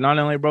shot not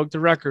only broke the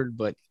record,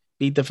 but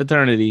beat the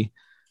fraternity.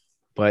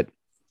 But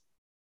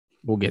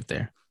we'll get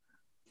there.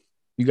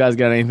 You guys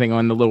got anything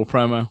on the little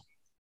promo?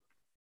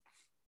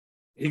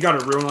 He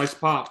got a real nice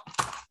pop.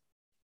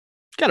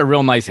 Got a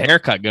real nice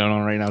haircut going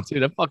on right now too.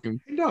 That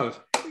fucking He does.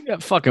 he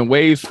got fucking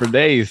waves for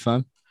days,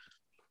 son.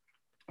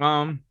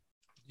 Do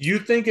you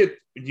think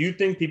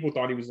people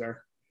thought he was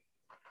there?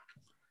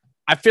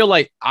 I feel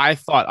like I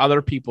thought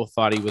other people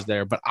thought he was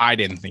there, but I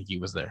didn't think he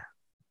was there.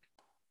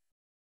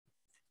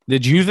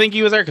 Did you think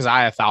he was there? Because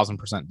I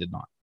 1,000% did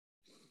not.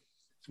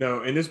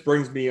 No, and this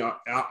brings me.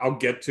 I'll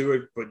get to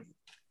it, but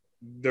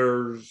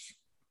there's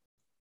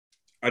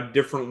a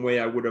different way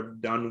I would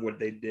have done what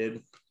they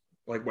did,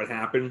 like what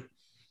happened.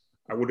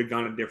 I would have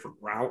gone a different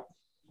route.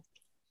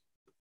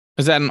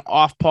 Is that an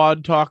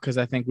off-pod talk? Because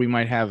I think we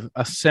might have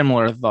a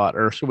similar thought,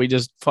 or should we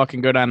just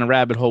fucking go down the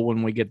rabbit hole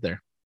when we get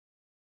there?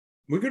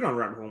 We go down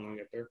rabbit hole when we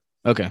get there.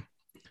 Okay. All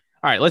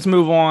right, let's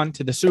move on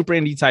to the Super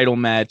Indie title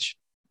match.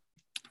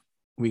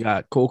 We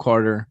got Cole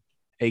Carter,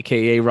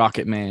 a.k.a.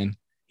 Rocket Man.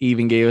 He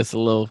even gave us a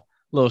little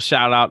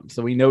shout-out,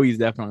 so we know he's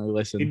definitely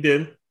listening. He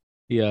did.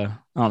 Yeah.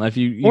 I don't know if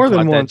you More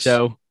than caught that once.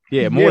 show.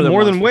 Yeah,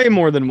 way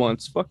more than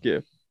once. Fuck yeah.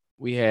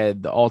 We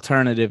had the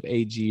alternative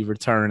AG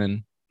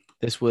returning.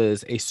 This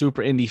was a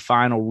Super Indie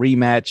final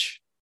rematch.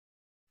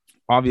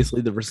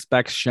 Obviously, the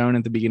respect's shown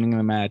at the beginning of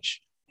the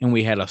match, and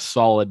we had a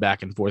solid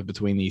back and forth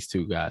between these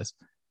two guys.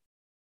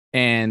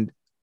 And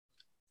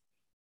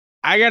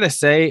I got to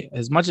say,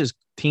 as much as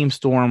Team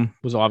Storm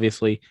was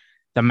obviously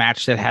the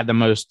match that had the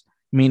most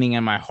meaning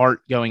in my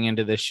heart going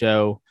into this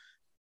show,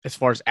 as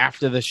far as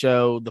after the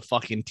show, the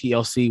fucking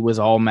TLC was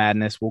all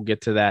madness. We'll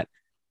get to that.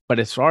 But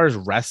as far as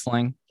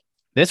wrestling,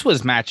 this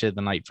was match of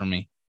the night for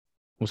me.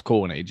 It was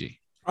Cole and AG.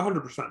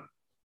 100%.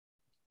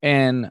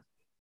 And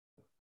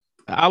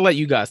I'll let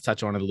you guys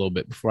touch on it a little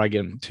bit before I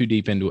get too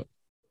deep into it.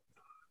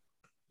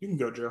 You can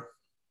go, Joe.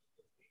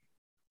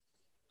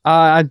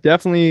 I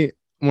definitely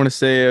want to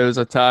say it was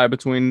a tie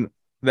between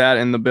that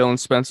and the Bill and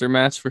Spencer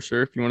match for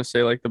sure. If you want to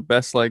say like the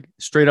best, like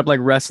straight up like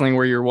wrestling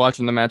where you're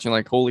watching the match and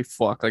like, holy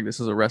fuck, like this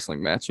is a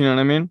wrestling match. You know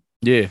what I mean?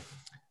 Yeah.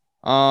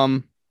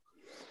 Can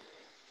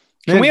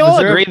we all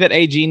agree that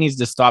AG needs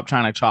to stop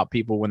trying to chop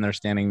people when they're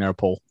standing near a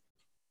pole?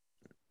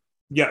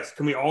 Yes.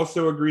 Can we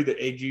also agree that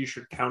AG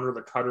should counter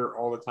the cutter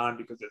all the time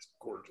because it's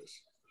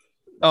gorgeous?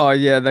 Oh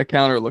yeah, that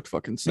counter looked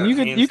fucking sick.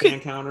 You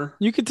could counter.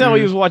 You could tell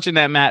he was watching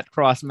that Matt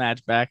Cross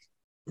match back.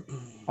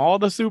 All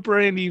the Super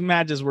Indie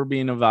matches were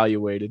being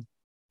evaluated.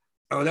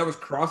 Oh, that was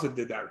Cross that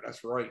did that.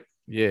 That's right.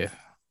 Yeah.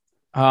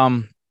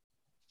 I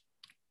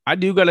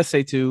do gotta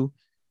say too,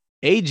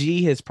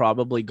 AG has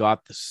probably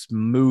got the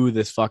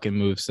smoothest fucking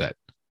moveset.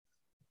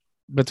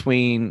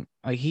 Between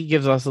like he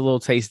gives us a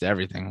little taste of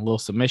everything, a little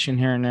submission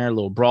here and there, a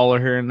little brawler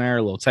here and there,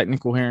 a little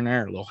technical here and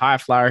there, a little high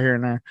flyer here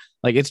and there.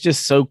 Like it's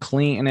just so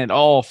clean and it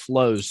all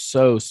flows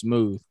so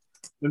smooth.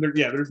 And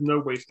there's no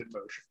wasted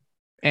motion.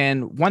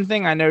 And one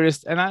thing I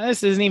noticed, and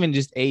this isn't even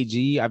just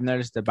AG, I've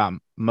noticed about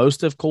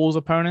most of Cole's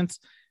opponents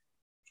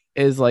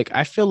is like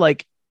I feel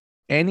like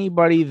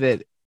anybody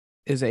that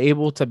is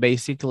able to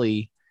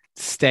basically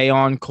stay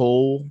on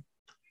Cole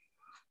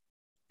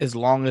as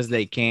long as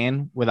they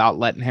can without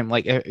letting him,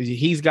 like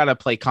he's got to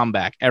play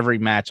comeback every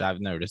match.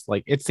 I've noticed,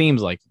 like it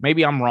seems like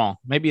maybe I'm wrong,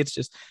 maybe it's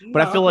just,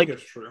 but I feel like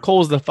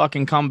Cole's the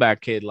fucking comeback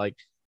kid. Like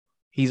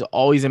he's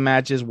always in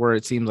matches where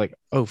it seems like,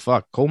 oh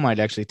fuck, Cole might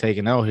actually take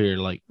an L here.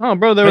 Like, oh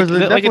bro, there was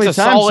like it's a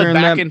solid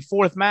back and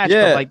forth match.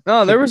 Yeah, but like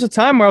no, there was a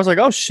time where I was like,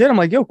 oh shit, I'm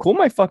like, yo, Cole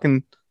might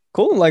fucking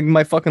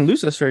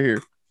lose this right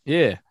here.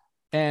 Yeah,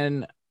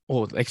 and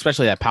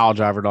especially that power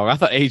driver dog. I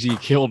thought AG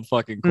killed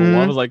fucking Cole.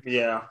 I was like,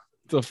 yeah.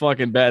 It's a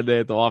fucking bad day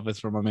at the office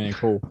for my man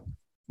Cole.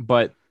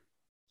 But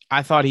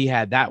I thought he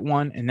had that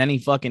one, and then he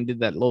fucking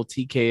did that little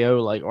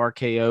TKO, like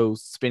RKO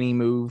spinny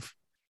move.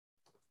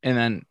 And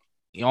then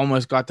he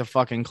almost got the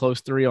fucking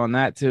close 3 on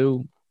that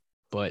too.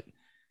 But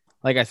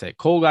like I said,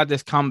 Cole got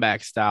this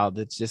comeback style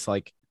that's just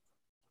like,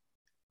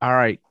 all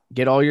right,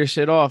 get all your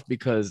shit off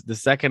because the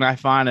second I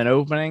find an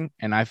opening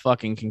and I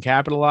fucking can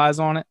capitalize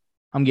on it,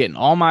 I'm getting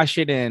all my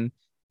shit in,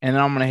 and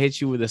then I'm going to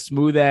hit you with a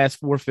smooth ass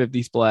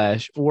 450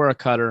 splash or a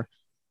cutter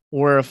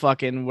or a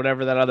fucking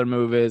whatever that other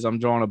move is. I'm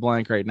drawing a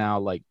blank right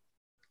now. Like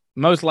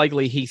most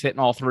likely he's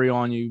hitting all 3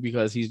 on you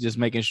because he's just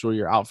making sure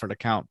you're out for the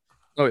count.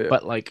 Oh yeah.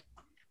 But like,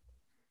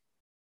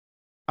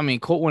 I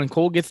mean, when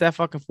Cole gets that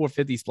fucking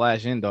 450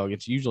 splash in, dog,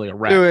 it's usually a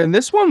wrap. Dude, and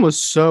this one was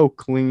so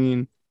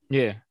clean.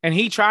 Yeah, and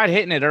he tried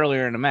hitting it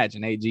earlier in the match,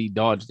 and AG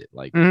dodged it.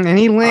 Like, and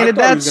he landed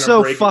thought he that was gonna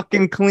so break it.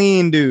 fucking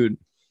clean, dude.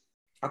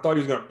 I thought he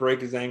was gonna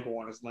break his ankle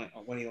on his when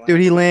he landed.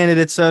 Dude, he landed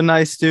it so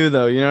nice too,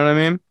 though. You know what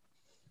I mean?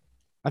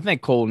 I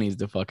think Cole needs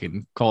to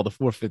fucking call the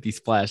 450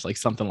 splash like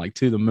something like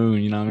to the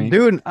moon. You know what I mean?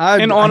 Dude, in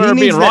honor he of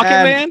being needs to Rocket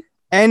add Man.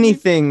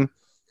 anything.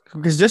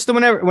 Because just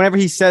whenever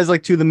he says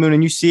like to the moon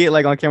and you see it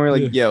like on camera,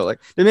 like yo, like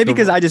maybe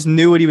because I just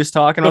knew what he was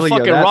talking. I was The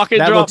like, yo, fucking rocket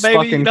that drop, looks baby.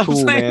 fucking You know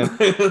cool, what I'm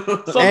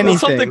man. saying?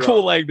 Something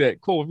cool like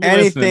that. Cool. If you're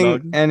listening,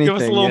 dog, Anything. give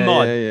us a little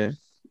nod. Yeah.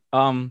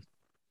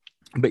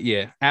 But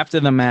yeah, after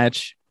the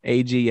match,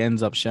 AG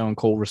ends up showing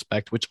Cole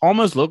respect, which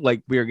almost looked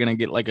like we were gonna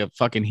get like a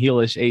fucking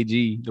heelish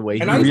AG the way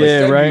he And I was. even Yeah,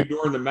 said to right. you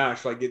during the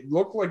match, like it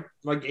looked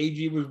like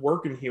AG was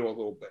working heel a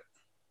little bit.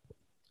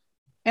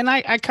 And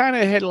I kind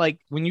of had like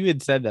when you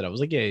had said that, I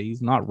was like, yeah,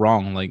 he's not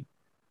wrong. Like,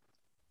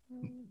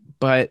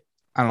 but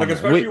I don't Like know.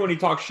 especially when he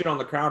talks shit on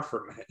the crowd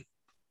for a minute.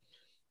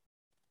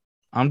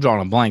 I'm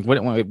drawing a blank. When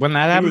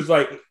that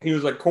happened? He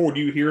was like, Cole, do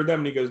you hear them?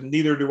 And he goes,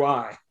 neither do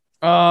I.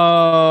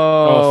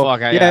 Oh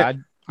fuck! Yeah.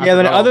 I Then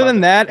forgot all other about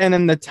than that, and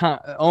then the time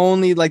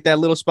only like that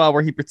little spot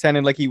where he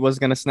pretended like he was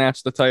gonna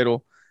snatch the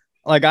title.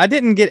 Like I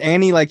didn't get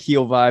any like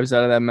heel vibes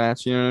out of that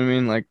match. You know what I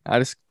mean? Like I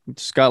just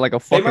got like a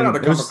fucking.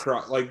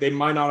 They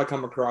might not have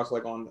come across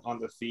like like on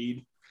the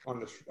feed on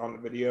the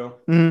video.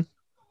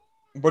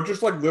 Mm-hmm. But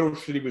just like little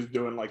shit he was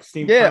doing, like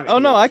seemed Yeah. kinda Oh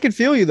no, heel. I could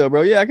feel you though,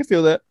 bro. Yeah, I could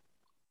feel that.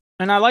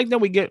 And I like that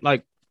we get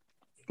like,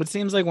 it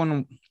seems like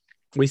when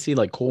we see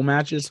like cool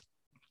matches,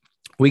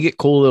 we get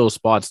cool little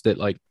spots that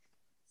like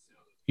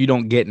you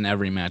don't get in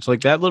every match.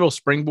 Like that little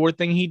springboard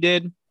thing he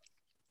did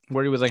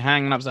where he was like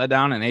hanging upside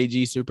down and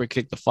AG super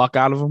kicked the fuck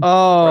out of him.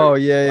 Oh,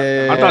 Right.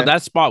 yeah. I thought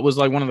that spot was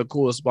like one of the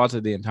coolest spots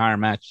of the entire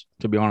match,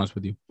 to be honest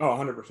with you. Oh,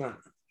 100%.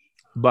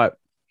 But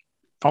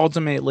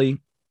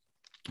ultimately,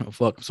 oh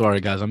fuck, sorry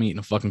guys, I'm eating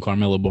a fucking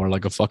Carmelo bar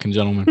like a fucking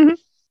gentleman.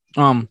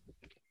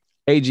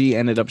 AG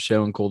ended up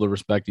showing Cole the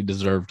respect he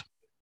deserved.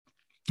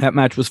 That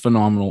match was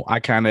phenomenal. I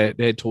kind of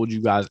had told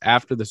you guys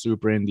after the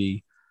Super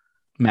Indie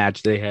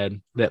match they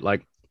had that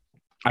like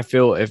I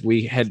feel if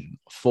we had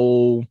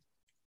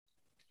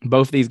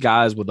both these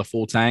guys with a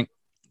full tank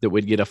that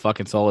we'd get a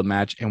fucking solid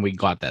match, and we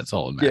got that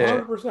solid match.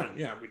 Yeah. 100%.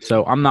 Yeah, we did.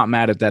 So I'm not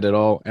mad at that at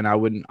all, and I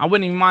wouldn't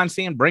even mind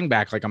seeing bring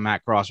back like a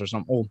Matt Cross or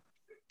something. Oh,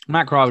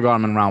 Matt Cross got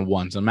him in round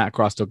 1, so Matt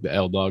Cross took the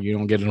L, dog. You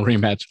don't get in a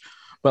rematch,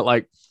 but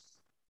like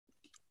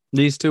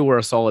these two were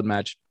a solid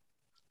match.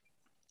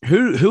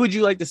 Who would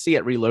you like to see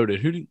at Reloaded?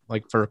 Who do you,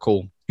 like for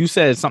Cole? You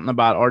said something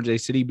about RJ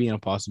City being a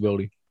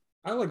possibility.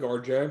 I like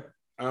RJ.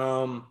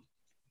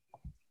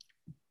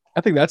 I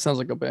think that sounds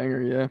like a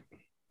banger. Yeah.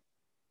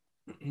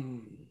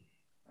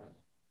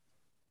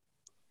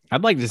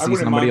 I'd like to I see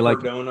wouldn't somebody mind like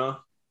Cardona.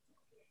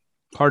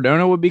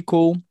 Cardona would be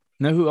cool.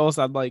 Know who else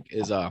I'd like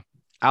is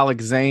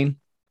Alex Zane.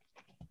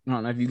 I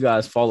don't know if you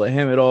guys follow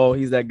him at all.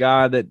 He's that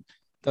guy that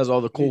does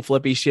all the cool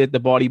flippy shit, the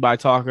body by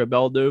Taco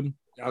Bell dude.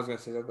 I was gonna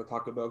say that the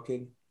Taco Bell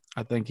kid.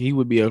 I think he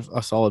would be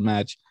a solid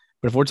match.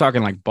 But if we're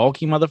talking like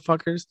bulky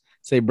motherfuckers,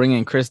 say bring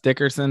in Chris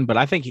Dickerson, but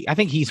I think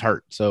he's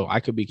hurt, so I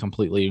could be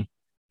completely.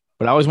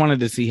 But I always wanted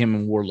to see him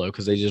and Wardlow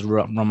because they just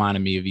reminded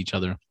me of each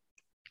other.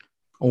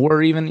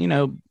 Or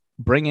even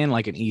bring in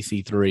like an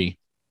EC3,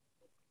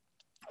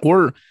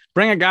 or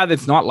bring a guy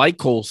that's not like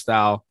Cole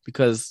style,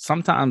 because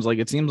sometimes like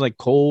it seems like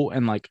Cole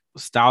and like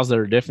styles that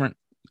are different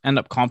end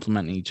up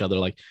complementing each other.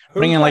 Like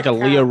bring in like a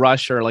Leo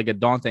Rush or like a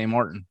Dante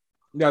Martin.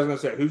 Yeah, I was gonna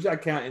say, who's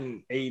that cat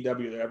in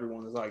AEW that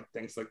everyone is like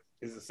thinks like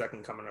is the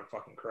second coming of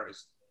fucking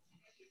Christ?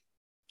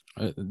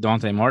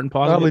 Dante Martin,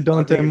 possibly.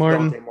 Probably Dante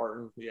Martin. Dante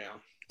Martin, yeah.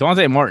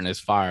 Dante Martin is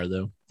fire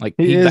though. Like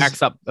He he is.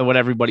 backs up what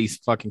everybody's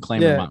fucking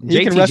claiming Yeah. about him.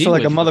 He can JTG wrestle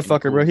like a was fucking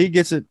motherfucker, cool. bro. He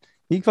gets it.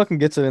 He fucking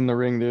gets it in the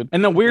ring, dude.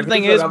 And the weird If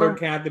thing there's is, that other bro,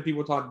 cat that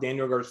people talk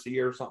Daniel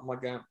Garcia or something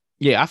like that.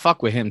 yeah, I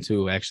fuck with him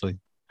too, actually,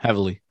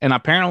 heavily. And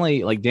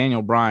apparently, like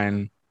Daniel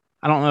Bryan,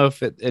 I don't know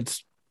if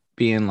it's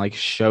being like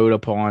showed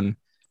upon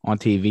on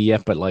TV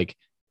yet, but like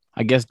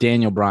I guess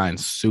Daniel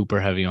Bryan's super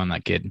heavy on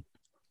that kid.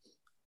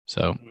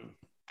 So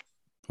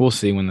we'll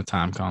see when the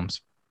time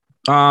comes.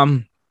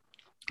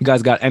 You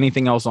guys got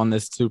anything else on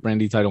this Super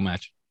Indie title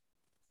match?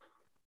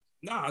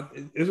 Nah,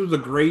 this was a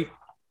great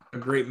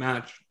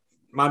match.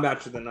 My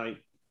match of the night.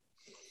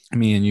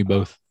 Me and you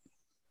both.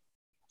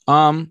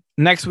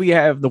 Next we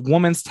have the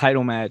women's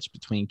title match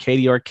between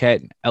Katie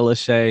Arquette and Ella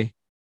Shea.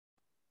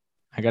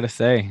 I gotta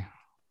say,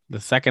 the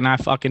second I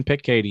fucking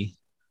pick Katie,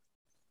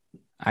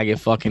 I get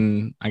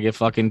fucking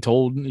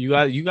told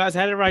you guys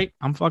had it right.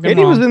 I'm fucking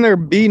Katie wrong. was in there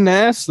beating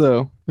ass,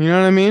 though. You know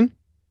what I mean?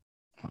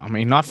 I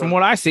mean, not from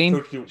what I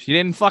seen. She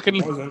didn't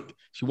fucking. Wasn't.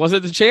 She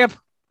wasn't the champ.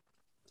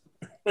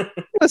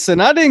 Listen,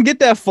 I didn't get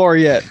that far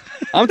yet.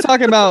 I'm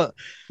talking about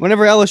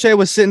whenever Ella Shea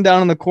was sitting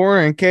down in the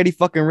corner and Katie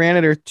fucking ran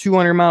at her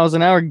 200 miles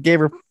an hour, gave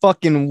her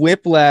fucking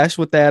whiplash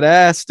with that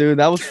ass, dude.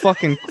 That was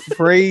fucking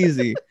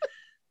crazy.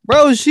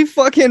 Bro, she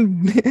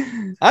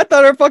fucking... I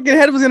thought her fucking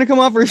head was going to come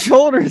off her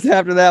shoulders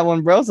after that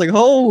one, bro. It's like,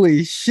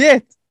 holy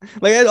shit.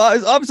 Like, it's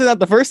obviously not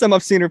the first time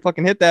I've seen her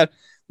fucking hit that.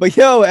 But,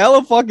 yo,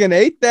 Ella fucking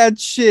ate that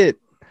shit.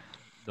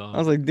 dog. I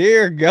was like,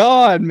 dear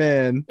God,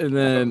 man. And No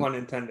then pun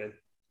intended.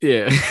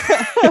 yeah,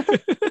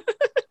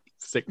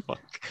 sick fuck.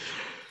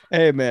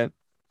 Hey, man.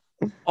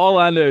 All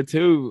I know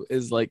too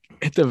is like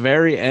at the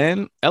very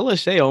end,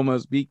 LSA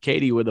almost beat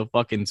Katie with a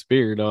fucking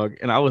spear, dog.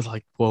 And I was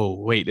like, whoa,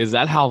 wait, is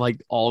that how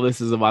like all this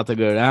is about to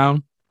go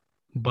down?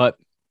 But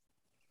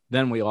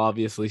then we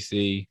obviously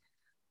see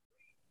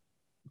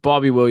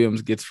Bobby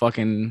Williams gets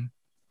fucking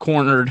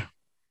cornered,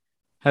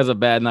 has a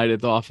bad night at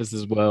the office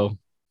as well.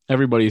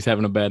 Everybody's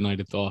having a bad night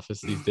at the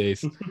office these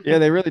days. Yeah,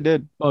 they really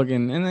did.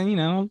 Fucking, and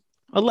then,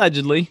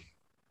 allegedly,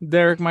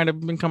 Derek might have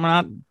been coming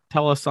out and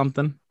tell us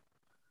something.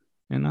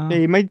 Yeah,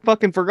 he might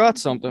fucking forgot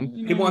something.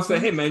 He wants to say,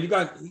 hey, man, you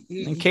got.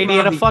 And Katie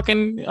had a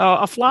fucking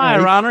a fly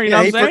Yeah, around her. You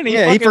know what I'm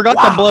saying? He forgot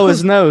wow. to blow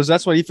his nose.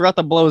 That's what he forgot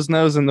to blow his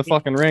nose in the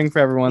fucking ring for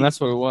everyone. That's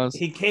what it was.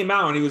 He came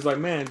out and he was like,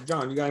 man,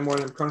 John, you got any more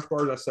than Crunch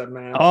Bars? I said,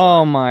 man.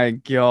 Oh my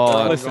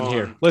God.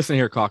 Listen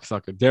here,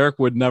 cocksucker. Derek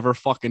would never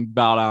fucking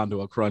bow down to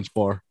a Crunch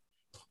Bar.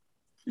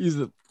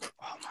 Oh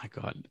my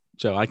God.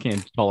 Joe, I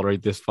can't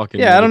tolerate this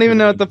fucking. Yeah, I don't even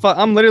know what the fuck.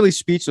 I'm literally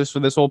speechless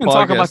for this whole podcast.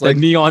 Talk about like,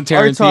 the neon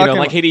Tarantino, talking-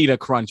 like he'd eat a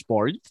Crunch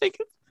Bar. You think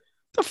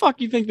the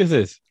fuck you think this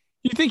is?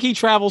 You think he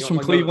travels from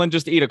Cleveland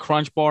just to eat a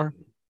Crunch Bar?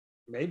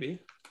 Maybe.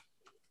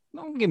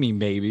 Don't give me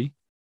maybe.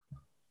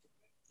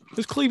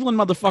 Those Cleveland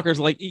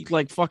motherfuckers eat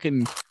like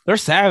fucking. They're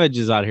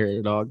savages out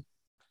here, dog.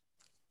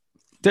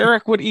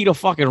 Derek would eat a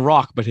fucking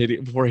rock, but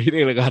before he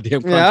ate a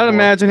goddamn Crunch I'd Bar.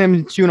 imagine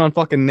him chewing on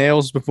fucking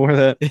nails before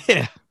that.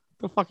 Yeah.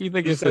 The fuck you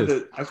think this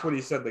is? That's what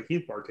he said the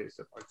Heath Bar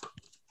tasted like.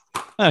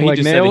 No, he Like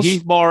just nails? said the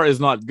Heath Bar is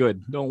not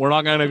good. We're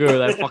not gonna go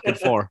that fucking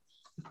far.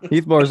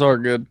 Heath bars are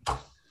good.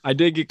 I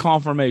did get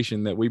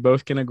confirmation that we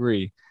both can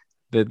agree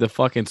that the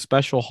fucking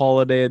special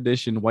holiday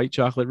edition white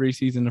chocolate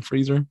Reese's in the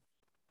freezer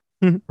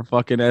are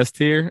fucking S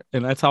tier,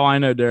 and that's how I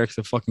know Derek's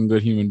a fucking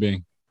good human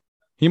being.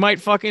 He might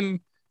fucking, you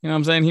know what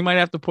I'm saying? He might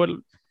have to put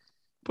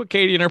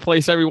Katie in her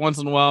place every once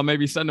in a while,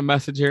 maybe send a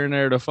message here and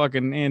there to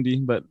fucking Andy,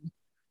 but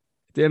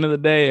at the end of the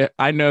day,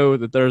 I know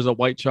that there's a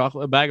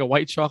bag of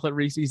white chocolate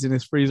Reese's in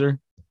his freezer,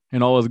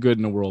 and all is good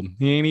in the world.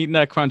 He ain't eating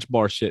that Crunch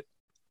Bar shit.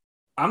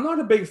 I'm not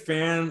a big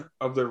fan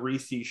of the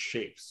Reese's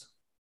shapes.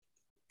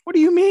 What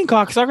do you mean,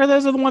 cocksucker?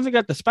 Those are the ones that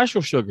got the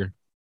special sugar.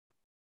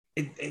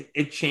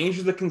 It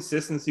changes the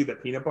consistency of the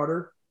peanut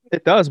butter.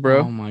 It does, bro.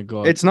 Oh my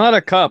God. It's not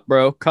a cup,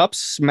 bro. Cups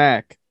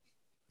smack.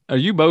 Are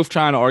you both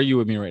trying to argue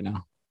with me right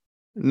now?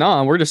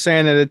 No, we're just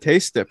saying that it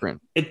tastes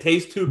different. It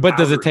tastes too But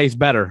does it powdery. taste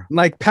better?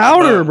 Like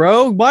powder, No.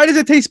 bro. Why does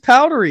it taste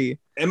powdery?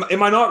 Am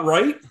I not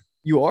right?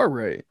 You are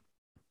right.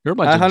 You're a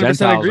bunch I of 100%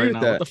 Gentiles agree right with now.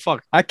 that. What the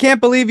fuck? I can't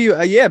believe you.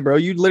 Yeah, bro.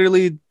 You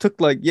literally took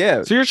So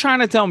you're trying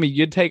to tell me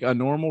you'd take a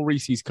normal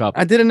Reese's cup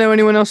I didn't know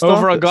anyone else over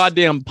thought a this.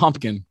 goddamn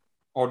pumpkin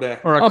All day.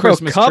 or a Oh, bro,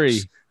 Christmas cups?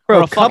 tree. Bro,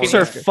 or a cups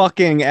are fucking-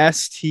 fucking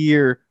S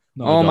tier.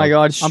 No, Oh my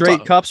dog. God,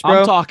 straight cups, bro.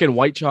 I'm talking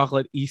white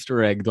chocolate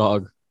Easter egg,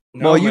 dog.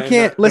 No, Well, you man,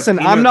 can't the listen.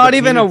 peanut- I'm not the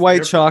even a peanut's white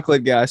different.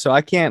 chocolate guy, so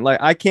I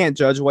can't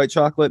judge white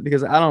chocolate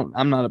because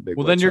I'm not a big.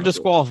 Well, white then you're chocolate.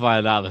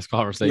 disqualified out of this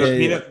conversation.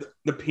 Yeah.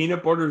 The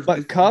peanut butter's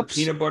But cups?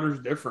 The peanut butter's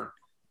different.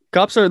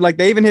 Cups are like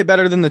they even hit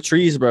better than the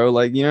trees, bro.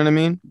 Like you know what I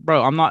mean?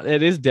 Bro, I'm not.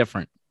 It is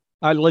different.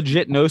 I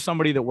legit know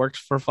somebody that works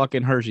for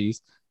fucking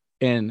Hershey's,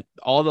 and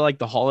all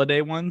the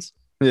holiday ones.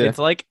 Yeah. It's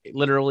like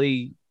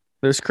literally.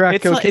 There's crack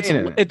It's cocaine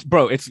in it.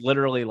 it's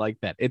literally like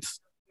that.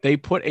 They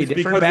put a It's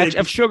different because batch they-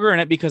 of sugar in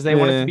it because they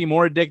want it Yeah. to be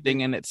more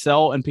addicting and it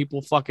sell and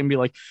people fucking be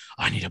like,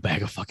 I need a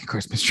bag of fucking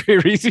Christmas tree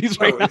Reese's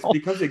No, right it's now.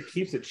 because it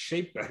keeps its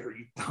shape better,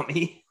 you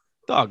dummy.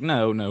 Dog,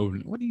 no.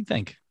 What do you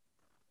think?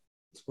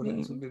 That's what it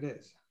is.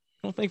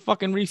 I don't think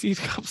fucking Reese's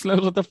cups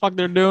knows what the fuck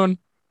they're doing.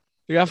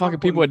 You got fucking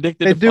people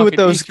addicted They to do with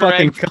fucking those Easter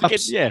egg fucking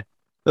cups. Yeah.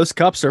 Those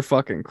cups are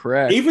fucking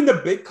crack. Even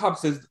the big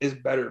cups is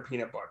better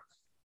peanut butter.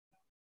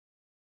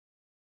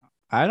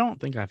 I don't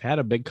think I've had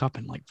a big cup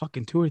in like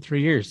fucking 2 or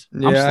 3 years.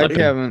 I'm Yeah, I slipping.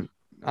 haven't.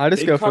 I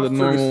just Big go for the cups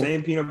are normal.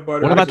 same peanut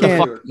butter. What about I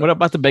can't- what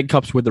about the big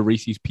cups with the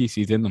Reese's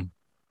Pieces in them?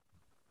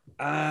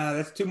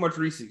 That's too much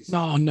Reese's.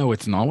 No,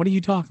 it's not. What are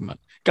you talking about?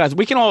 Guys,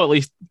 we can all at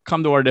least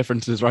come to our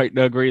differences, right?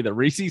 To agree that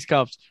Reese's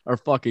cups are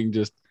fucking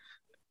just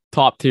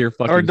top tier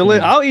fucking. Or candy.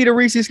 I'll eat a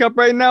Reese's cup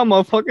right now,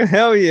 motherfucker.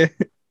 Hell yeah.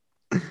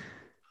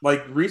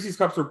 Like Reese's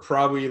cups are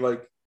probably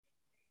like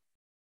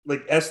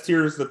S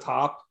tier is the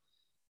top.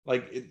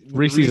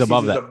 Reese's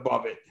above is that.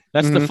 above it.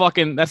 That's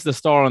Mhm. that's the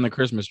star on the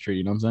Christmas tree.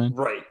 You know what I'm saying?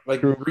 Right.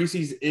 Like True.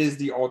 Reese's is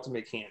the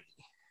ultimate candy.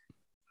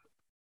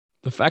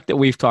 The fact that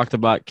we've talked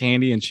about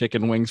candy and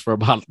chicken wings for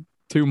about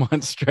 2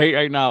 months straight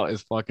right now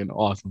is fucking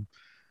awesome.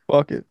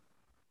 Fuck it.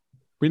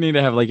 We need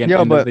to have like an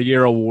Yeah, end but of the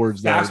year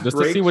awards though, Fast just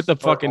to see what the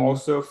breaks are fucking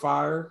also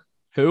fire.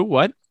 who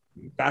what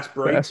Fast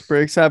breaks. Fast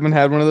breaks. Haven't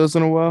had one of those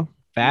in a while.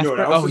 fast. You know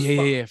what break? else Oh is yeah,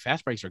 fun? yeah.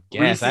 Fast breaks are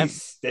gas.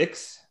 Reese's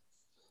sticks.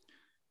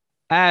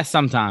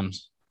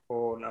 Sometimes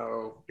Oh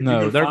no. If No,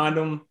 you can they're- find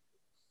them,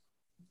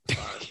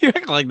 you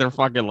act like they're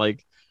fucking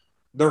like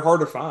they're hard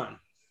to find.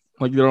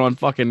 they're on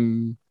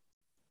fucking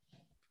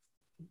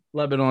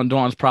Lebanon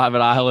Dawn's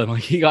private island.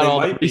 Like he got They all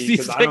the might be,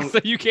 Reese's 'cause I sticks don't-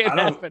 that you can't I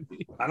don't- have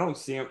any. I don't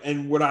see them.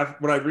 And what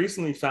I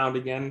recently found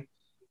again,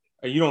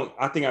 You don't.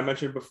 I think I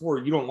mentioned before.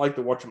 You don't like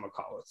the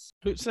whatchamacallits.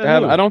 Who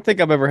said who? I don't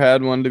think I've ever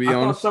had one, to be I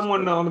thought honest.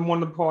 someone on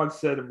one of the pods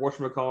said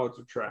whatchamacallits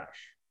are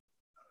trash.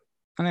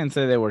 I didn't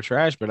say they were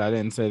trash, but I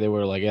didn't say they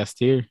were like S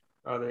tier.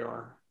 Oh, they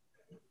are.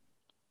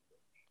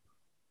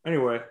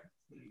 Anyway.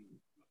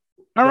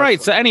 All right.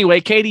 So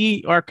anyway,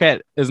 Katie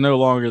Arquette is no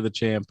longer the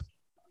champ.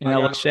 And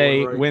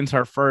Lachey right. wins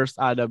her first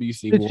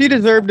IWC. Did she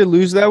deserve to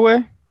lose that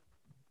way?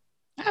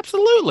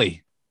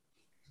 Absolutely.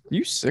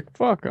 You sick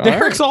fuck.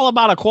 Derek's all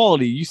about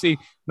equality. You see,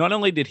 not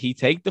only did he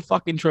take the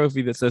fucking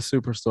trophy that says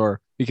superstar,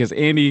 because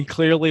Andy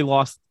clearly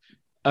lost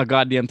a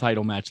goddamn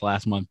title match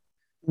last month.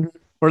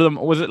 Or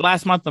was it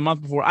last month, the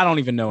month before? I don't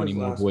even know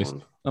anymore, boys.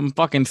 Month. I'm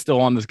fucking still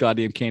on this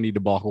goddamn candy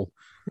debacle.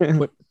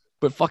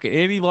 but fucking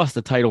Andy lost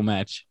the title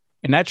match,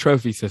 and that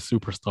trophy says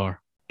superstar.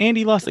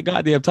 Andy lost a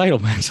goddamn title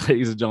match,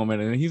 ladies and gentlemen,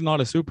 and he's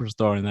not a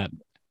superstar in that.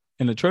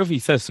 And the trophy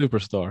says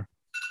superstar.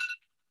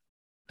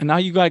 And now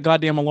you got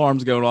goddamn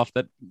alarms going off.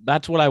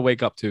 That's what I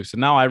wake up to. So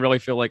now I really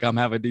feel like I'm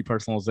having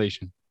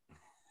depersonalization.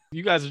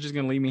 You guys are just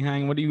gonna leave me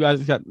hanging. What do you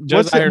guys got?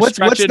 What's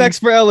next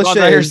for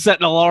Lachey? You're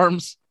setting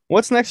alarms.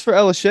 What's next for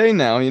Lachey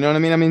now? You know what I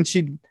mean? I mean,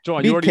 she.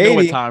 John, you already know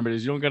what time it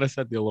is. You don't gotta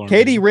set the alarm.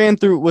 Katie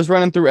was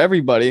running through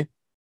everybody.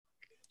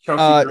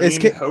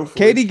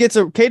 Katie gets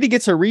a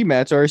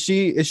rematch, or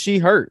is she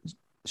hurt?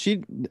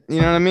 You know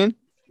what I mean?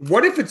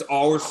 What if it's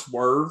all a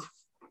swerve,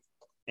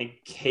 and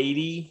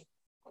Katie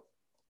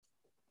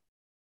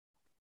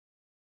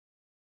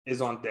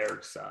is on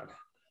Derek's side?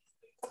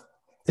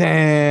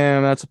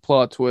 Damn, that's a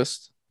plot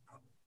twist.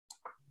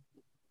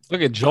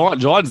 Look at John.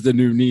 John's the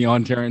new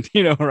Neon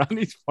Tarantino around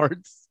these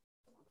parts.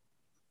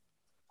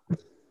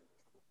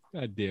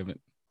 God damn it.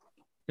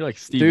 You're like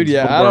Steven Dude,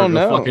 yeah, I don't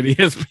know. Fucking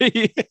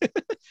ESP.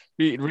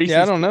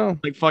 Yeah, I don't know.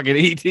 Like fucking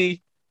ET.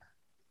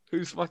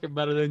 Who's fucking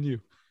better than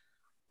you?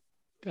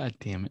 God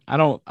damn it. I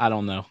don't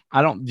know.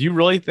 Do you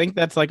really think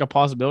that's like a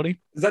possibility?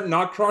 Does that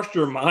not cross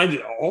your mind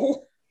at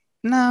all?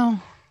 No.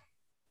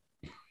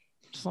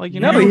 Just like,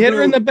 no, he hit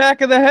her in the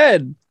back of the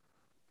head.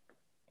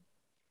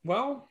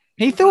 Well,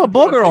 he threw a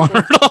booger on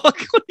her, dog.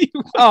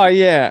 Oh,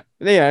 yeah.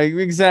 Yeah,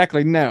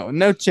 exactly.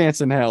 No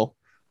chance in hell.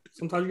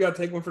 Sometimes you got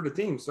to take one for the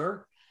team,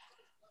 sir.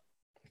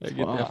 Get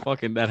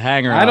that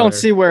hanger. I don't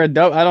see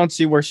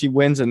where she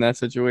wins in that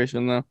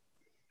situation, though.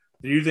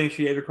 Do you think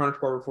she ate a crunch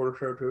bar before the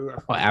show, too?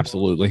 Oh,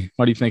 absolutely.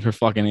 Why do you think her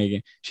fucking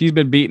eating? She's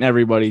been beating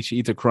everybody. She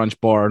eats a crunch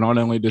bar. Not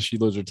only does she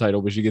lose her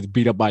title, but she gets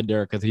beat up by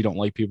Derek because he don't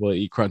like people that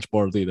eat crunch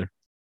bars either.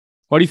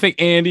 Why do you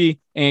think Andy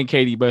and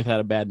Katie both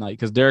had a bad night?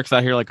 Because Derek's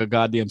out here like a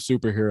goddamn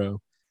superhero,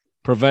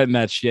 preventing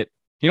that shit.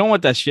 You don't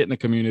want that shit in the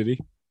community.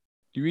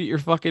 You eat your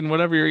fucking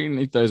whatever you're eating,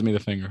 he throws me the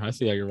finger. I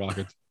see how you're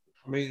rocking.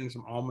 I'm eating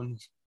some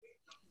almonds.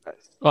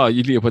 Oh,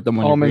 you need to put them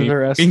on almonds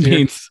your green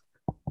beans.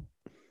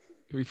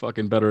 You'll be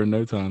fucking better in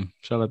no time.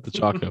 Shout out to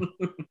Choco.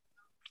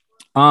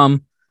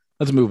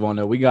 Let's move on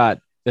though. We got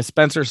the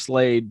Spencer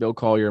Slade, Bill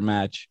Collier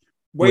match.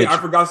 Wait, I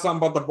forgot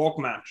something about the bulk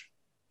match.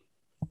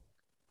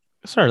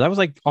 Sir, that was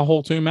like a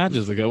whole 2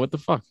 matches ago. What the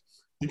fuck?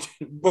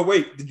 But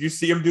wait, did you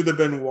see him do the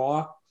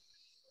Benoit?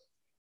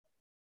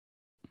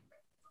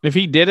 If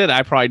he did it,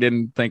 I probably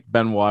didn't think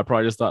Benoit. I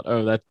probably just thought,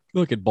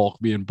 look at bulk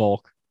being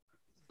bulk.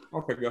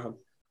 Okay, go ahead.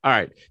 All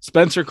right.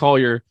 Spencer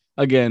Collier,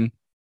 again,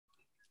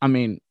 I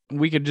mean,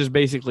 we could just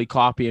basically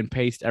copy and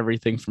paste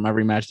everything from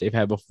every match they've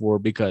had before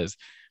because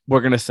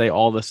we're going to say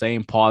all the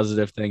same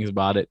positive things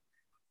about it.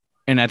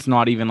 And that's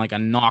not even like a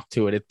knock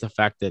to it. It's the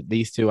fact that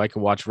these two I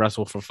could watch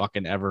wrestle for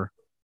fucking ever.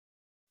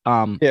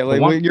 Yeah,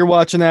 like you're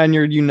watching that and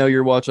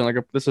you're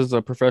watching this is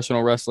a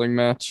professional wrestling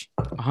match.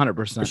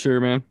 100%. For sure,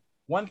 man.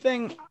 One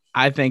thing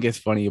I think is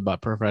funny about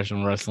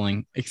professional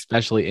wrestling,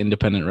 especially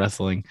independent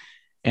wrestling,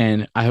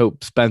 and I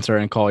hope Spencer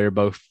and Collier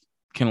both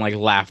can like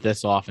laugh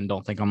this off and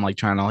don't think I'm like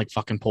trying to like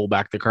fucking pull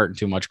back the curtain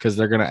too much because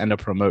they're gonna end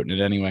up promoting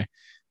it anyway.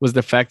 Was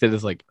the fact that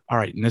it's like, all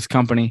right, in this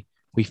company,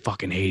 we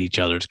fucking hate each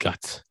other's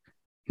guts.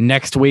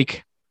 Next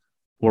week,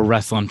 we're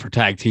wrestling for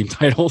tag team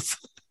titles.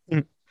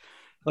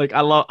 Like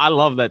I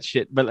love that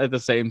shit, but at the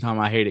same time,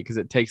 I hate it because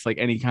it takes like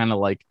any kind of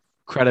like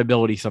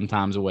credibility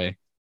sometimes away.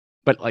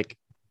 But like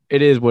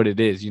it is what it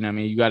is, you know what I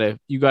mean?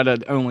 You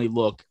gotta only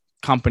look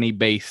company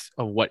base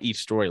of what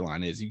each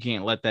storyline is. You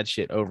can't let that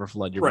shit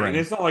overflood your brain. And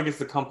it's not like it's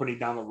the company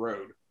down the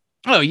road.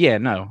 Oh yeah,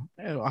 no,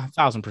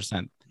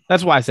 1,000%.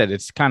 That's why I said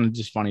it's kind of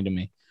just funny to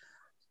me,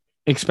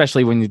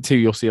 especially when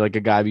you'll see like a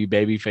guy be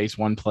babyface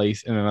one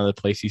place and another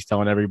place he's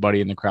telling everybody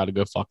in the crowd to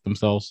go fuck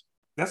themselves.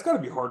 That's got to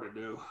be hard to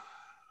do.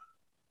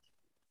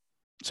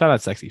 Shout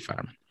out Sexy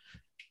Fireman.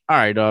 All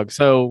right, dog.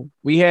 So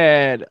we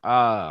had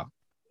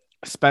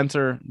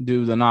Spencer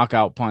do the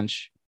knockout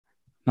punch,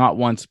 not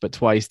once but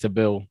twice to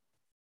Bill.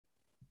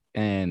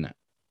 And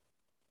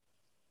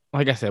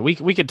like I said, we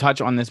could touch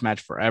on this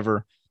match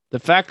forever. The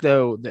fact,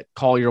 though, that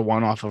Collier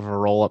won off of a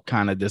roll-up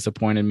kind of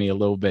disappointed me a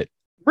little bit.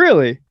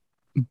 Really?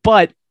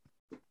 But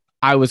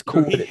I was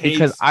cool with it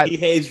because he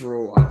hates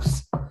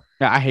roll-ups.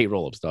 Yeah, I hate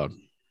roll-ups, dog.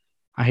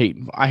 I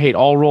hate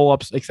all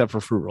roll-ups except for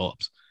fruit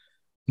roll-ups.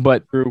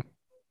 But true.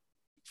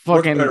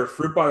 What's better,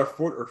 fruit by the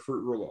foot or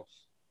fruit roll-ups?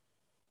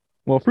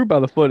 Well, fruit by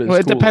the foot is. Well,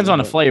 it cool, depends on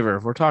the but- flavor.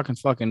 If we're talking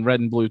fucking red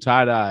and blue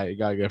tie dye, you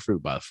gotta go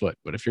fruit by the foot.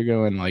 But if you're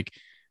going like,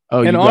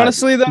 oh, And you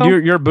honestly, though,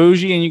 you're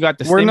bougie and you got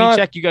the we're stimmy not-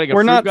 check, you gotta get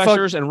we're fruit not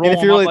gushers and and roll if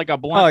them you're up like- like a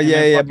blunt. Oh and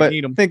yeah, then yeah. fucking But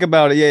eat 'em. think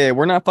about it. Yeah, yeah.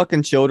 We're not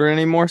fucking children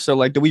anymore. So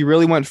like, do we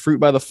really want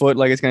fruit by the foot?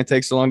 Like, it's gonna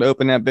take so long to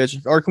open that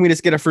bitch, or can we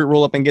just get a fruit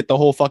roll up and get the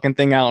whole fucking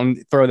thing out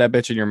and throw that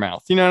bitch in your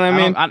mouth? You know what I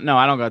mean? No,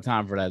 I don't got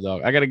time for that,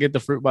 dog. I gotta get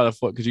the fruit by the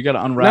foot because you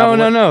gotta unravel.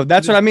 No.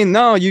 That's what I mean.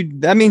 No,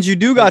 that means you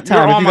do got You're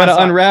time. If on you my gotta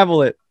side.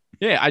 unravel it.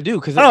 Yeah, I do.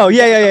 Because Oh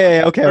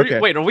yeah. Okay.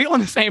 Wait, are we on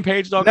the same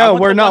page, dog? I No,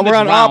 want we're the not. one We're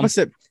that's on round.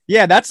 opposite.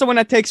 Yeah, that's the one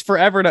that takes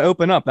forever to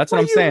open up. That's what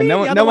I'm do you saying. mean? No The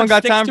one, other no one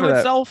got sticks time to for that.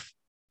 itself?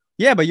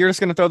 Yeah, but you're just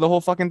gonna throw the whole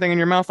fucking thing in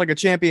your mouth like a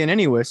champion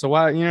anyway. So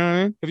why? You know what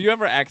I mean? Have you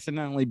ever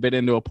accidentally bit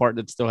into a part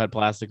that still had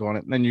plastic on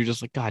it, and then you're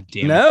just like, God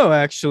damn it? No,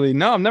 actually,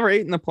 no. I've never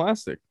eaten the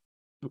plastic.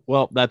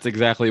 Well, that's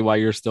exactly why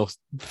you're still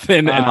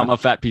thin and I'm a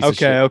fat piece of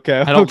shit.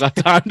 Okay. I don't got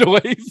time to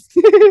waste.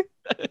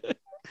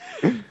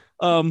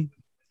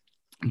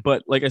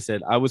 But like I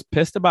said, I was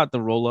pissed about the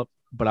roll up,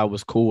 but I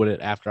was cool with it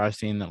after I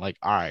seen that. Like,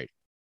 all right,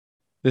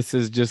 this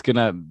is just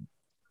gonna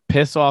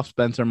piss off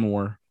Spencer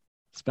more.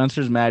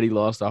 Spencer's mad he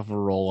lost off a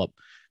roll up.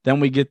 Then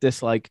we get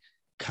this like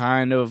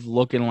kind of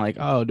looking like,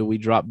 oh, do we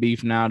drop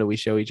beef now? Do we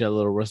show each other a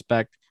little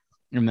respect?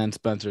 And then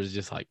Spencer's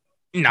just like,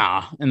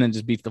 nah, and then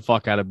just beats the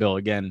fuck out of Bill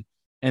again.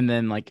 And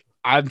then like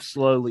I'm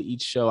slowly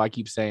each show I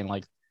keep saying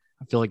like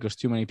I feel like there's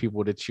too many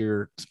people to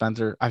cheer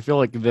Spencer. I feel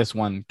like this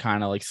one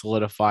kind of like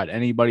solidified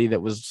anybody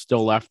that was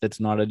still left that's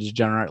not a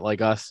degenerate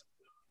like us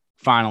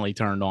finally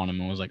turned on him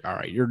and was like, all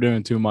right, you're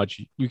doing too much.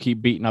 You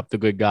keep beating up the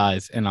good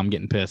guys and I'm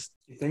getting pissed.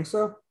 You think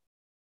so?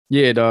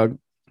 Yeah, dog.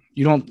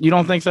 You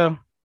don't think so?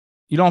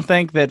 You don't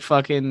think that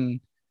fucking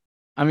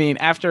I mean,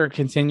 after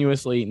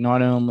continuously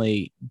not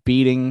only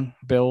beating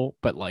Bill,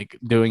 but like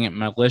doing it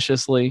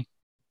maliciously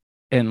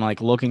and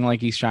like looking like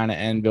he's trying to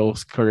end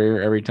Bill's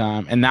career every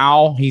time. And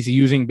now he's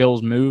using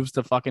Bill's moves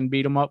to fucking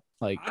beat him up.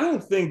 Like, I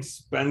don't think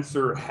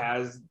Spencer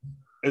has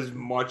as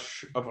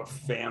much of a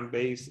fan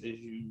base as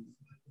you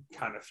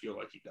kind of feel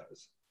like he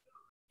does.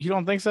 you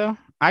don't think so?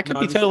 I could No,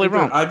 be just totally think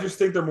they're- wrong. I just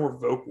think they're more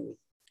vocal.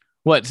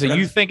 What? So you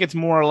That's- think it's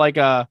more like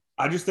a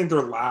I just think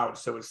they're loud,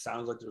 so it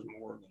sounds like there's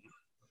more of them.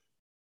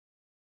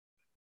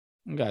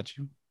 got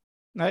you.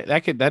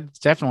 That's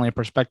definitely a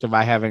perspective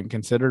I haven't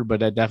considered, but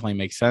that definitely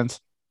makes sense.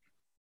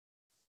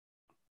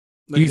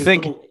 Like You his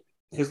think-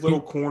 his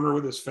little corner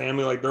with his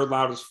family, like they're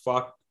loud as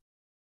fuck,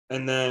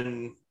 and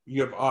then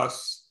you have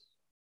us,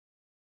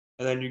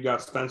 and then you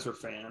got Spencer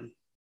fan,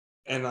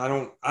 and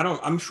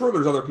I'm sure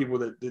there's other people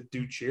that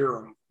do cheer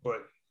him,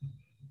 but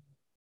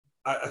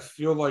I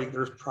feel like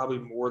there's probably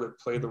more that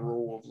play the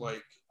role of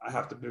like I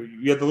have to boo you.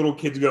 You had the little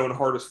kids going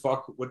hard as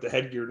fuck with the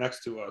headgear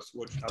next to us,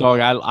 which Dog,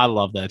 I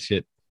love that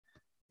shit.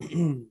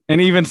 And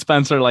even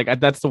Spencer, like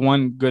that's the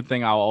one good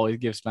thing I'll always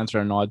give Spencer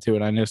a nod to.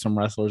 And I know some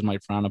wrestlers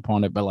might frown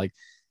upon it, but like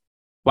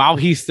while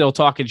he's still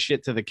talking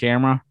shit to the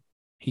camera,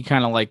 he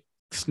kind of like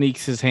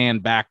sneaks his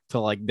hand back to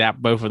like dap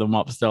both of them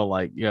up still,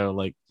 like, you know,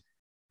 like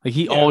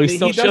he Yeah, always he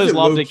still does shows it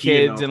love to low-key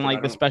kids enough and that I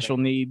like the don't special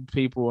think- need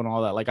people and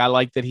all that. Like I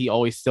like that he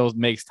always still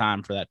makes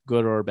time for that,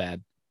 good or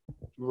bad.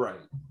 Right.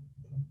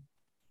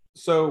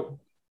 So,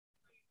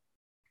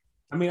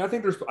 I mean, I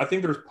think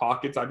there's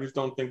pockets. I just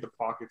don't think the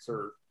pockets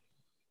are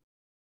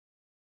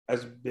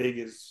as big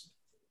as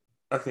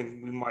I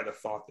think we might have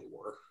thought they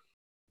were.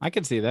 I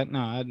can see that.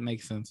 No, that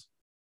makes sense.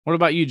 What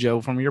about you,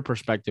 Joe? From your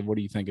perspective, what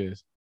do you think it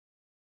is?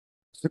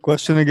 The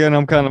question again,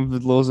 I'm kind of a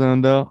little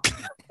zoned out.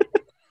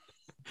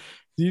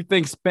 Do you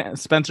think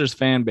Spencer's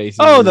fan base? Is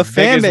Oh, as the big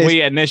fan as base.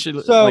 we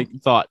initially So-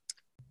 thought.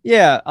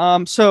 Yeah.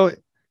 So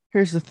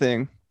here's the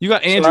thing. You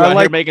got So Andrew I out here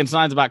like- making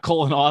signs about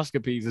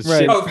colonoscopies and Right.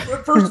 shit. Oh,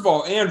 first of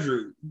all,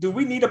 Andrew, do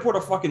we need to put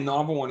a fucking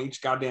novel on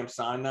each goddamn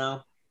sign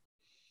now?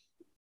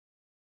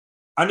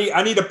 I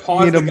need to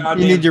pause You the need,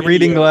 goddamn you need your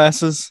reading video.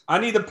 glasses. I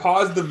need to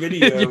pause the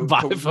video Your to read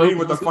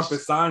what the bifocals. fuck the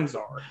signs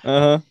are.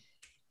 Uh-huh.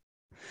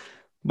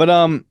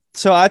 But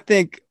so I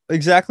think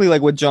exactly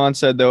like what John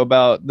said though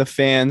about the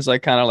fans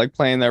like kind of like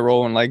playing their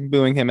role and like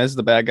booing him as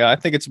the bad guy. I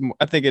think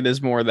it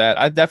is more that.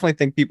 I definitely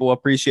think people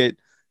appreciate,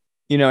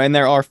 and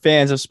there are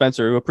fans of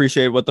Spencer who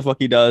appreciate what the fuck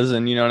he does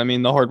and you know what I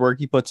mean, the hard work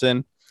he puts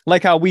in.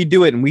 Like how we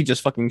do it and we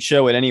just fucking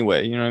show it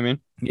anyway, you know what I mean?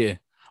 Yeah.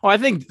 Well, I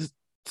think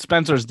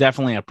Spencer's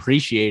definitely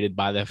appreciated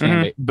by the fan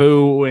Mhm. base,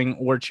 booing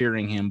or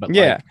cheering him. But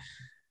Yeah. like,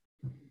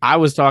 I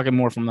was talking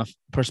more from the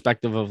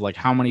perspective of like,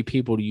 how many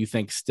people do you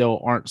think still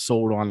aren't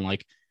sold on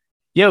like,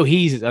 yo,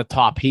 he's a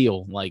top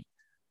heel? Like,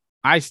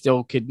 I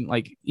still could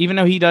like, even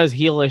though he does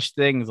heelish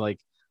things, like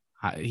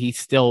he's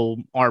still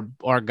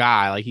our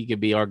guy. Like he could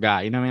be our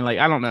guy. You know what I mean? Like,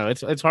 I don't know.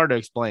 It's hard to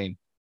explain.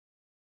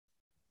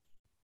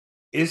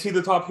 Is he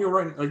the top heel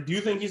right? Like, do you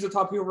think he's the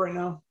top heel right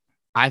now?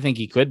 I think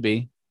he could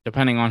be,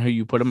 depending on who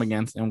you put him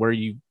against and where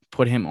you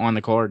put him on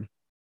the card.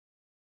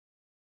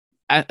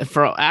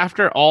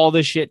 After all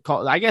this shit,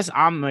 I guess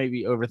I'm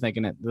maybe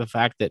overthinking it. The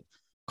fact that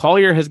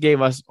Collier has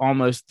gave us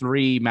almost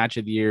 3 match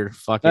of the year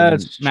fucking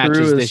That's matches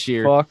true this as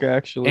year, fuck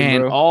actually,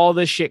 and bro. all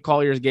this shit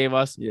Collier's gave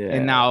us, Yeah.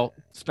 and now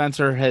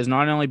Spencer has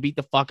not only beat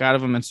the fuck out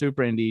of him in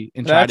Super Indy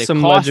and tried That's to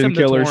some cost him legend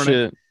the killer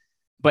tournament, shit.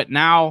 But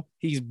now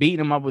he's beating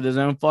him up with his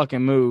own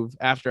fucking move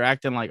after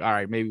acting like, all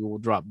right, maybe we'll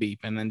drop beef,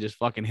 and then just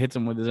fucking hits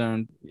him with his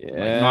own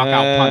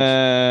knockout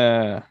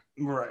punch.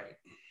 Right.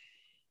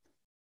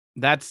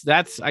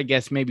 That's I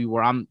guess maybe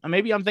where I'm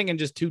thinking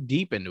just too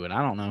deep into it.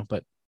 I don't know,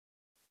 but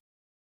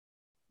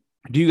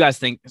do you guys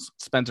think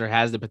Spencer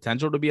has the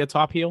potential to be a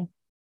top heel?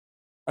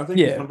 I think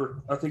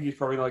he's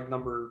probably like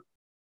number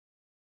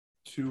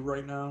 2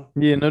 right now.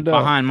 Yeah, no doubt.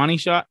 Behind Money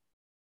Shot?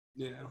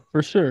 Yeah.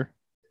 For sure.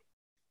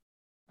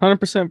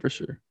 100% for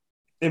sure.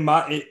 In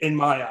my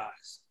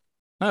eyes.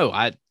 No,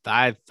 I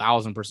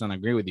 1,000%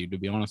 agree with you, to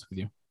be honest with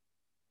you.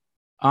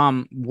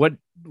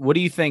 What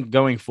do you think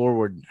going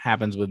forward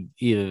happens with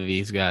either of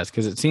these guys?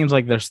 Because it seems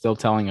like they're still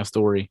telling a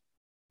story,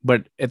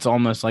 but it's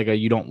almost like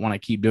you don't want to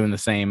keep doing the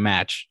same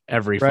match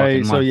every fucking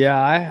month. So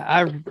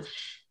yeah,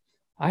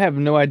 I have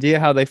no idea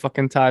how they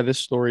fucking tie this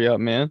story up,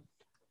 man.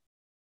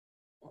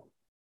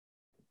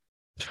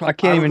 I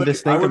can't even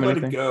just think of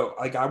anything.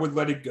 I would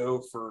let it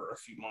go for a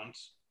few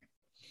months.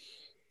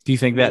 Do you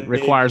think that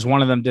requires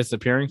one of them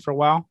disappearing for a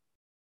while?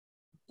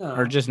 No.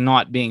 Or just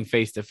not being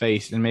face to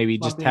face and maybe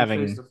just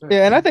having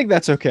Yeah, and I think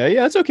that's okay.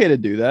 Yeah, it's okay to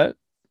do that.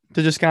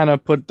 To just kind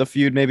of put the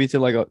feud maybe to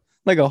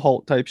like a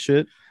halt type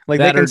shit. Like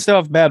that, they can still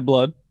have bad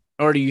blood.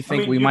 Or do you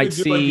think we might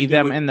see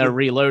them in the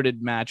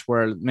Reloaded match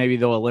where maybe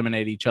they'll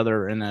eliminate each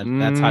other and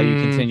that's how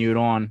you continue it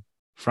on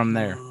from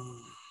there?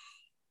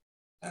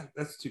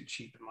 That's too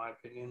cheap in my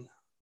opinion.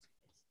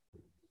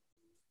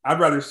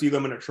 I'd rather see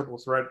them in a triple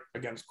threat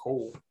against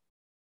Cole.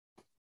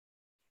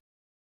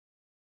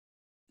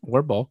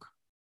 Or Bulk.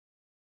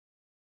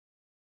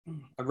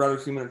 I'd rather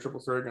see him in a triple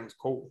threat against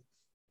Cole.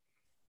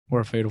 Or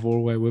a fatal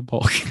 4-way with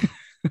Bulk.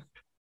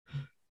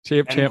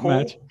 champ Cole,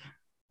 match.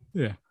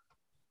 Yeah.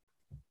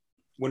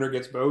 Winner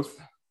gets both.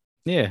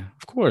 Yeah,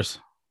 of course.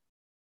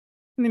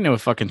 You know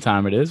what fucking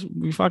time it is.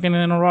 We fucking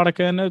in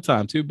erotica in no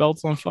time. 2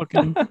 belts on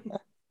fucking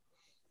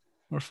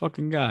or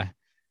fucking guy.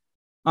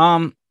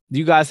 Do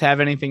you guys have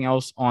anything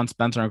else on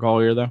Spencer and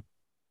Collier though?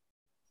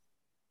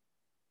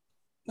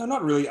 No,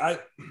 not really.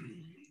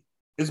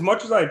 As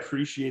much as I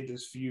appreciate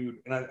this feud,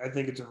 and I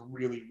think it's a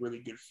really, really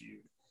good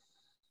feud,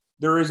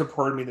 there is a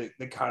part of me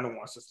that kind of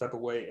wants to step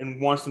away and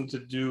wants them to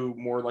do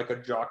more like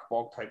a Jock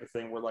Bulk type of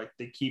thing where like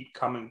they keep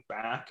coming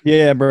back.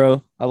 Yeah,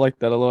 bro. I like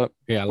that a lot.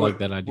 Yeah, I like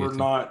that idea.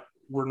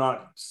 We're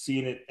not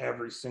seeing it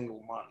every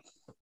single month.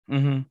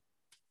 Mm-hmm.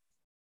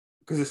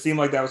 Because it seemed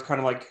like that was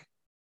kind of like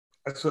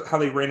that's how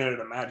they ran it at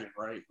Imagine,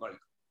 right?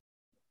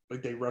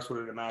 Like they wrestled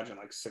at Imagine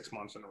like 6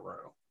 months in a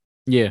row.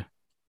 Yeah.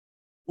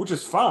 Which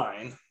is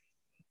fine.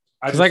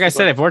 Because like I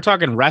said, if we're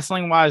talking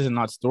wrestling wise and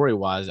not story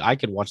wise, I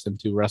could watch them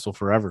 2 wrestle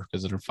forever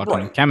because their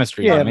fucking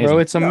chemistry. Yeah, is amazing. bro,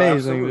 it's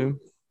amazing, dude.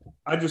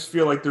 I just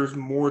feel like there's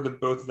more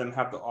that both of them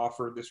have to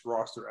offer this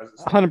roster as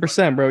a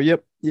 100%, bro.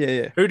 Yep.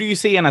 Yeah. Who do you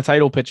see in a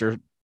title picture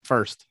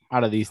first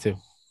out of these 2?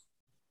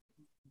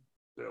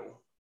 Bill.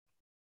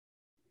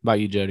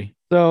 About you, Jody?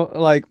 So,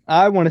 like,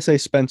 I want to say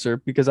Spencer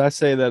because I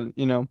say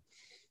that,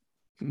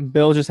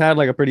 Bill just had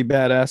like a pretty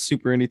badass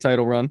super indie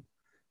title run.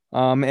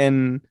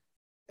 And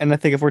I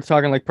think if we're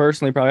talking like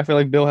personally, probably I feel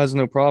like Bill has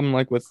no problem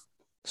like with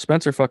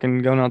Spencer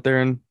fucking going out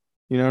there and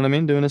you know what I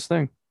mean, doing his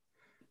thing.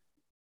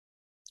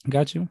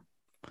 Got you.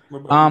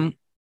 I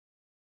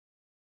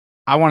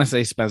want to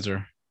say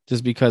Spencer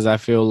just because I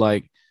feel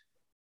like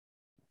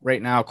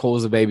right now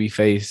Cole's a baby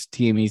face,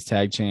 TME's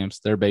tag champs,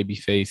 they're baby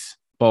face,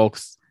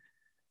 Bulk's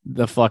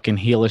the fucking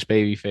heelish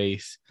baby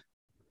face.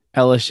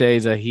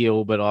 LSH's a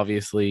heel, but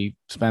obviously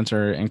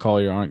Spencer and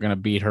Collier aren't gonna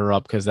beat her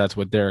up because that's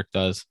what Derek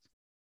does.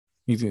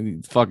 He's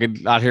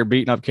fucking out here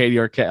beating up Katie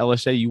or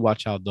LSA. You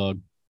watch out,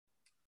 dog.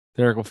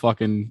 Derek will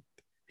fucking.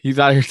 He's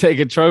out here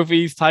taking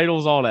trophies,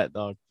 titles, all that,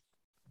 dog.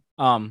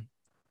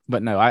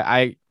 But no,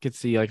 I could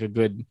see like a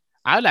good.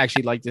 I'd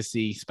actually like to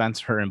see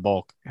Spencer and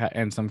Bulk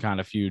in some kind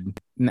of feud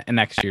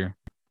next year.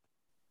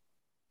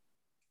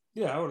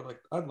 Yeah,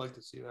 I'd like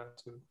to see that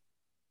too.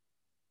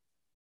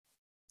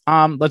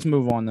 Let's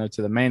move on though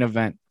to the main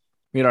event.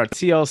 We had our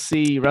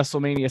TLC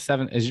WrestleMania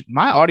 7. Is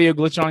my audio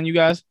glitching on you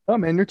guys? Oh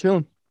man, you're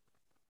chilling.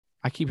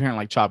 I keep hearing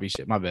like choppy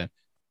shit. My bad.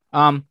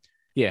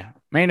 Yeah.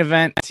 Main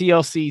event,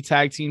 TLC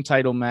tag team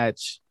title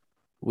match.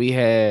 We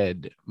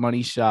had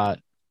Money Shot,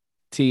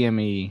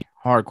 TME,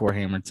 Hardcore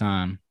Hammer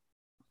Time.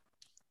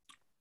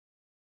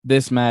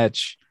 This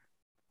match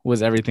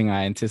was everything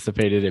I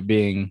anticipated it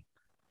being.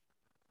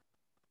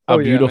 A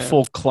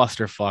beautiful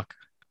clusterfuck.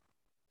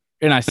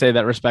 And I say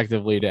that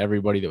respectively to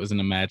everybody that was in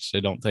the match.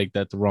 So don't take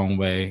that the wrong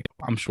way.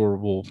 I'm sure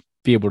we'll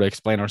be able to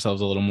explain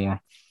ourselves a little more.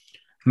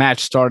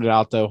 Match started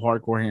out though,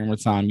 Hardcore Hammer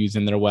Time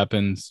using their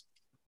weapons.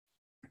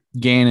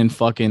 Gannon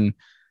fucking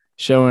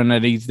showing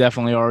that he's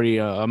definitely already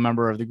a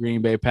member of the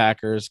Green Bay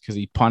Packers because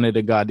he punted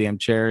a goddamn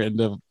chair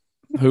into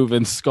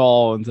Hooven's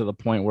skull and to the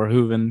point where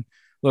Hooven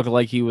looked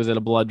like he was at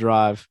a blood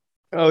drive.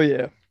 Oh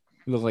yeah,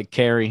 he looked like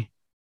Carrie.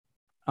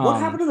 What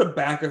happened to the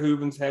back of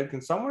Hooven's head?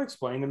 Can someone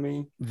explain to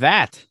me?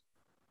 That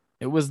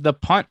it was the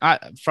punt,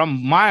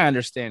 from my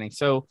understanding.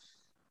 So.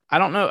 I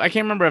don't know. I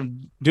can't remember if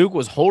Duke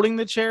was holding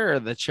the chair or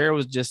the chair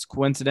was just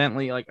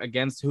coincidentally like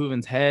against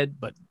Hooven's head,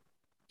 but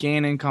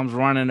Gannon comes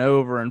running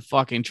over and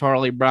fucking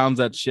Charlie Brown's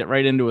that shit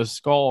right into his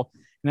skull.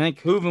 And I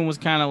think Hooven was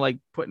kind of like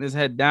putting his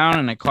head down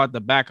and it caught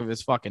the back of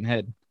his fucking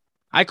head.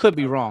 I could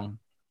be wrong.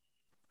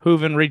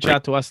 Hooven, reach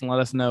out to us and let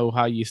us know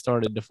how you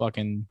started to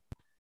fucking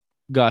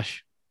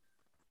gush.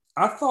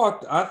 I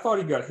thought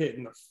he got hit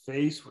in the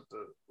face with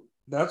the.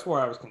 That's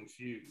why I was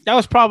confused. That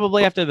was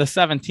probably after the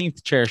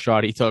 17th chair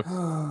shot he took,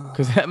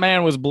 because that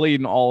man was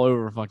bleeding all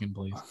over fucking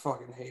place. I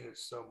fucking hate it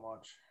so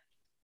much.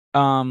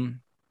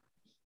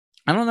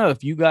 I don't know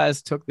if you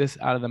guys took this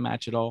out of the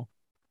match at all,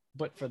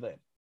 but for the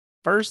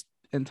first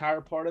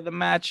entire part of the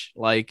match,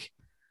 like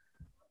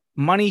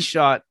Money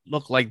Shot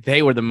looked like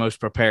they were the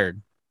most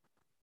prepared.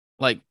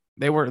 Like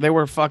they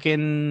were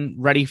fucking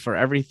ready for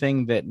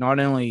everything that not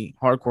only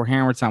Hardcore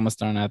Hammer Time was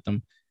throwing at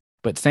them,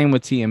 but same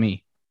with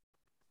TME.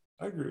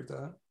 I agree with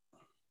that.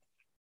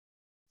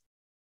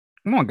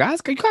 Come on,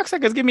 guys. You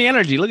cocksuckers give me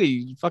energy. Look at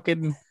you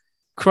fucking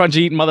crunch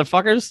eating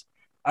motherfuckers.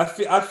 I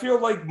feel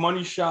like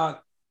Money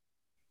Shot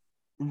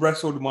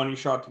wrestled Money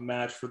Shot the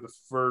match for the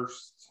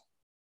first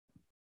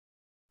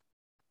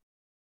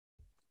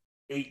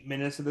 8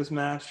 minutes of this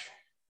match.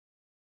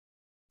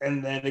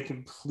 And then it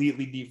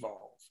completely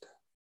devolved.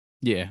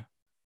 Yeah.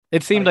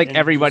 It seemed like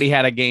everybody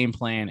had a game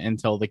plan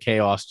until the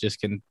chaos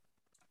just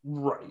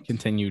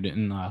continued.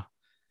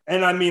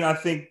 And I mean, I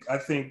think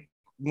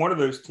one of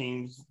those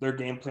teams, their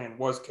game plan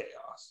was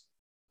chaos.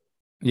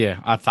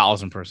 Yeah,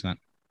 1,000%.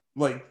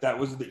 Like that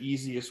was the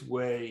easiest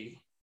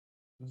way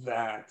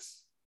that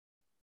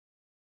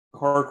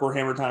Hardcore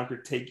Hammer Time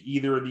could take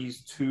either of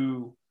these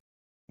two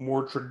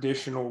more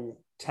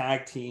traditional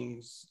tag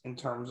teams in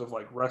terms of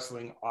like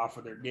wrestling off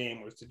of their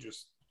game, was to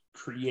just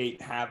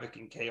create havoc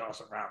and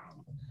chaos around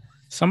them.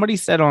 Somebody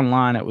said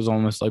online it was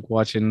almost like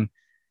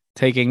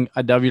taking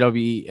a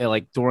WWE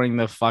like during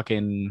the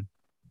fucking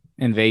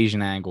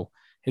invasion angle.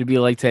 It'd be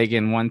like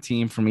taking one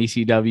team from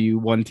ECW,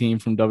 one team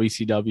from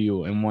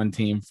WCW, and one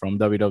team from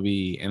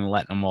WWE and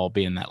letting them all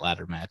be in that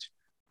ladder match.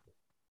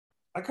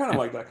 I kind of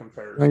like that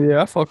comparison.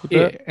 Yeah, I fuck with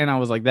that. And I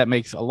was like, that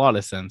makes a lot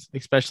of sense,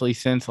 especially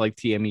since like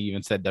TME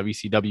even said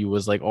WCW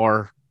was like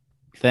our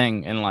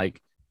thing. And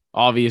like,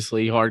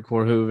 obviously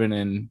Hardcore Hooven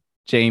and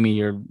Jamie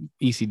are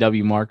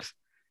ECW marks.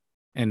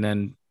 And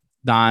then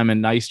Dime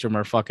and Nystrom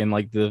are fucking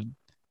like the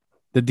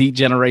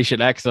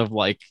Degeneration X of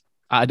like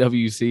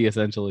IWC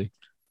essentially.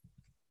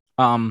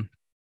 I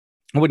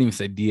wouldn't even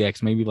say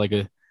DX, maybe like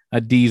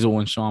a Diesel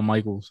and Shawn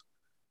Michaels.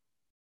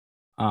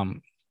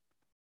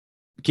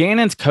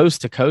 Gannon's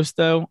coast to coast,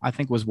 though, I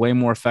think was way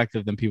more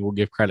effective than people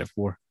give credit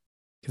for.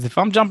 Because if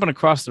I'm jumping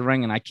across the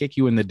ring and I kick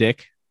you in the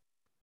dick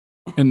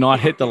and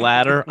not hit the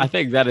ladder, I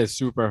think that is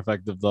super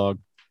effective, dog.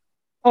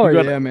 Oh,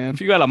 yeah, man.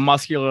 If you got a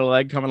muscular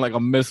leg coming like a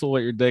missile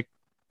at your dick,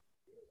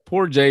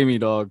 poor Jamie,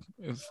 dog.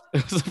 It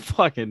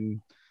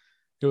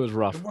was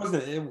rough.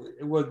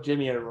 It was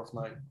Jimmy had a rough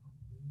night.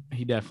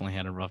 He definitely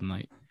had a rough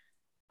night.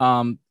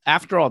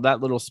 After all that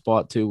little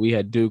spot, too, we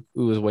had Duke,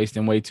 who was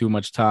wasting way too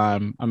much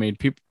time. I mean,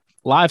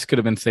 lives could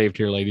have been saved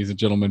here, ladies and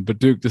gentlemen, but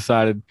Duke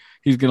decided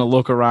he's going to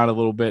look around a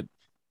little bit,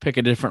 pick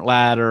a different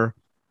ladder,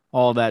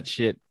 all that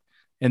shit.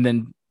 And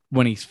then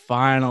when he's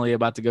finally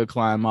about to go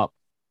climb up,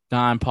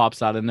 Dime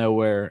pops out of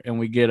nowhere, and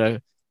we get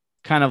a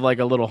kind of like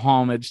a little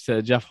homage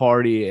to Jeff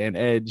Hardy and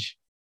Edge,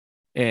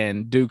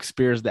 and Duke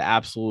spears the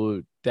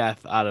absolute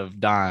death out of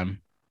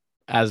Dime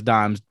as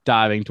Dime's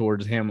diving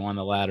towards him on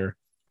the ladder.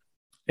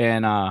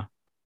 And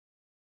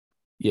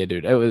yeah,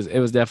 dude, it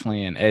was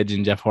definitely an Edge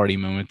and Jeff Hardy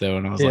moment though,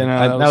 and I was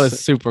that was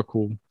super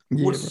cool.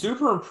 What's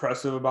super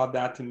impressive about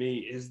that to me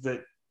is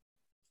that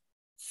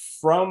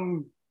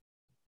from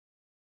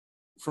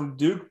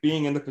Duke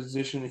being in the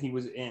position that he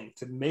was in,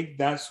 to make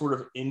that sort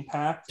of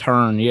impact,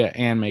 turn,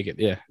 and make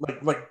it,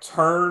 like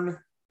turn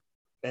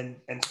and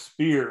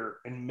spear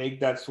and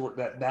make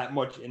that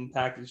much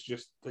impact is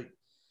just like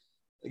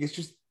it's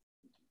just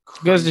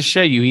crazy. Goes to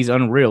show you he's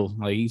unreal.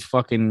 Like he's a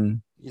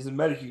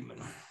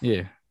metahuman.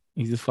 Yeah,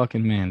 he's a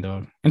fucking man,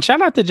 dog. And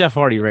shout out to Jeff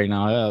Hardy right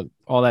now.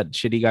 All that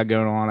shit he got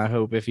going on. I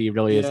hope if he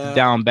really is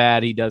down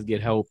bad, he does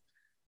get help.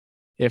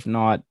 If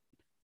not,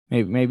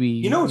 maybe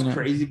you know what's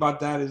crazy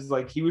about that is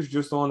like he was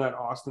just on that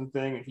Austin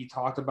thing, and he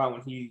talked about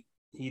when he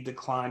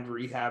declined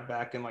rehab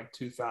back in like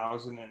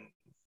 2000 and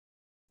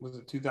was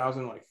it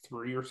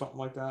 2003 or something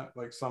like that,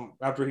 like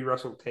after he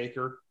wrestled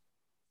Taker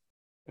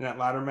in that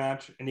ladder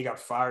match, and he got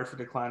fired for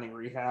declining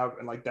rehab,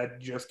 and like that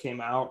just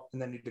came out,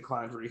 and then he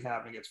declines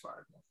rehab and gets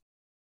fired.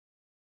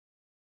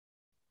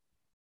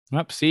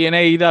 Yep, see you in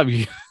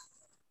AEW.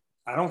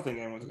 I don't think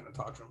anyone's going to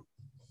talk to him.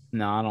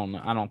 No, I don't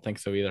know. I don't think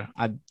so either.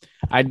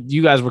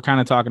 You guys were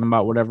kind of talking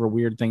about whatever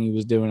weird thing he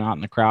was doing out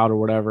in the crowd or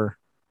whatever.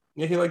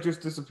 Yeah, he like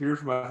just disappeared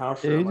from a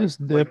house show. Yeah, he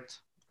just dipped.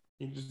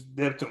 He just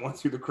dipped and went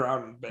through the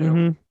crowd and bailed.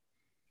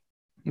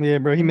 Mm-hmm. Yeah,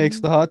 bro. He makes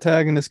the hot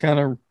tag and just kind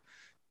of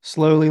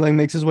slowly like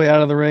makes his way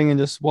out of the ring and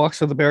just walks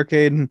to the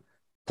barricade and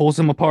pulls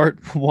him apart,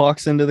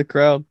 walks into the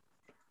crowd.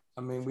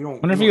 I mean, we don't. I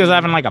wonder if he was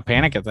having like a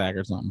panic attack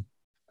or something.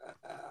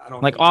 I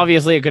don't Like, think so.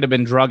 obviously, it could have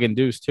been drug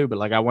induced too, but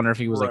like, I wonder if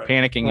he was like Right.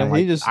 panicking Well, and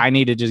he like, just- I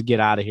need to just get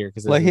out of here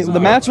because Like the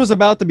match was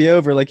about to be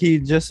over. Like he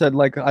just said,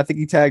 like I think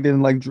he tagged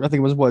in like I think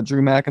it was what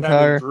Drew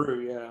McIntyre.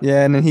 Drew, yeah.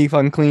 Yeah, and then he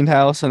fucking cleaned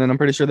house, and then I'm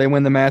pretty sure they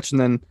win the match, and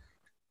then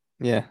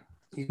yeah,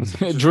 He's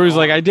just Drew's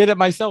like, gone. I did it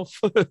myself.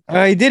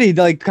 he did. He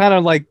like kind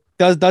of like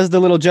does the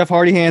little Jeff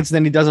Hardy hands, and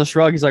then he does a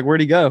shrug. He's like,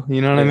 "Where'd he go?"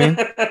 You know what I mean?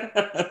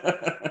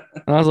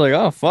 And I was like,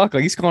 "Oh fuck!"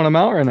 Like he's calling him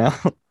out right now.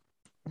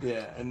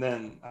 Yeah, and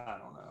then I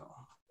don't know,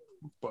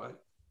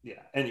 but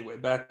yeah. Anyway,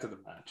 back to the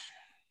match.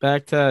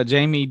 Back to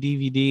Jamie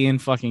DVD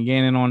and fucking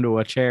Gannon onto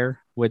a chair,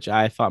 which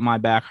I thought my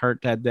back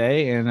hurt that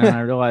day, and then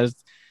I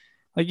realized,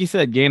 like you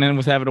said, Gannon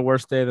was having a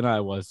worse day than I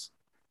was.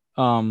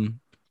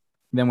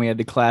 Then we had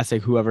the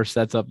classic: whoever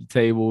sets up the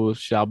table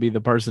shall be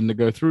the person to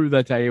go through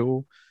the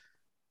table.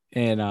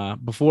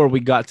 And before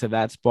we got to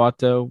that spot,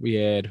 though, we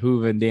had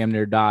Hooven damn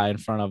near die in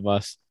front of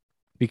us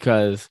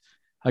because,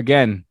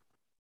 again,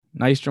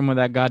 Nystrom with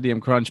that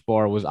goddamn crunch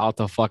bar was out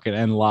to fucking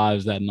end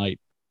lives that night.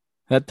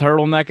 That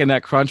turtleneck and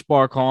that crunch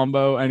bar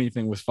combo,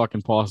 anything was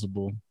fucking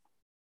possible.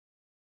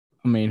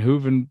 I mean,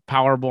 Hooven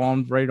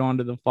powerbombed right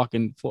onto the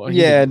fucking floor.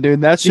 Yeah, dude,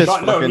 that's just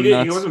No, fucking he didn't.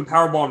 He nuts. wasn't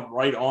powerbombed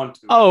right onto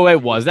it. Oh,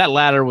 it was. That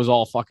ladder was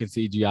all fucking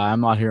CGI.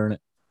 I'm not hearing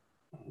it.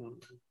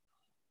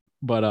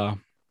 But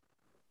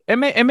and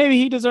maybe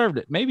he deserved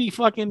it. Maybe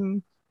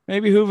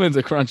Hooven's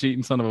a crunch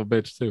eating son of a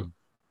bitch too.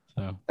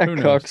 So That who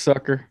knows?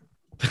 cocksucker.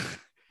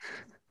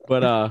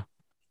 But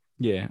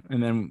yeah.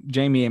 And then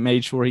Jamie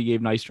made sure he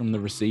gave Nystrom the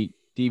receipt.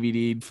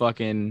 DVD'd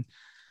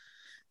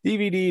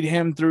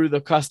him through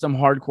the custom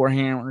hardcore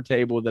hammer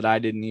table that I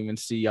didn't even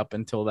see up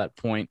until that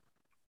point.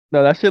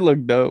 No, that shit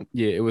looked dope.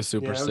 Yeah, it was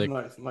super Yeah, it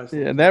was sick. nice.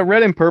 Yeah, that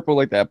red and purple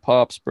like that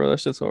pops, bro. That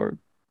shit's hard.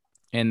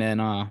 And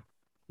then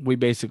we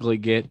basically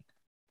get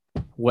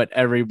what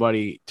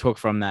everybody took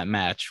from that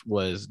match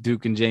was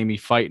Duke and Jamie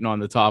fighting on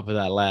the top of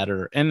that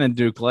ladder. And then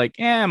Duke like,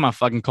 am I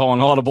fucking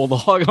calling audible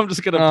dog? I'm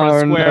just going to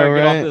press square,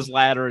 get off this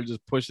ladder and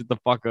just push it the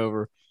fuck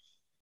over.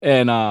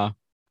 And I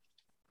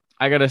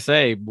got to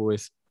say,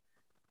 boys,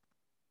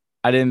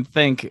 I didn't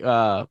think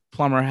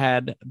Plummer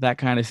had that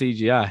kind of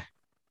CGI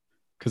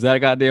because that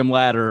goddamn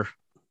ladder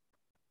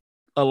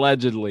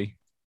allegedly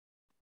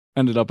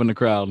ended up in the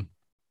crowd.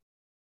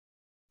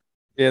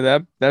 Yeah,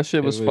 that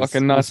shit was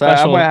fucking nuts.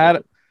 special. I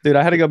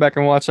had to go back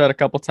and watch that a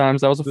couple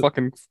times. That was a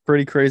fucking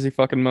pretty crazy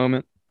fucking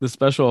moment. The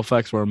special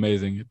effects were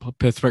amazing.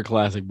 Pittsburgh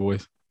classic,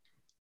 boys.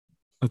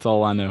 That's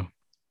all I know.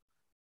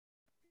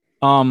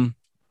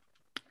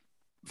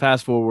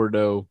 Fast forward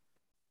though.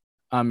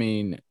 I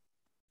mean,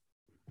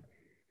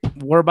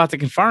 we're about to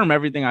confirm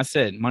everything I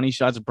said. Money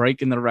Shots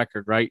breaking the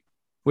record, right?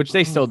 Which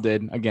they still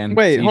did. Again.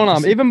 Wait, hold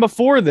on. Even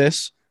before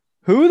this,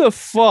 who the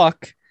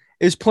fuck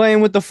is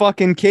playing with the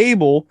fucking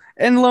cable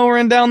and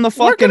lowering down the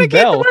fucking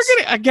belts?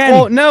 Again.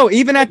 Well, no,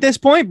 even at this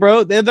point,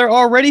 bro, they're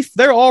already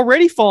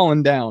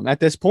falling down at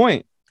this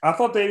point. I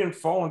thought they didn't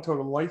fall until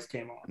the lights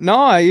came on.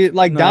 No,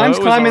 Dime's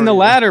climbing the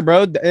ladder,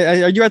 bro.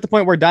 Are you at the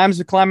point where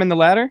Dime's climbing the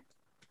ladder?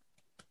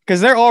 Because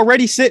they're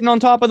already sitting on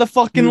top of the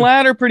fucking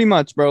ladder, pretty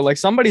much, bro. Like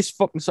someone's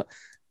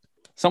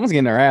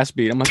getting their ass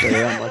beat. I'm gonna tell you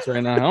that much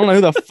right now. I don't know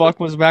who the fuck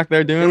was back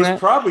there It doing was that.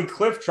 probably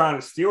Cliff trying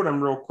to steal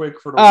them real quick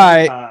for the All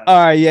right,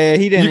 time. yeah,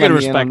 he didn't. You can let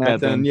me in on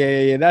respect that then.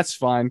 Yeah, that's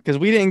fine because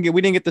we didn't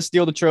get to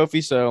steal the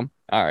trophy. So,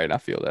 all right, I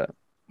feel that.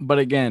 But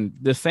again,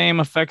 the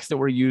same effects that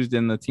were used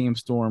in the Team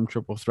Storm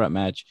triple threat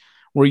match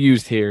were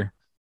used here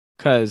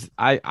because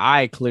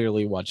I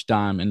clearly watched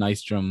Dime and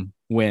Nystrom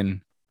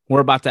win. We're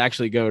about to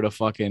actually go to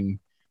fucking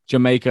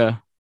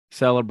Jamaica,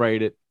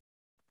 celebrate it.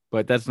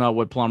 But that's not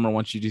what Plummer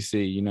wants you to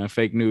see, you know,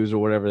 fake news or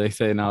whatever they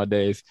say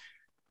nowadays.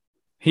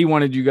 He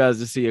wanted you guys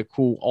to see a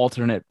cool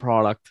alternate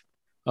product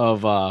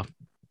of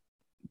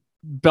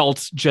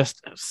belts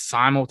just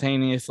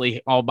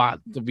simultaneously all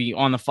about to be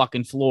on the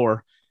fucking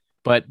floor.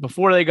 But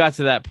before they got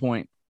to that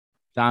point,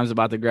 Dime's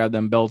about to grab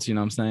them belts, you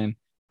know what I'm saying?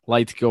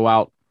 Lights go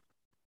out.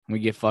 We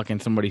get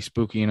fucking somebody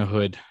spooky in a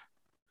hood.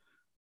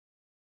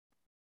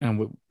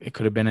 And it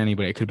could have been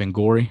anybody. It could have been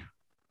Gory.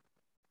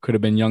 Could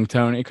have been Young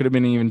Tony. It could have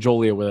been even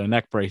Jolia with a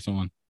neck brace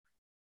on.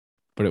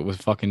 But it was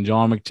fucking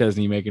John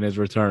McChesney making his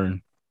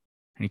return.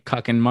 And he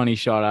cucking Money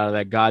Shot out of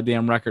that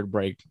goddamn record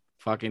break.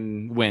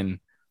 Fucking win.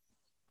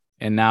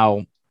 And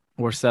now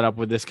we're set up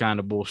with this kind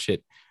of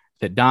bullshit.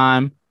 The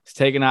Dime is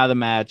taken out of the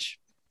match.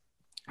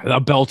 The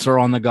belts are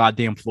on the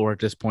goddamn floor at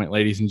this point,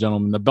 ladies and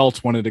gentlemen. The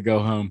belts wanted to go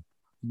home.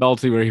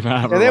 Belts were even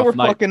having they a rough were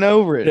night. fucking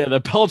over it. Yeah,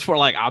 the belts were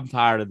like, I'm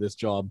tired of this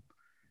job.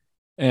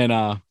 And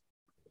I've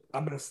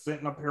been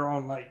sitting up here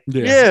all night.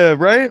 Yeah,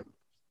 right.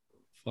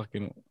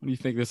 Fucking, what do you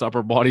think this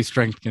upper body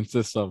strength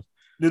consists of?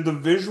 Dude, the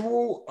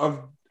visual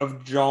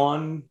of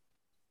John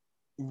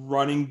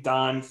running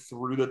Dime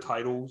through the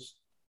titles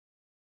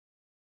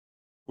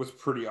was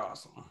pretty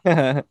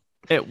awesome.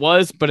 It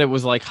was, but it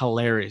was like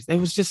hilarious. It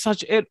was just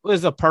it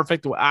was a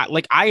perfect way.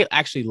 I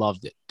actually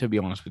loved it, to be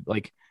honest with you.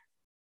 Like,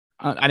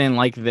 I didn't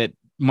like that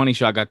Money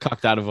Shot got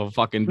cucked out of a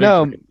fucking victory.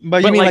 No,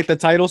 but you mean like the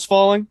titles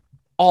falling?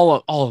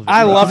 all of it.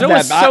 I love There that.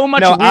 was so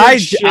much No,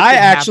 weird shit I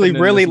that actually happened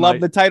in really this love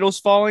night. the titles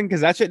falling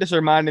because that shit just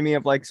reminded me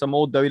of like some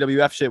old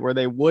WWF shit where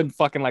they would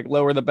fucking like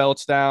lower the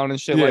belts down and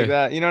shit Yeah. like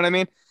that. You know what I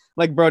mean?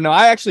 Like, bro, no,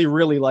 I actually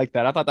really like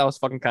that. I thought that was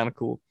fucking kind of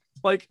cool.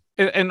 Like,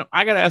 and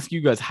I gotta ask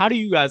you guys, how do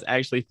you guys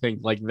actually think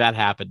like that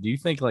happened? Do you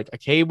think like a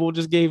cable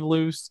just gave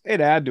loose? It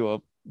had to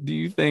have. Do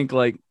you think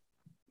like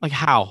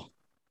how?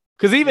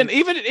 Because even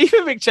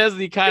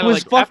McChesney kind It of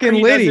was like after fucking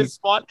he does litty. his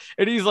spot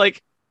and he's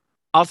like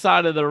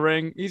outside of the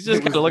ring, he's just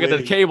It was gonna look at the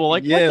litty. cable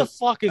like, Yeah. what the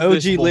fuck is OG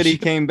this Liddy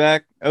bullshit? came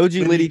back. OG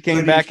Liddy came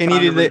Liddy's back and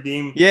trying to needed it.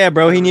 redeem- Yeah,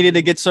 bro, trying he to needed to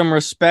redeem- get some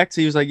respect.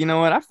 So he was like, you know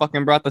what? I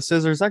fucking brought the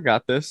scissors. I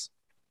got this.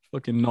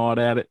 Fucking gnawed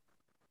at it.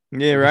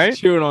 Yeah, right?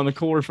 Chewing on the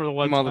cord for the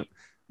one Mother- time.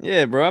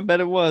 Yeah, bro, I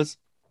bet it was.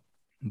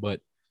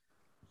 But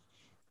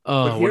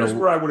But here's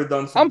where I would have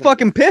done something. I'm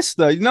fucking pissed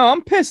though. No,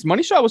 I'm pissed.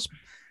 Money Shot was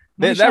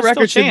Money that Shot's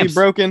record still should be champs.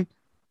 broken.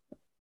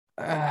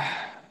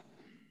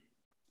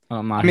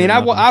 I'm not I mean,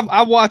 hearing nothing.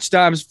 I watched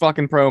Dime's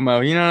fucking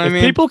promo. You know what I If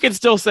mean? people can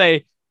still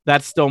say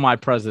that's still my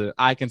president,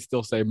 I can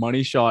still say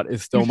Money Shot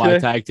is still my Okay.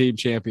 tag team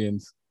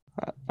champions.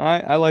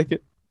 I like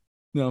it.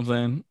 You know what I'm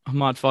saying? I'm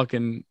not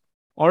fucking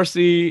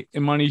RC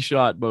and Money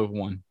Shot both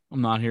won.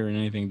 I'm not hearing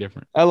anything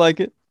different. I like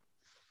it.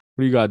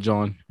 What do you got,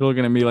 John? You're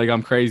looking at me like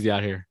I'm crazy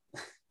out here.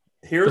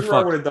 Here's The where I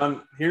fuck? would have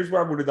done. Here's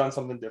where I would have done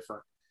something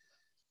different.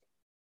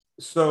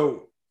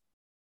 So,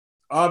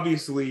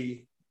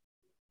 obviously,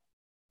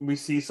 we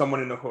see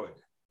someone in the hood.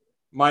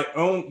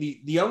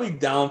 The only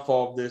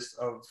downfall of this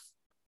of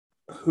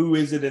who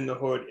is it in the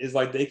hood is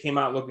like they came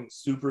out looking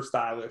super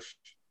stylish,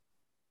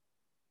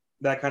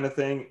 that kind of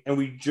thing, and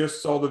we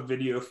just saw the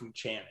video from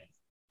Channing.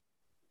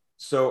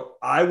 So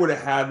I would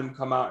have had them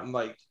come out in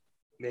like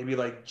maybe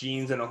like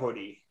jeans and a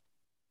hoodie.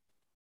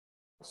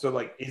 So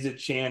like, is it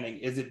Channing?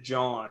 Is it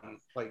John?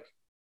 Like,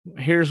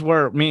 Here's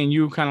where me and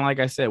you kind of, like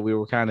I said, we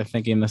were kind of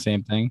thinking the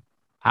same thing.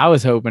 I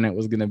was hoping it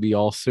was going to be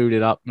all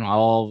suited up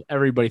and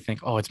everybody think,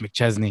 oh, it's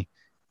McChesney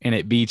and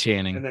it be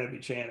Channing. and then it'd be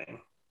Channing.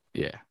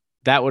 Yeah,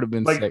 that would have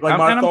been Like sick.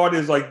 my thought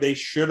is like they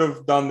should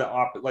have done the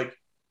opposite. Like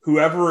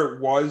whoever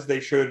it was, they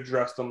should have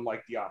dressed them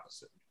like the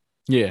opposite.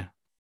 Yeah.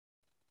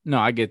 No,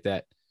 I get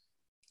that.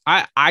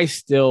 I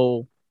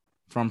still,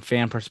 from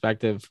fan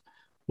perspective,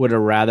 would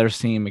have rather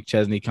seen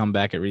McChesney come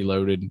back at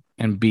Reloaded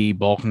and be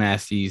Bulk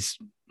Nasty's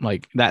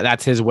like that.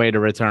 That's his way to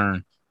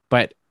return.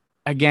 But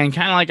again,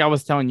 kind of like I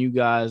was telling you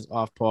guys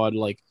off pod,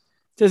 like,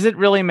 does it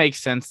really make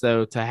sense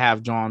though to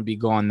have John be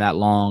gone that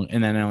long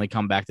and then only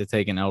come back to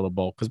take an L to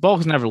Bulk? Because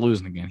Bulk's never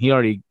losing again. He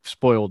already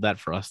spoiled that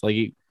for us. Like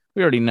we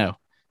already know.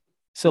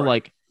 So Right.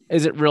 like,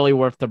 is it really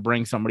worth to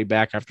bring somebody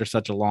back after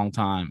such a long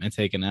time and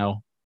take an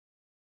L?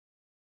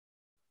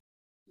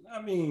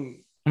 I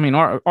mean,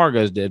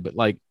 Argos did, but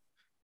like,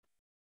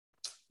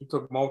 he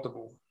took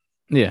multiple.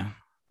 yeah.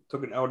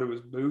 Took an L to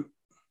his boot.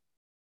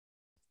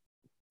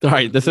 All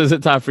right, this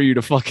isn't time for you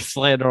to fucking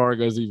slander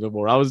Argos even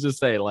more. I was just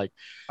saying, like,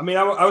 I mean,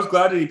 I was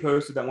glad that he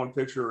posted that one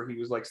picture where he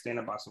was like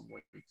standing by some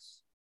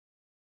weights.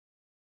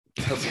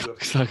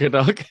 suck it,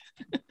 dog.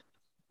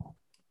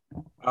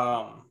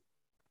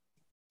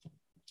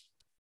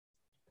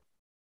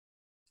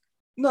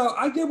 No,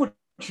 I get what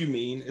you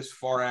mean as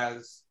far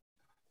as.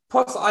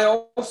 Plus, I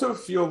also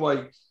feel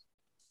like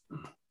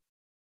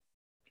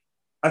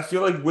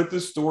with the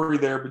story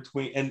there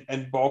between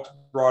and Bulk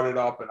brought it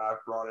up and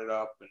I've brought it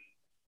up and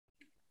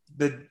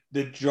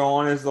that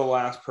John is the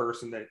last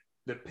person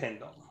that pinned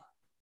him.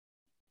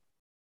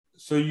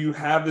 So you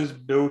have this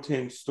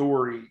built-in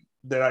story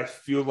that I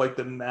feel like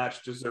the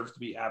match deserves to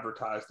be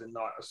advertised and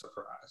not a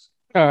surprise.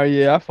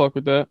 Yeah, I fuck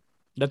with that.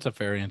 That's a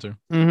fair answer.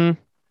 Mm-hmm.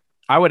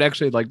 I would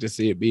actually like to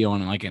see it be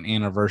on like an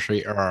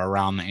anniversary or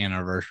around the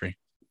anniversary.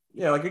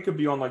 Yeah, like it could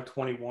be on like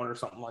 21 or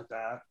something like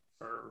that,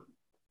 or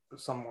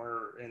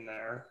somewhere in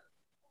there.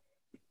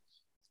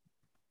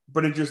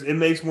 But it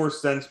makes more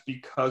sense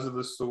because of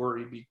the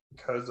story,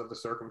 because of the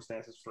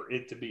circumstances for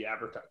it to be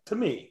advertised. To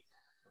me,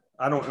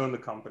 I don't own the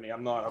company.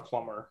 I'm not a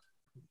plumber.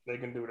 They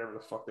can do whatever the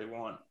fuck they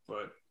want,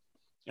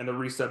 and the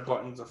reset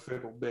button's a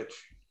fickle bitch.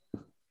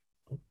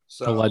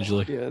 So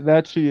Allegedly. Yeah,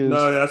 that she is.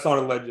 No, that's not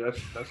alleged. That's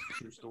a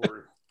true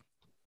story.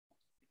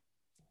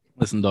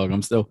 Listen, dog,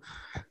 I'm still,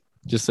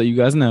 just so you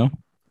guys know,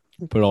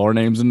 put all our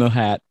names in the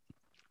hat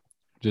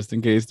just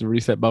in case the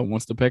reset button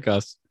wants to pick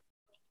us.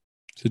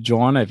 So,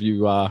 John, if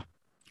you got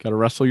to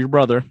wrestle your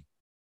brother,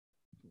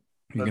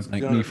 you can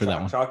thank me for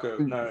that one. Chaco.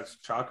 No, it's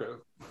Chaco.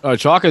 Oh,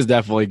 Chaka's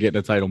definitely getting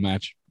a title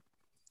match.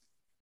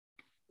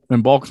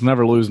 And Bulk's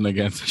never losing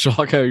against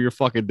Chaco. Your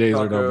fucking days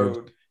are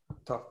numbered.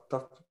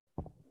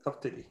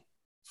 Tough titty.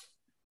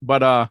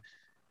 But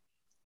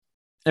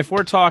if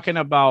we're talking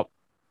about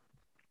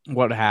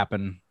what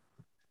happened,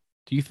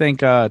 do you think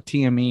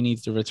TME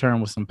needs to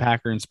return with some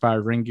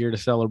Packer-inspired ring gear to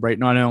celebrate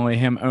not only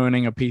him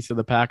owning a piece of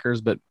the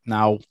Packers, but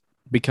now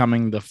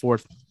becoming the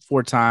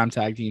four-time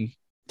tag team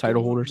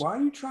title holders? Why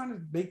are you trying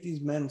to make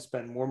these men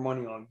spend more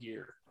money on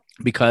gear?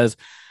 Because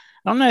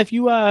I don't know if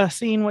you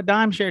seen what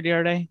Dime shared the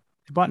other day.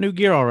 They bought new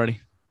gear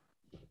already.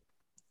 I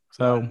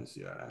So didn't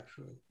see that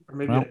actually. Or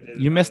maybe well, I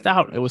did. you missed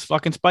out. It was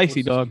fucking spicy,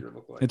 What's this dog. gear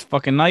look like? It's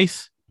fucking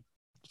nice.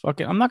 It's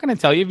Fucking, I'm not gonna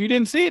tell you if you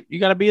didn't see it. You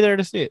got to be there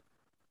to see it.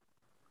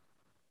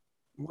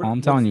 All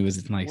I'm telling you is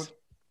it's nice.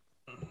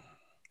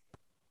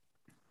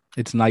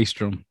 It's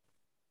Nystrom.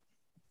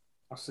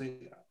 I'll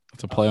see.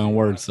 It's a play on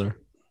words, sir.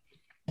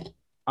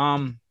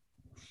 Very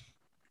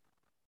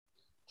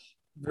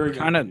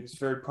good. It's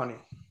very punny.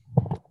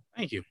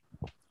 Thank you.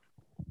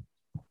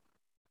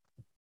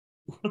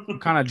 I'm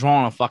kind of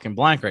drawing a fucking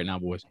blank right now,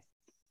 boys.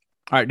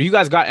 All right, do you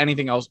guys got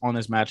anything else on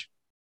this match?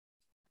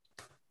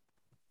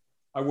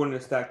 I wouldn't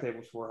have stacked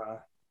tables 4 high.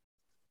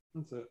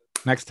 That's it.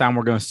 Next time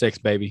we're going 6,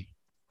 baby.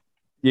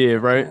 Yeah,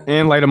 right.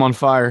 And light them on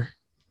fire.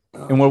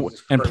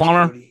 And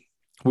Plumber,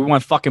 we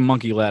want fucking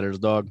monkey ladders,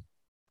 dog.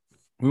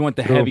 We want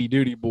the heavy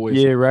duty boys.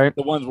 Yeah, right.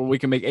 The ones where we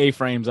can make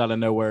A-frames out of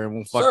nowhere and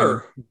we'll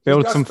fucking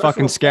build some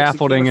fucking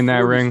scaffolding in that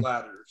ring.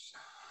 Ladders.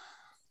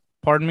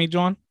 Pardon me,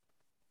 John?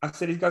 I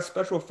said he's got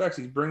special effects.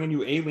 He's bringing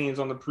you aliens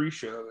on the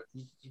pre-show.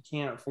 You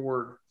can't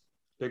afford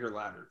bigger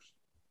ladders.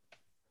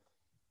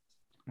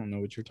 I don't know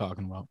what you're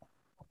talking about.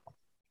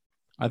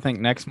 I think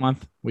next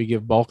month we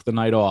give Bulk the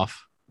night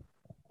off.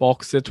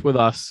 Bulk sits with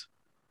us.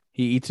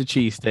 He eats a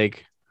cheesesteak.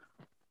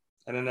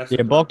 And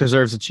then Bulk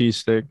deserves a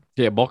cheesesteak.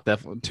 Yeah, Bulk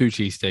definitely 2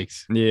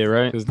 cheesesteaks. Yeah,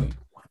 right.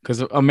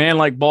 Because a man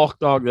like Bulk,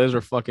 dog, those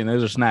are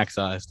snack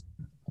sized.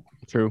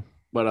 True.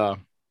 But I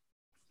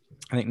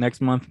think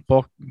next month,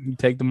 Bulk, you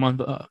take the month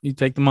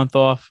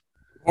off.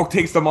 Bulk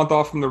takes the month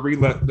off from the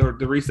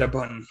reset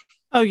button.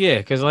 Oh yeah,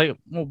 because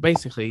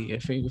basically,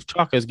 if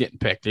Chaka's getting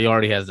picked, he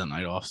already has that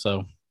night off.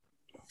 So,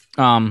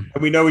 and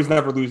we know he's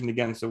never losing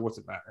again. So what's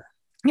it matter?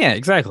 Yeah,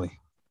 exactly.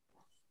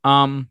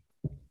 Do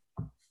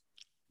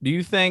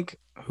you think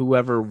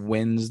whoever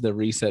wins the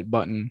reset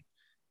button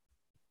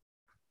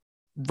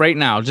right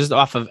now, just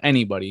off of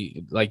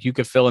anybody, like you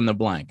could fill in the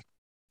blank,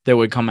 that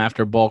would come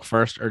after Bulk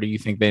first, or do you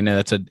think they know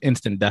that's an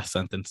instant death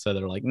sentence? So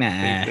they're like,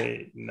 nah.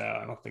 No,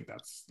 I don't think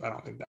that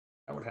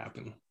would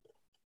happen.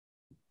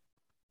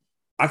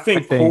 I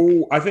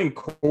think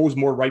Cole's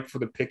more ripe for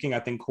the picking. I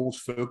think Cole's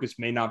focus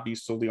may not be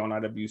solely on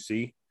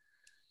IWC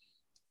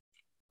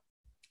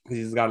because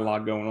he's got a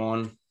lot going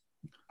on.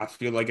 I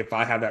feel like if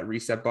I have that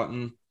reset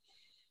button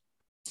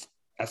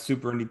at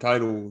Super Indie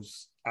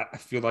titles, I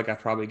feel like I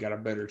probably got a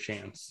better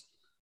chance.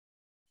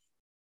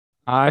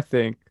 I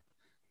think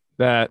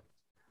that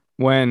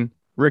when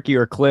Ricky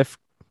or Cliff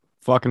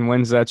fucking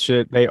wins that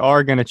shit, they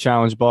are going to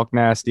challenge Bulk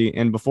Nasty,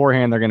 and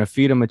beforehand they're going to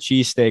feed him a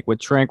cheesesteak with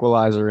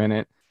tranquilizer in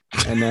it.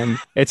 And then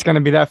it's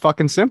gonna be that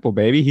fucking simple,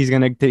 baby. He's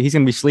gonna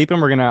be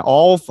sleeping. We're gonna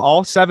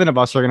all 7 of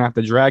us are gonna have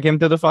to drag him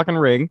to the fucking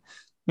ring.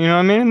 You know what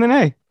I mean? And then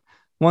hey,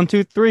 1,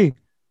 2, 3,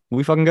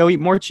 we fucking go eat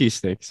more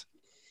cheesesteaks.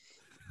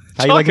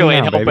 How you like it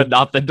now, help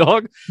adopt the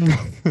dog?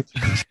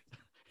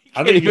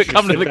 I think you should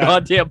come to the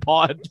goddamn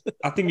pod.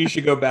 I think you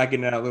should go back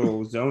in that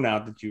little zone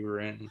out that you were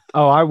in.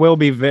 Oh, I will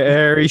be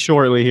very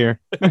shortly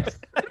here.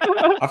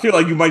 I feel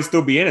like you might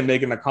still be in it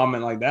making a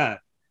comment like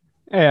that.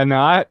 Yeah,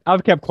 no,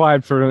 I've kept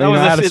quiet for. That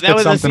was a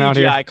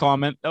CGI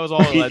comment. That was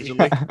all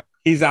allegedly.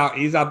 He's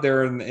out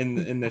there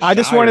in the. I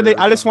just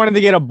wanted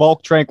to get a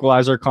Bulk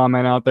tranquilizer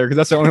comment out there because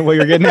that's the only way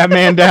you're getting that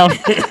man down.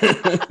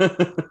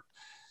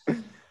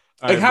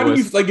 Like, how do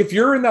you if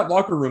you're in that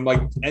locker room,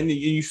 and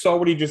you saw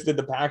what he just did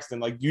to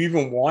Paxton, do you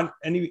even want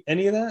any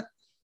of that?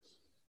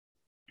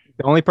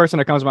 The only person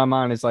that comes to my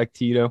mind is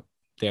Tito,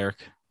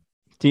 Derek.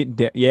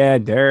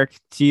 Derek,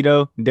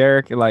 Tito,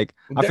 Derek. Derek's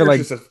I feel like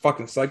just a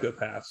fucking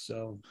psychopath.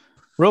 So,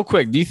 real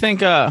quick, do you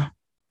think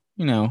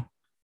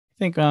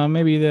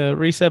maybe the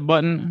reset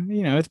button,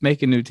 it's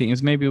making new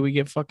teams. Maybe we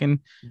get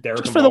fucking Derek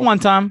just for the one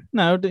time.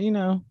 No,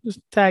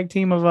 just tag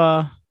team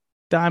of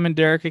Diamond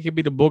Derek. It could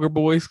be the Booger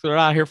Boys. They're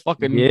out here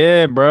fucking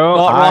bro.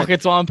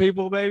 Rockets on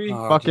people, baby.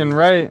 Fucking Jesus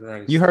right.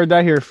 Christ. You heard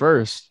that here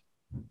first.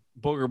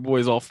 Booger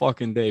Boys all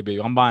fucking day, baby.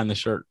 I'm buying the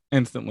shirt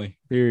instantly.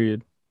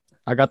 Period.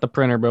 I got the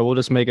printer, bro. We'll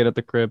just make it at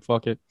the crib.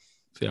 Fuck it.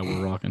 See how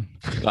we're rocking.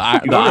 The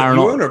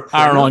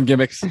iron on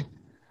gimmicks.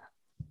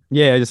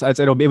 Yeah, it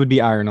would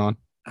be iron on.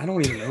 I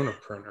don't even own a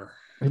printer.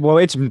 Well,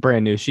 it's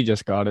brand new. She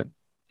just got it.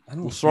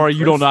 Sorry,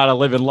 you don't know how to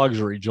live in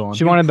luxury, John.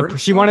 She wanted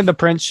the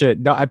print shit.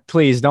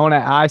 Please don't.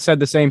 I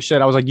said the same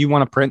shit. I was like, you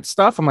want to print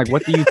stuff? I'm like,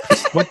 what do you?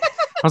 What?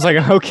 I was like,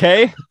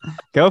 okay,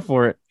 go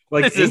for it.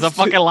 This is a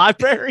fucking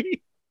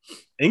library.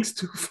 Ink's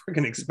too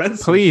fucking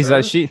expensive. Please,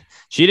 she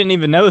didn't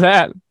even know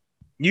that.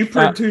 You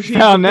print 2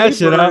 sheets of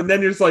paper, and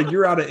then you're just like,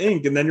 you're out of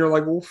ink, and then you're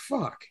like, well,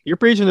 fuck. You're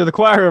preaching to the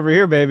choir over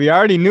here, baby. I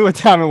already knew what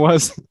time it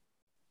was.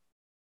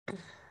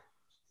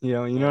 You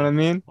know what I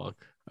mean? Fuck.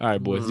 All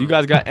right, boys. You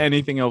guys got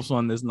anything else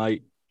on this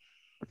night?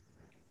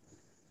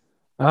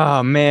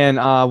 Oh man,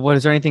 what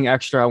is there anything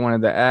extra I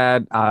wanted to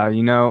add?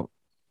 Lendl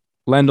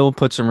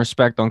put some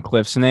respect on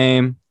Cliff's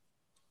name.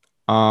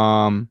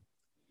 Yeah,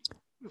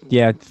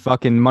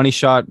 fucking money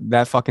shot,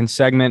 that fucking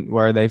segment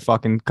where they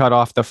fucking cut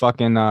off the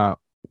fucking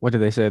what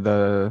did they say?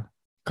 The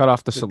cut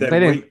off the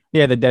dead weight.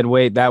 Yeah, the dead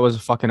weight. That was a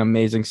fucking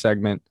amazing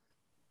segment.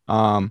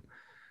 The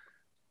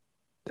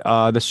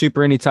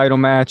Super Indie title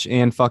match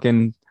and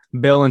fucking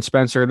Bill and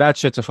Spencer, that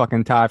shit's a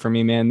fucking tie for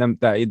me, man.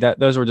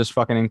 Those were just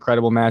fucking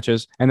incredible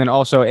matches. And then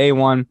also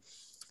A1,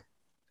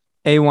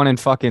 A1 and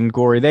fucking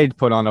Gory, they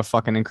put on a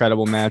fucking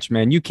incredible match,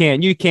 man. You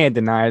can't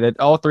deny that.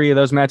 All three of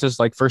those matches,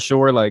 like for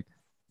sure, like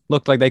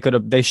looked like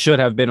they should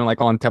have been like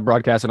on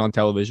broadcasted on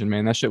television,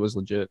 man. That shit was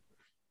legit.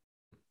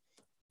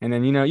 And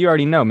then you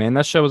already know, man.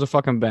 That show was a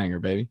fucking banger,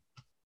 baby.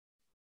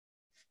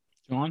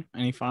 John,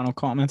 any final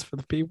comments for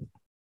the people?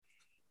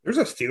 There's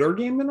a Steeler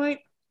game tonight.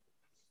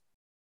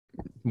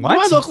 What?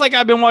 Do I look like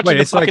I've been watching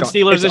the fucking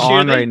Steelers this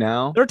year? Right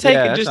now. They're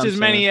taking just as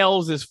many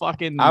L's as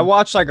fucking. I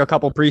watched like a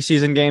couple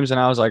preseason games and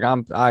I was like,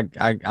 I'm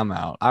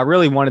out. I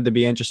really wanted to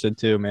be interested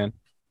too, man.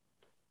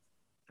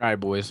 All right,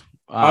 boys.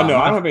 No, I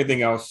don't have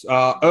anything else.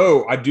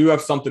 I do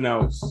have something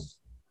else.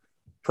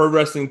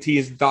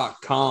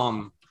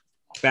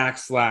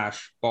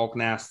 ProWrestlingTees.com/Bulk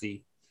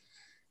Nasty.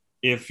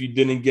 If you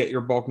didn't get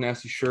your Bulk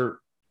Nasty shirt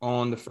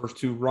on the first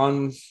 2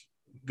 runs,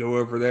 go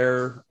over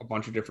there. A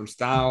bunch of different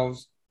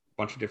styles.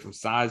 Bunch of different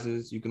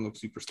sizes. You can look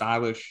super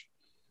stylish,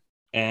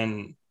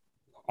 and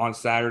on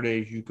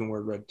Saturdays you can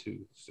wear red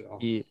too. So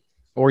yeah.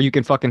 Or you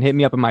can fucking hit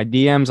me up in my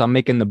DMs. I'm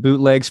making the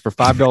bootlegs for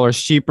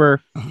 $5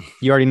 cheaper.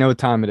 You already know what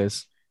time it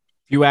is.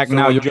 If you act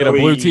now, you'll get a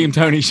Blue Team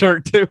Tony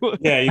shirt too.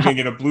 Yeah, you can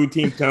get a Blue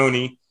Team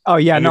Tony. Oh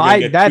yeah, no,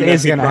 that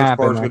is gonna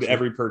happen with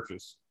every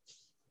purchase.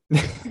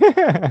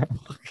 Fucking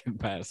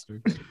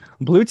bastard.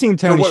 Blue Team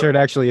Tony shirt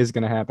actually is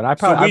gonna happen.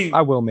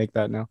 I will make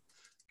that now.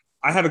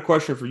 I had a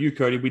question for you,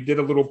 Cody. We did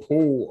a little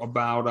poll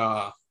about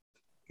our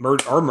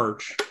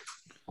merch.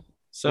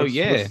 So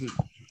yeah.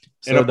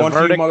 And a bunch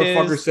of you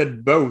motherfuckers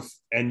said both,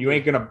 and you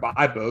ain't gonna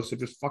buy both, so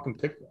just fucking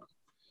pick one.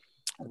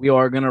 We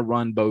are gonna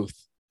run both.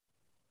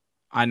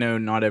 I know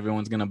not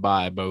everyone's gonna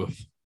buy both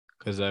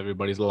because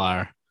everybody's a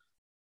liar.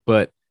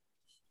 But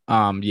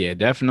yeah,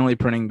 definitely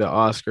printing the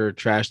Oscar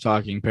trash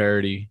talking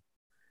parody.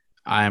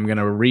 I am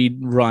gonna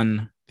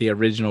rerun the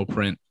original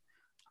print.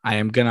 I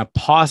am going to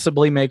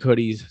possibly make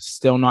hoodies.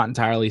 Still not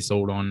entirely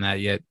sold on that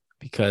yet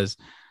because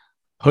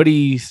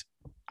hoodies,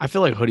 I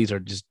feel like hoodies are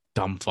just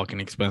dumb fucking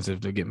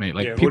expensive to get made.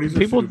 Like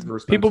people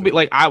be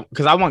like,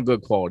 because I want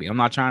good quality. I'm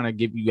not trying to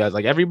give you guys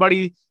like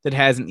everybody that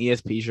has an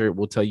ESP shirt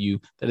will tell you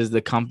that is the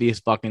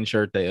comfiest fucking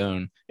shirt they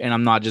own. And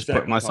I'm not just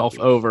putting myself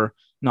over.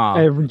 No,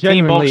 it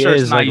genuinely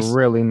is nice, like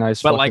really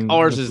nice. But like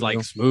ours is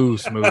like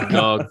smooth,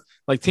 dog.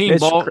 Like team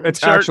ball,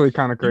 it's actually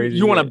kind of crazy.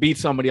 You want to beat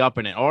somebody up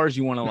in it. Ours,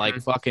 you want to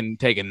like fucking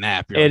take a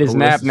nap. It is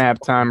nap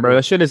time, bro.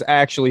 That shit is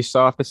actually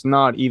soft. It's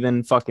not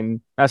even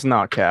fucking. That's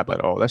not cap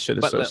at all. That shit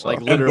is so soft.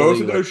 Like and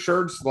both of those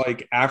shirts,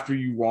 like after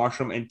you wash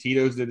them, and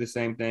Tito's did the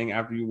same thing.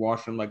 After you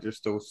wash them, like they're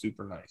still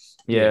super nice.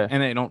 Yeah,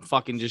 and they don't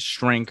fucking just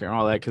shrink or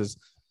all that because,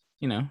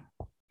 we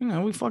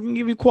fucking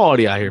give you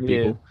quality out here,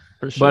 people. Yeah,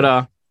 for sure.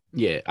 But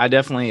yeah, I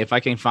definitely, if I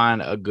can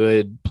find a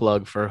good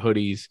plug for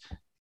hoodies,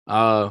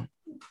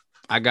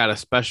 I got a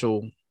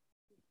special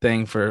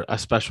thing for a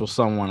special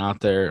someone out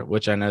there,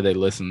 which I know they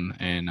listen,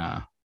 and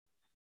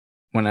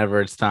whenever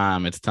it's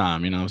time, you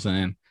know what I'm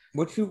saying?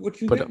 What you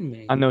getting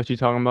me? I know what you're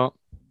talking about.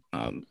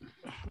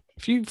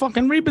 If you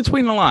fucking read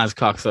between the lines,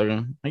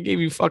 cocksucker, I gave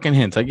you fucking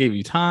hints. I gave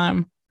you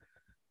time.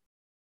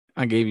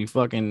 I gave you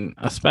fucking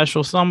a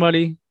special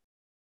somebody.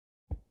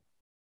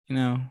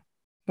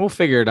 We'll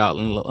figure it out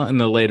in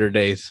the later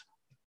days,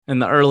 in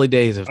the early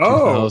days of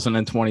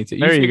 2022.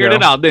 You figured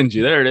it out, didn't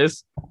you? There it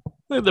is.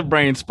 Look at the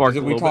brain spark.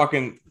 Are we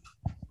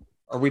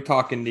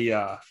talking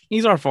the?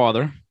 He's our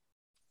father.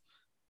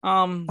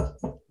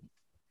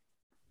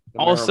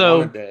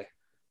 Also,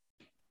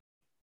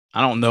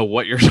 I don't know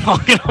what you're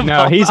talking about.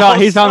 No, he's on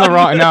the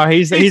wrong. No,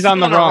 he's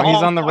on the wrong.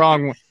 He's on the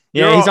wrong.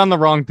 Yeah, he's on the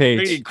wrong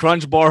page.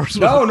 Crunch bars.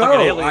 No,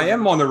 I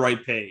am on the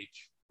right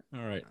page.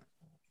 All right.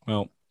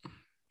 Well,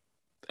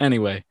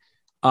 anyway,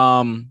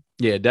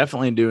 yeah,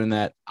 definitely doing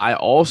that. I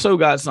also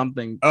got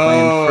something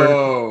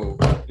planned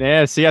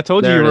yeah, see, I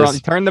told you were on.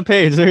 Turn the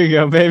page. There you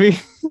go, baby.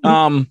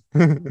 I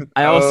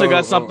also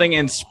got something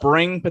in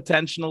spring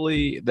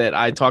potentially that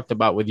I talked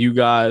about with you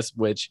guys,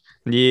 which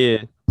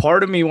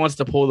part of me wants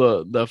to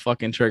pull the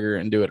fucking trigger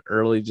and do it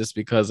early just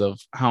because of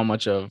how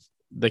much of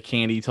the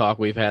candy talk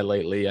we've had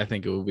lately. I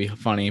think it would be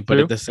funny, but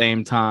at the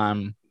same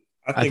time,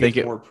 I think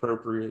it's more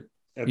appropriate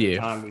at the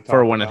time we talk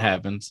for when it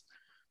happens.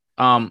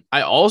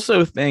 I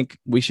also think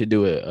we should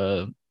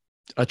do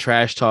a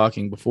trash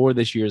talking before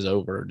this year's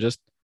over. Just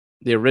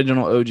the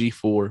original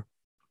OG4.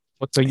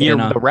 What's a year?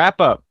 The wrap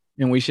up.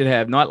 And we should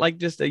have not like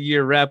just a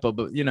year wrap up,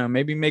 but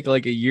maybe make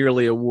like a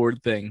yearly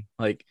award thing.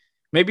 Like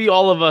maybe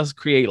all of us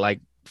create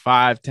like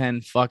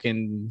 5-10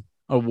 fucking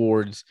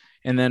awards,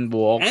 and then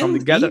we'll all come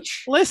together.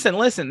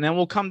 Listen. Then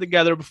we'll come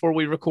together before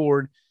we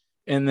record,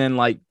 and then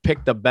like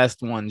pick the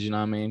best ones. You know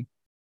what I mean?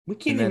 We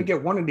can't even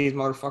get one of these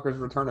motherfuckers to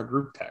return a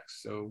group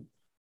text. So,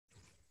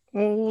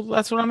 well,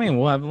 that's what I mean.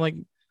 We'll have like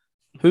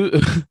who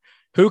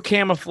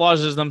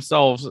camouflages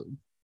themselves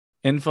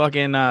in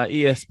fucking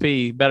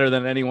ESP better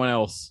than anyone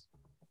else.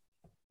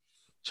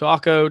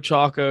 Choco, or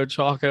Choco.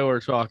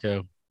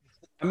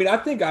 I mean, I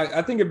think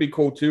it'd be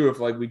cool too if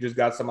like we just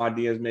got some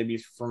ideas maybe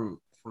from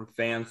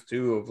fans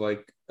too of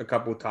like a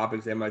couple of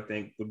topics they might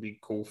think would be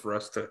cool for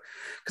us to,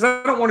 because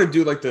I don't want to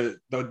do like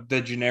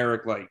the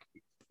generic like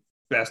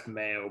best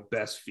male,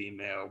 best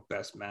female,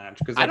 best match.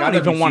 Because I don't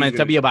even want it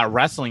to be about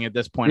wrestling at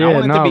this point. I Yeah,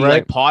 want it to no, be like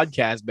right.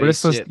 podcast But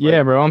it's based just, shit. yeah,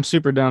 like, bro. I'm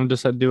super down to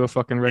just do a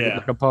fucking regular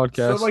like a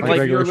podcast. So like, like if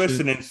regular you're shit,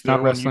 listening not still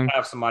and you wrestling.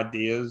 have some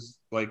ideas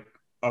like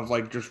of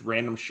like just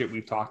random shit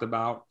we've talked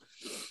about,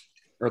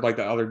 or like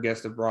the other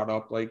guests have brought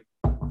up, like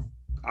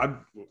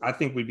I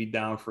think we'd be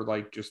down for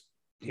like just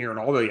hearing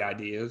all the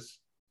ideas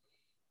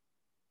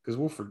because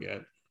we'll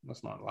forget.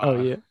 Let's not lie.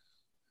 Oh yeah.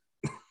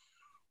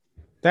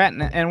 That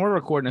and we're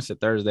recording this at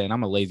Thursday, and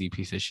I'm a lazy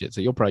piece of shit,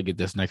 so you'll probably get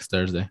this next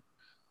Thursday.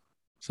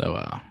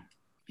 So,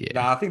 yeah.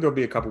 Nah, I think there'll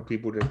be a couple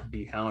people to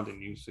be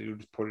hounding you, so you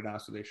just put it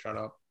out so they shut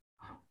up.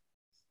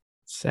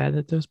 Sad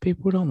that those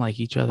people don't like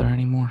each other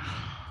anymore.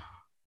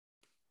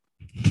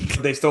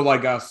 But they still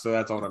like us, so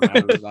that's all that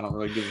matters. I don't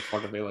really give a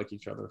fuck if they like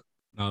each other.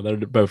 No, they're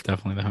both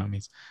definitely the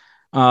homies.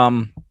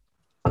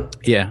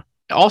 Yeah.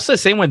 Also,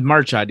 same with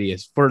merch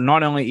ideas for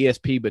not only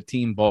ESP but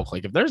Team Bulk.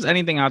 Like, if there's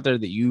anything out there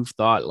that you've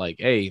thought, like,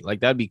 hey,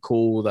 like that'd be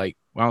cool. Like,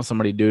 why don't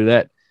somebody do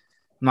that?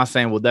 I'm not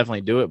saying we'll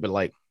definitely do it, but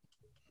like,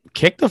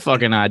 kick the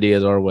fucking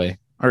ideas our way,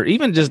 or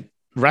even just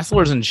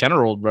wrestlers in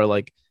general, bro.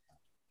 Like,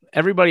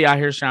 everybody out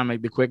here is trying to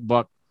make the quick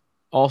buck,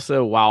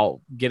 also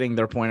while getting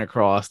their point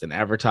across and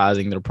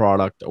advertising their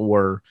product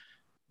or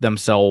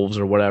themselves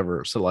or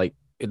whatever. So, like,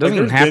 it doesn't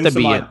even have to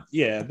be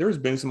yeah, there's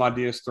been some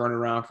ideas thrown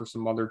around for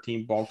some other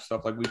Team Bulk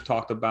stuff. Like we've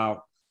talked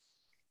about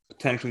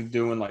potentially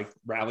doing like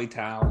rally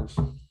towels.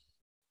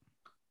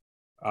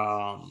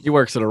 He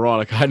works at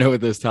Erotic. I know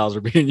what those towels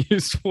are being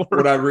used for.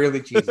 What I really,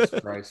 Jesus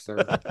Christ,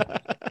 sir.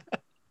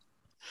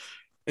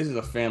 This is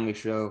a family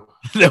show.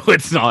 No,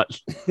 it's not.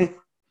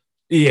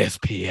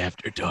 ESP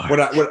After Dark.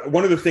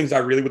 One of the things I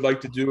really would like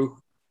to do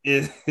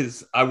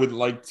is I would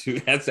like to,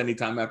 that's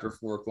anytime after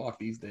 4:00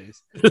 these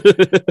days.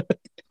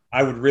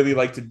 I would really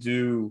like to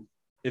do,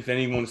 if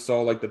anyone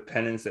saw like the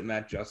pennants that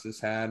Matt Justice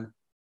had,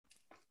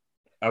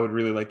 I would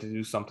really like to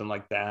do something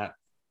like that.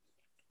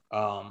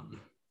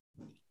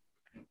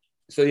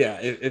 So yeah,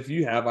 if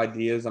you have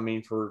ideas, I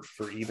mean, for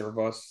either of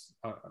us,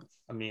 I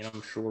mean,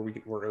 I'm sure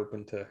we're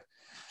open to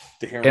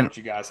hearing what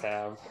you guys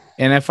have.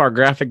 And if our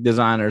graphic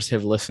designers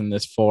have listened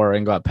this far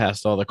and got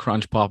past all the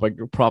crunch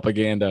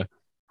propaganda,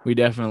 we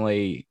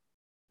definitely,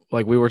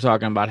 like we were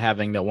talking about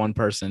having that one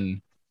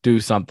person do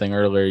something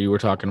earlier. You were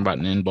talking about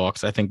an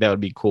inbox. I think that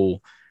would be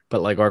cool.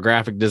 But like our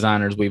graphic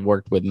designers we've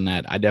worked with in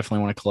that, I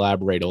definitely want to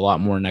collaborate a lot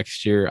more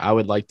next year. I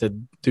would like to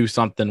do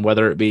something,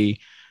 whether it be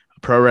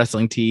pro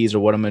wrestling tees or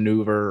what a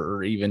maneuver,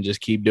 or even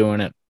just keep doing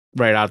it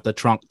right out the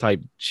trunk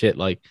type shit.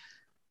 Like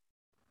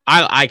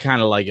I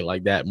kind of like it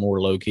like that,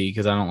 more low key,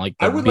 because I don't like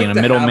being a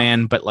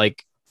middleman, but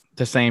like at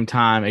the same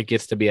time it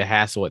gets to be a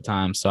hassle at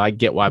times. So I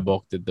get why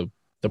Bulk did the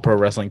pro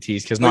wrestling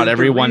tees, because not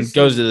everyone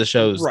goes to the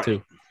shows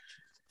too.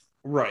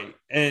 Right.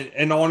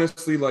 And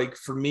honestly, like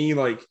for me,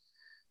 like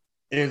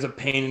it is a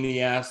pain in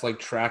the ass, like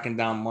tracking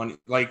down money.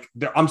 Like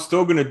I'm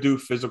still gonna do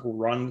physical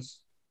runs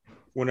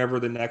whenever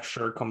the next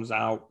shirt comes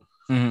out.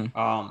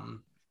 Mm-hmm.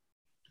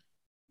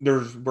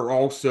 We're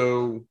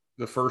also,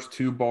 the first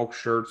 2 Bulk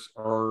shirts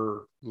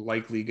are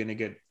likely gonna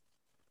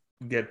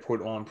get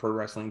put on Pro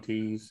Wrestling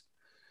Tees.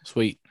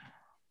 Sweet.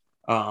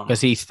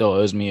 Because he still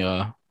owes me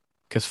a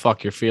 "cause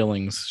fuck your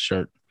feelings"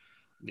 shirt.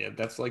 Yeah,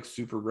 that's like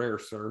super rare,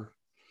 sir.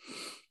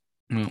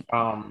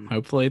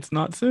 Hopefully it's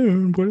not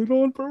soon. Put it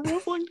on Pro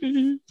Wrestling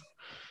Tees.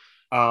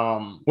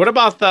 What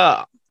about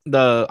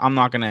the I'm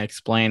not gonna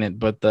explain it,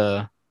 but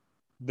the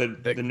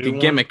new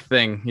gimmick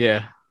thing?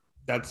 Yeah,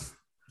 that's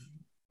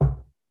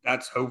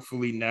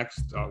hopefully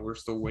next. We're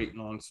still waiting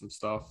on some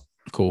stuff.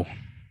 Cool.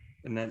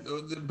 And then,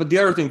 but the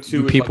other thing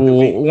too is people,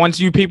 like once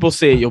you people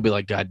see it, you'll be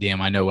like, God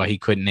damn, I know why he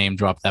couldn't name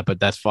drop that, but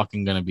that's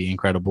fucking gonna be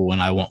incredible,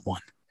 and I want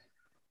one.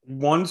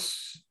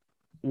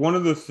 One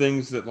of the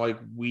things that like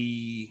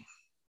we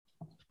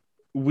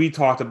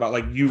talked about,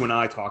 like you and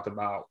I talked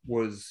about,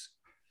 was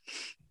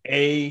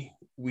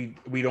we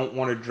don't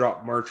want to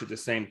drop merch at the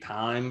same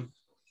time,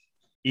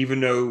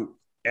 even though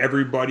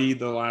everybody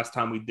the last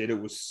time we did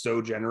it was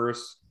so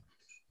generous.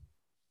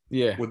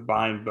 Yeah, with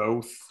buying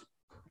both.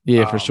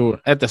 Yeah, for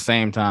sure. At the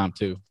same time,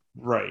 too.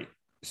 Right.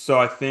 So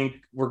I think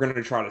we're going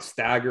to try to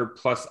stagger.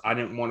 Plus, I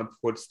didn't want to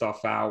put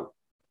stuff out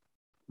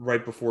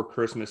right before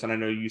Christmas. And I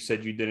know you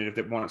said you didn't.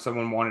 If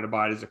someone wanted to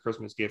buy it as a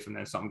Christmas gift and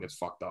then something gets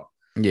fucked up.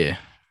 Yeah.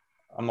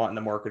 I'm not in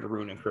the market of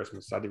ruining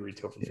Christmas. I did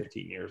retail for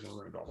 15 years and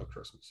ruined all the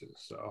Christmases.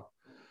 So,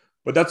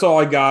 but that's all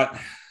I got.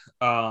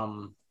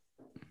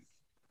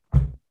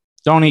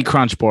 Don't eat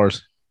Crunch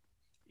bars.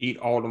 Eat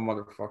all the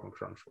motherfucking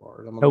Crunch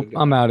bars. Nope,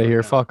 I'm out of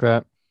here. Fuck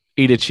that.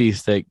 Eat a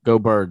cheesesteak. Go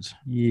Birds.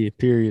 Yeah,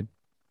 period.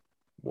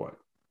 What?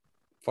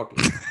 Fuck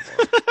it.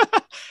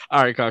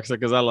 All right,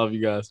 cocksuckers. I love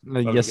you guys.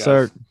 Yes,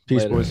 sir.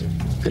 Peace, Later. boys.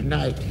 Good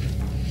night.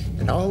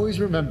 And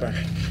always remember,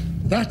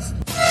 that's...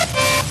 That's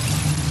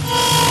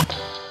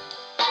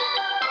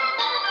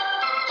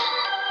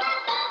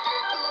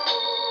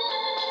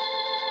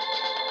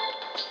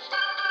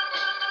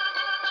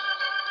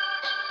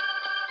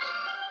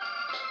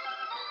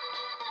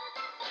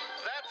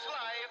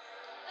life.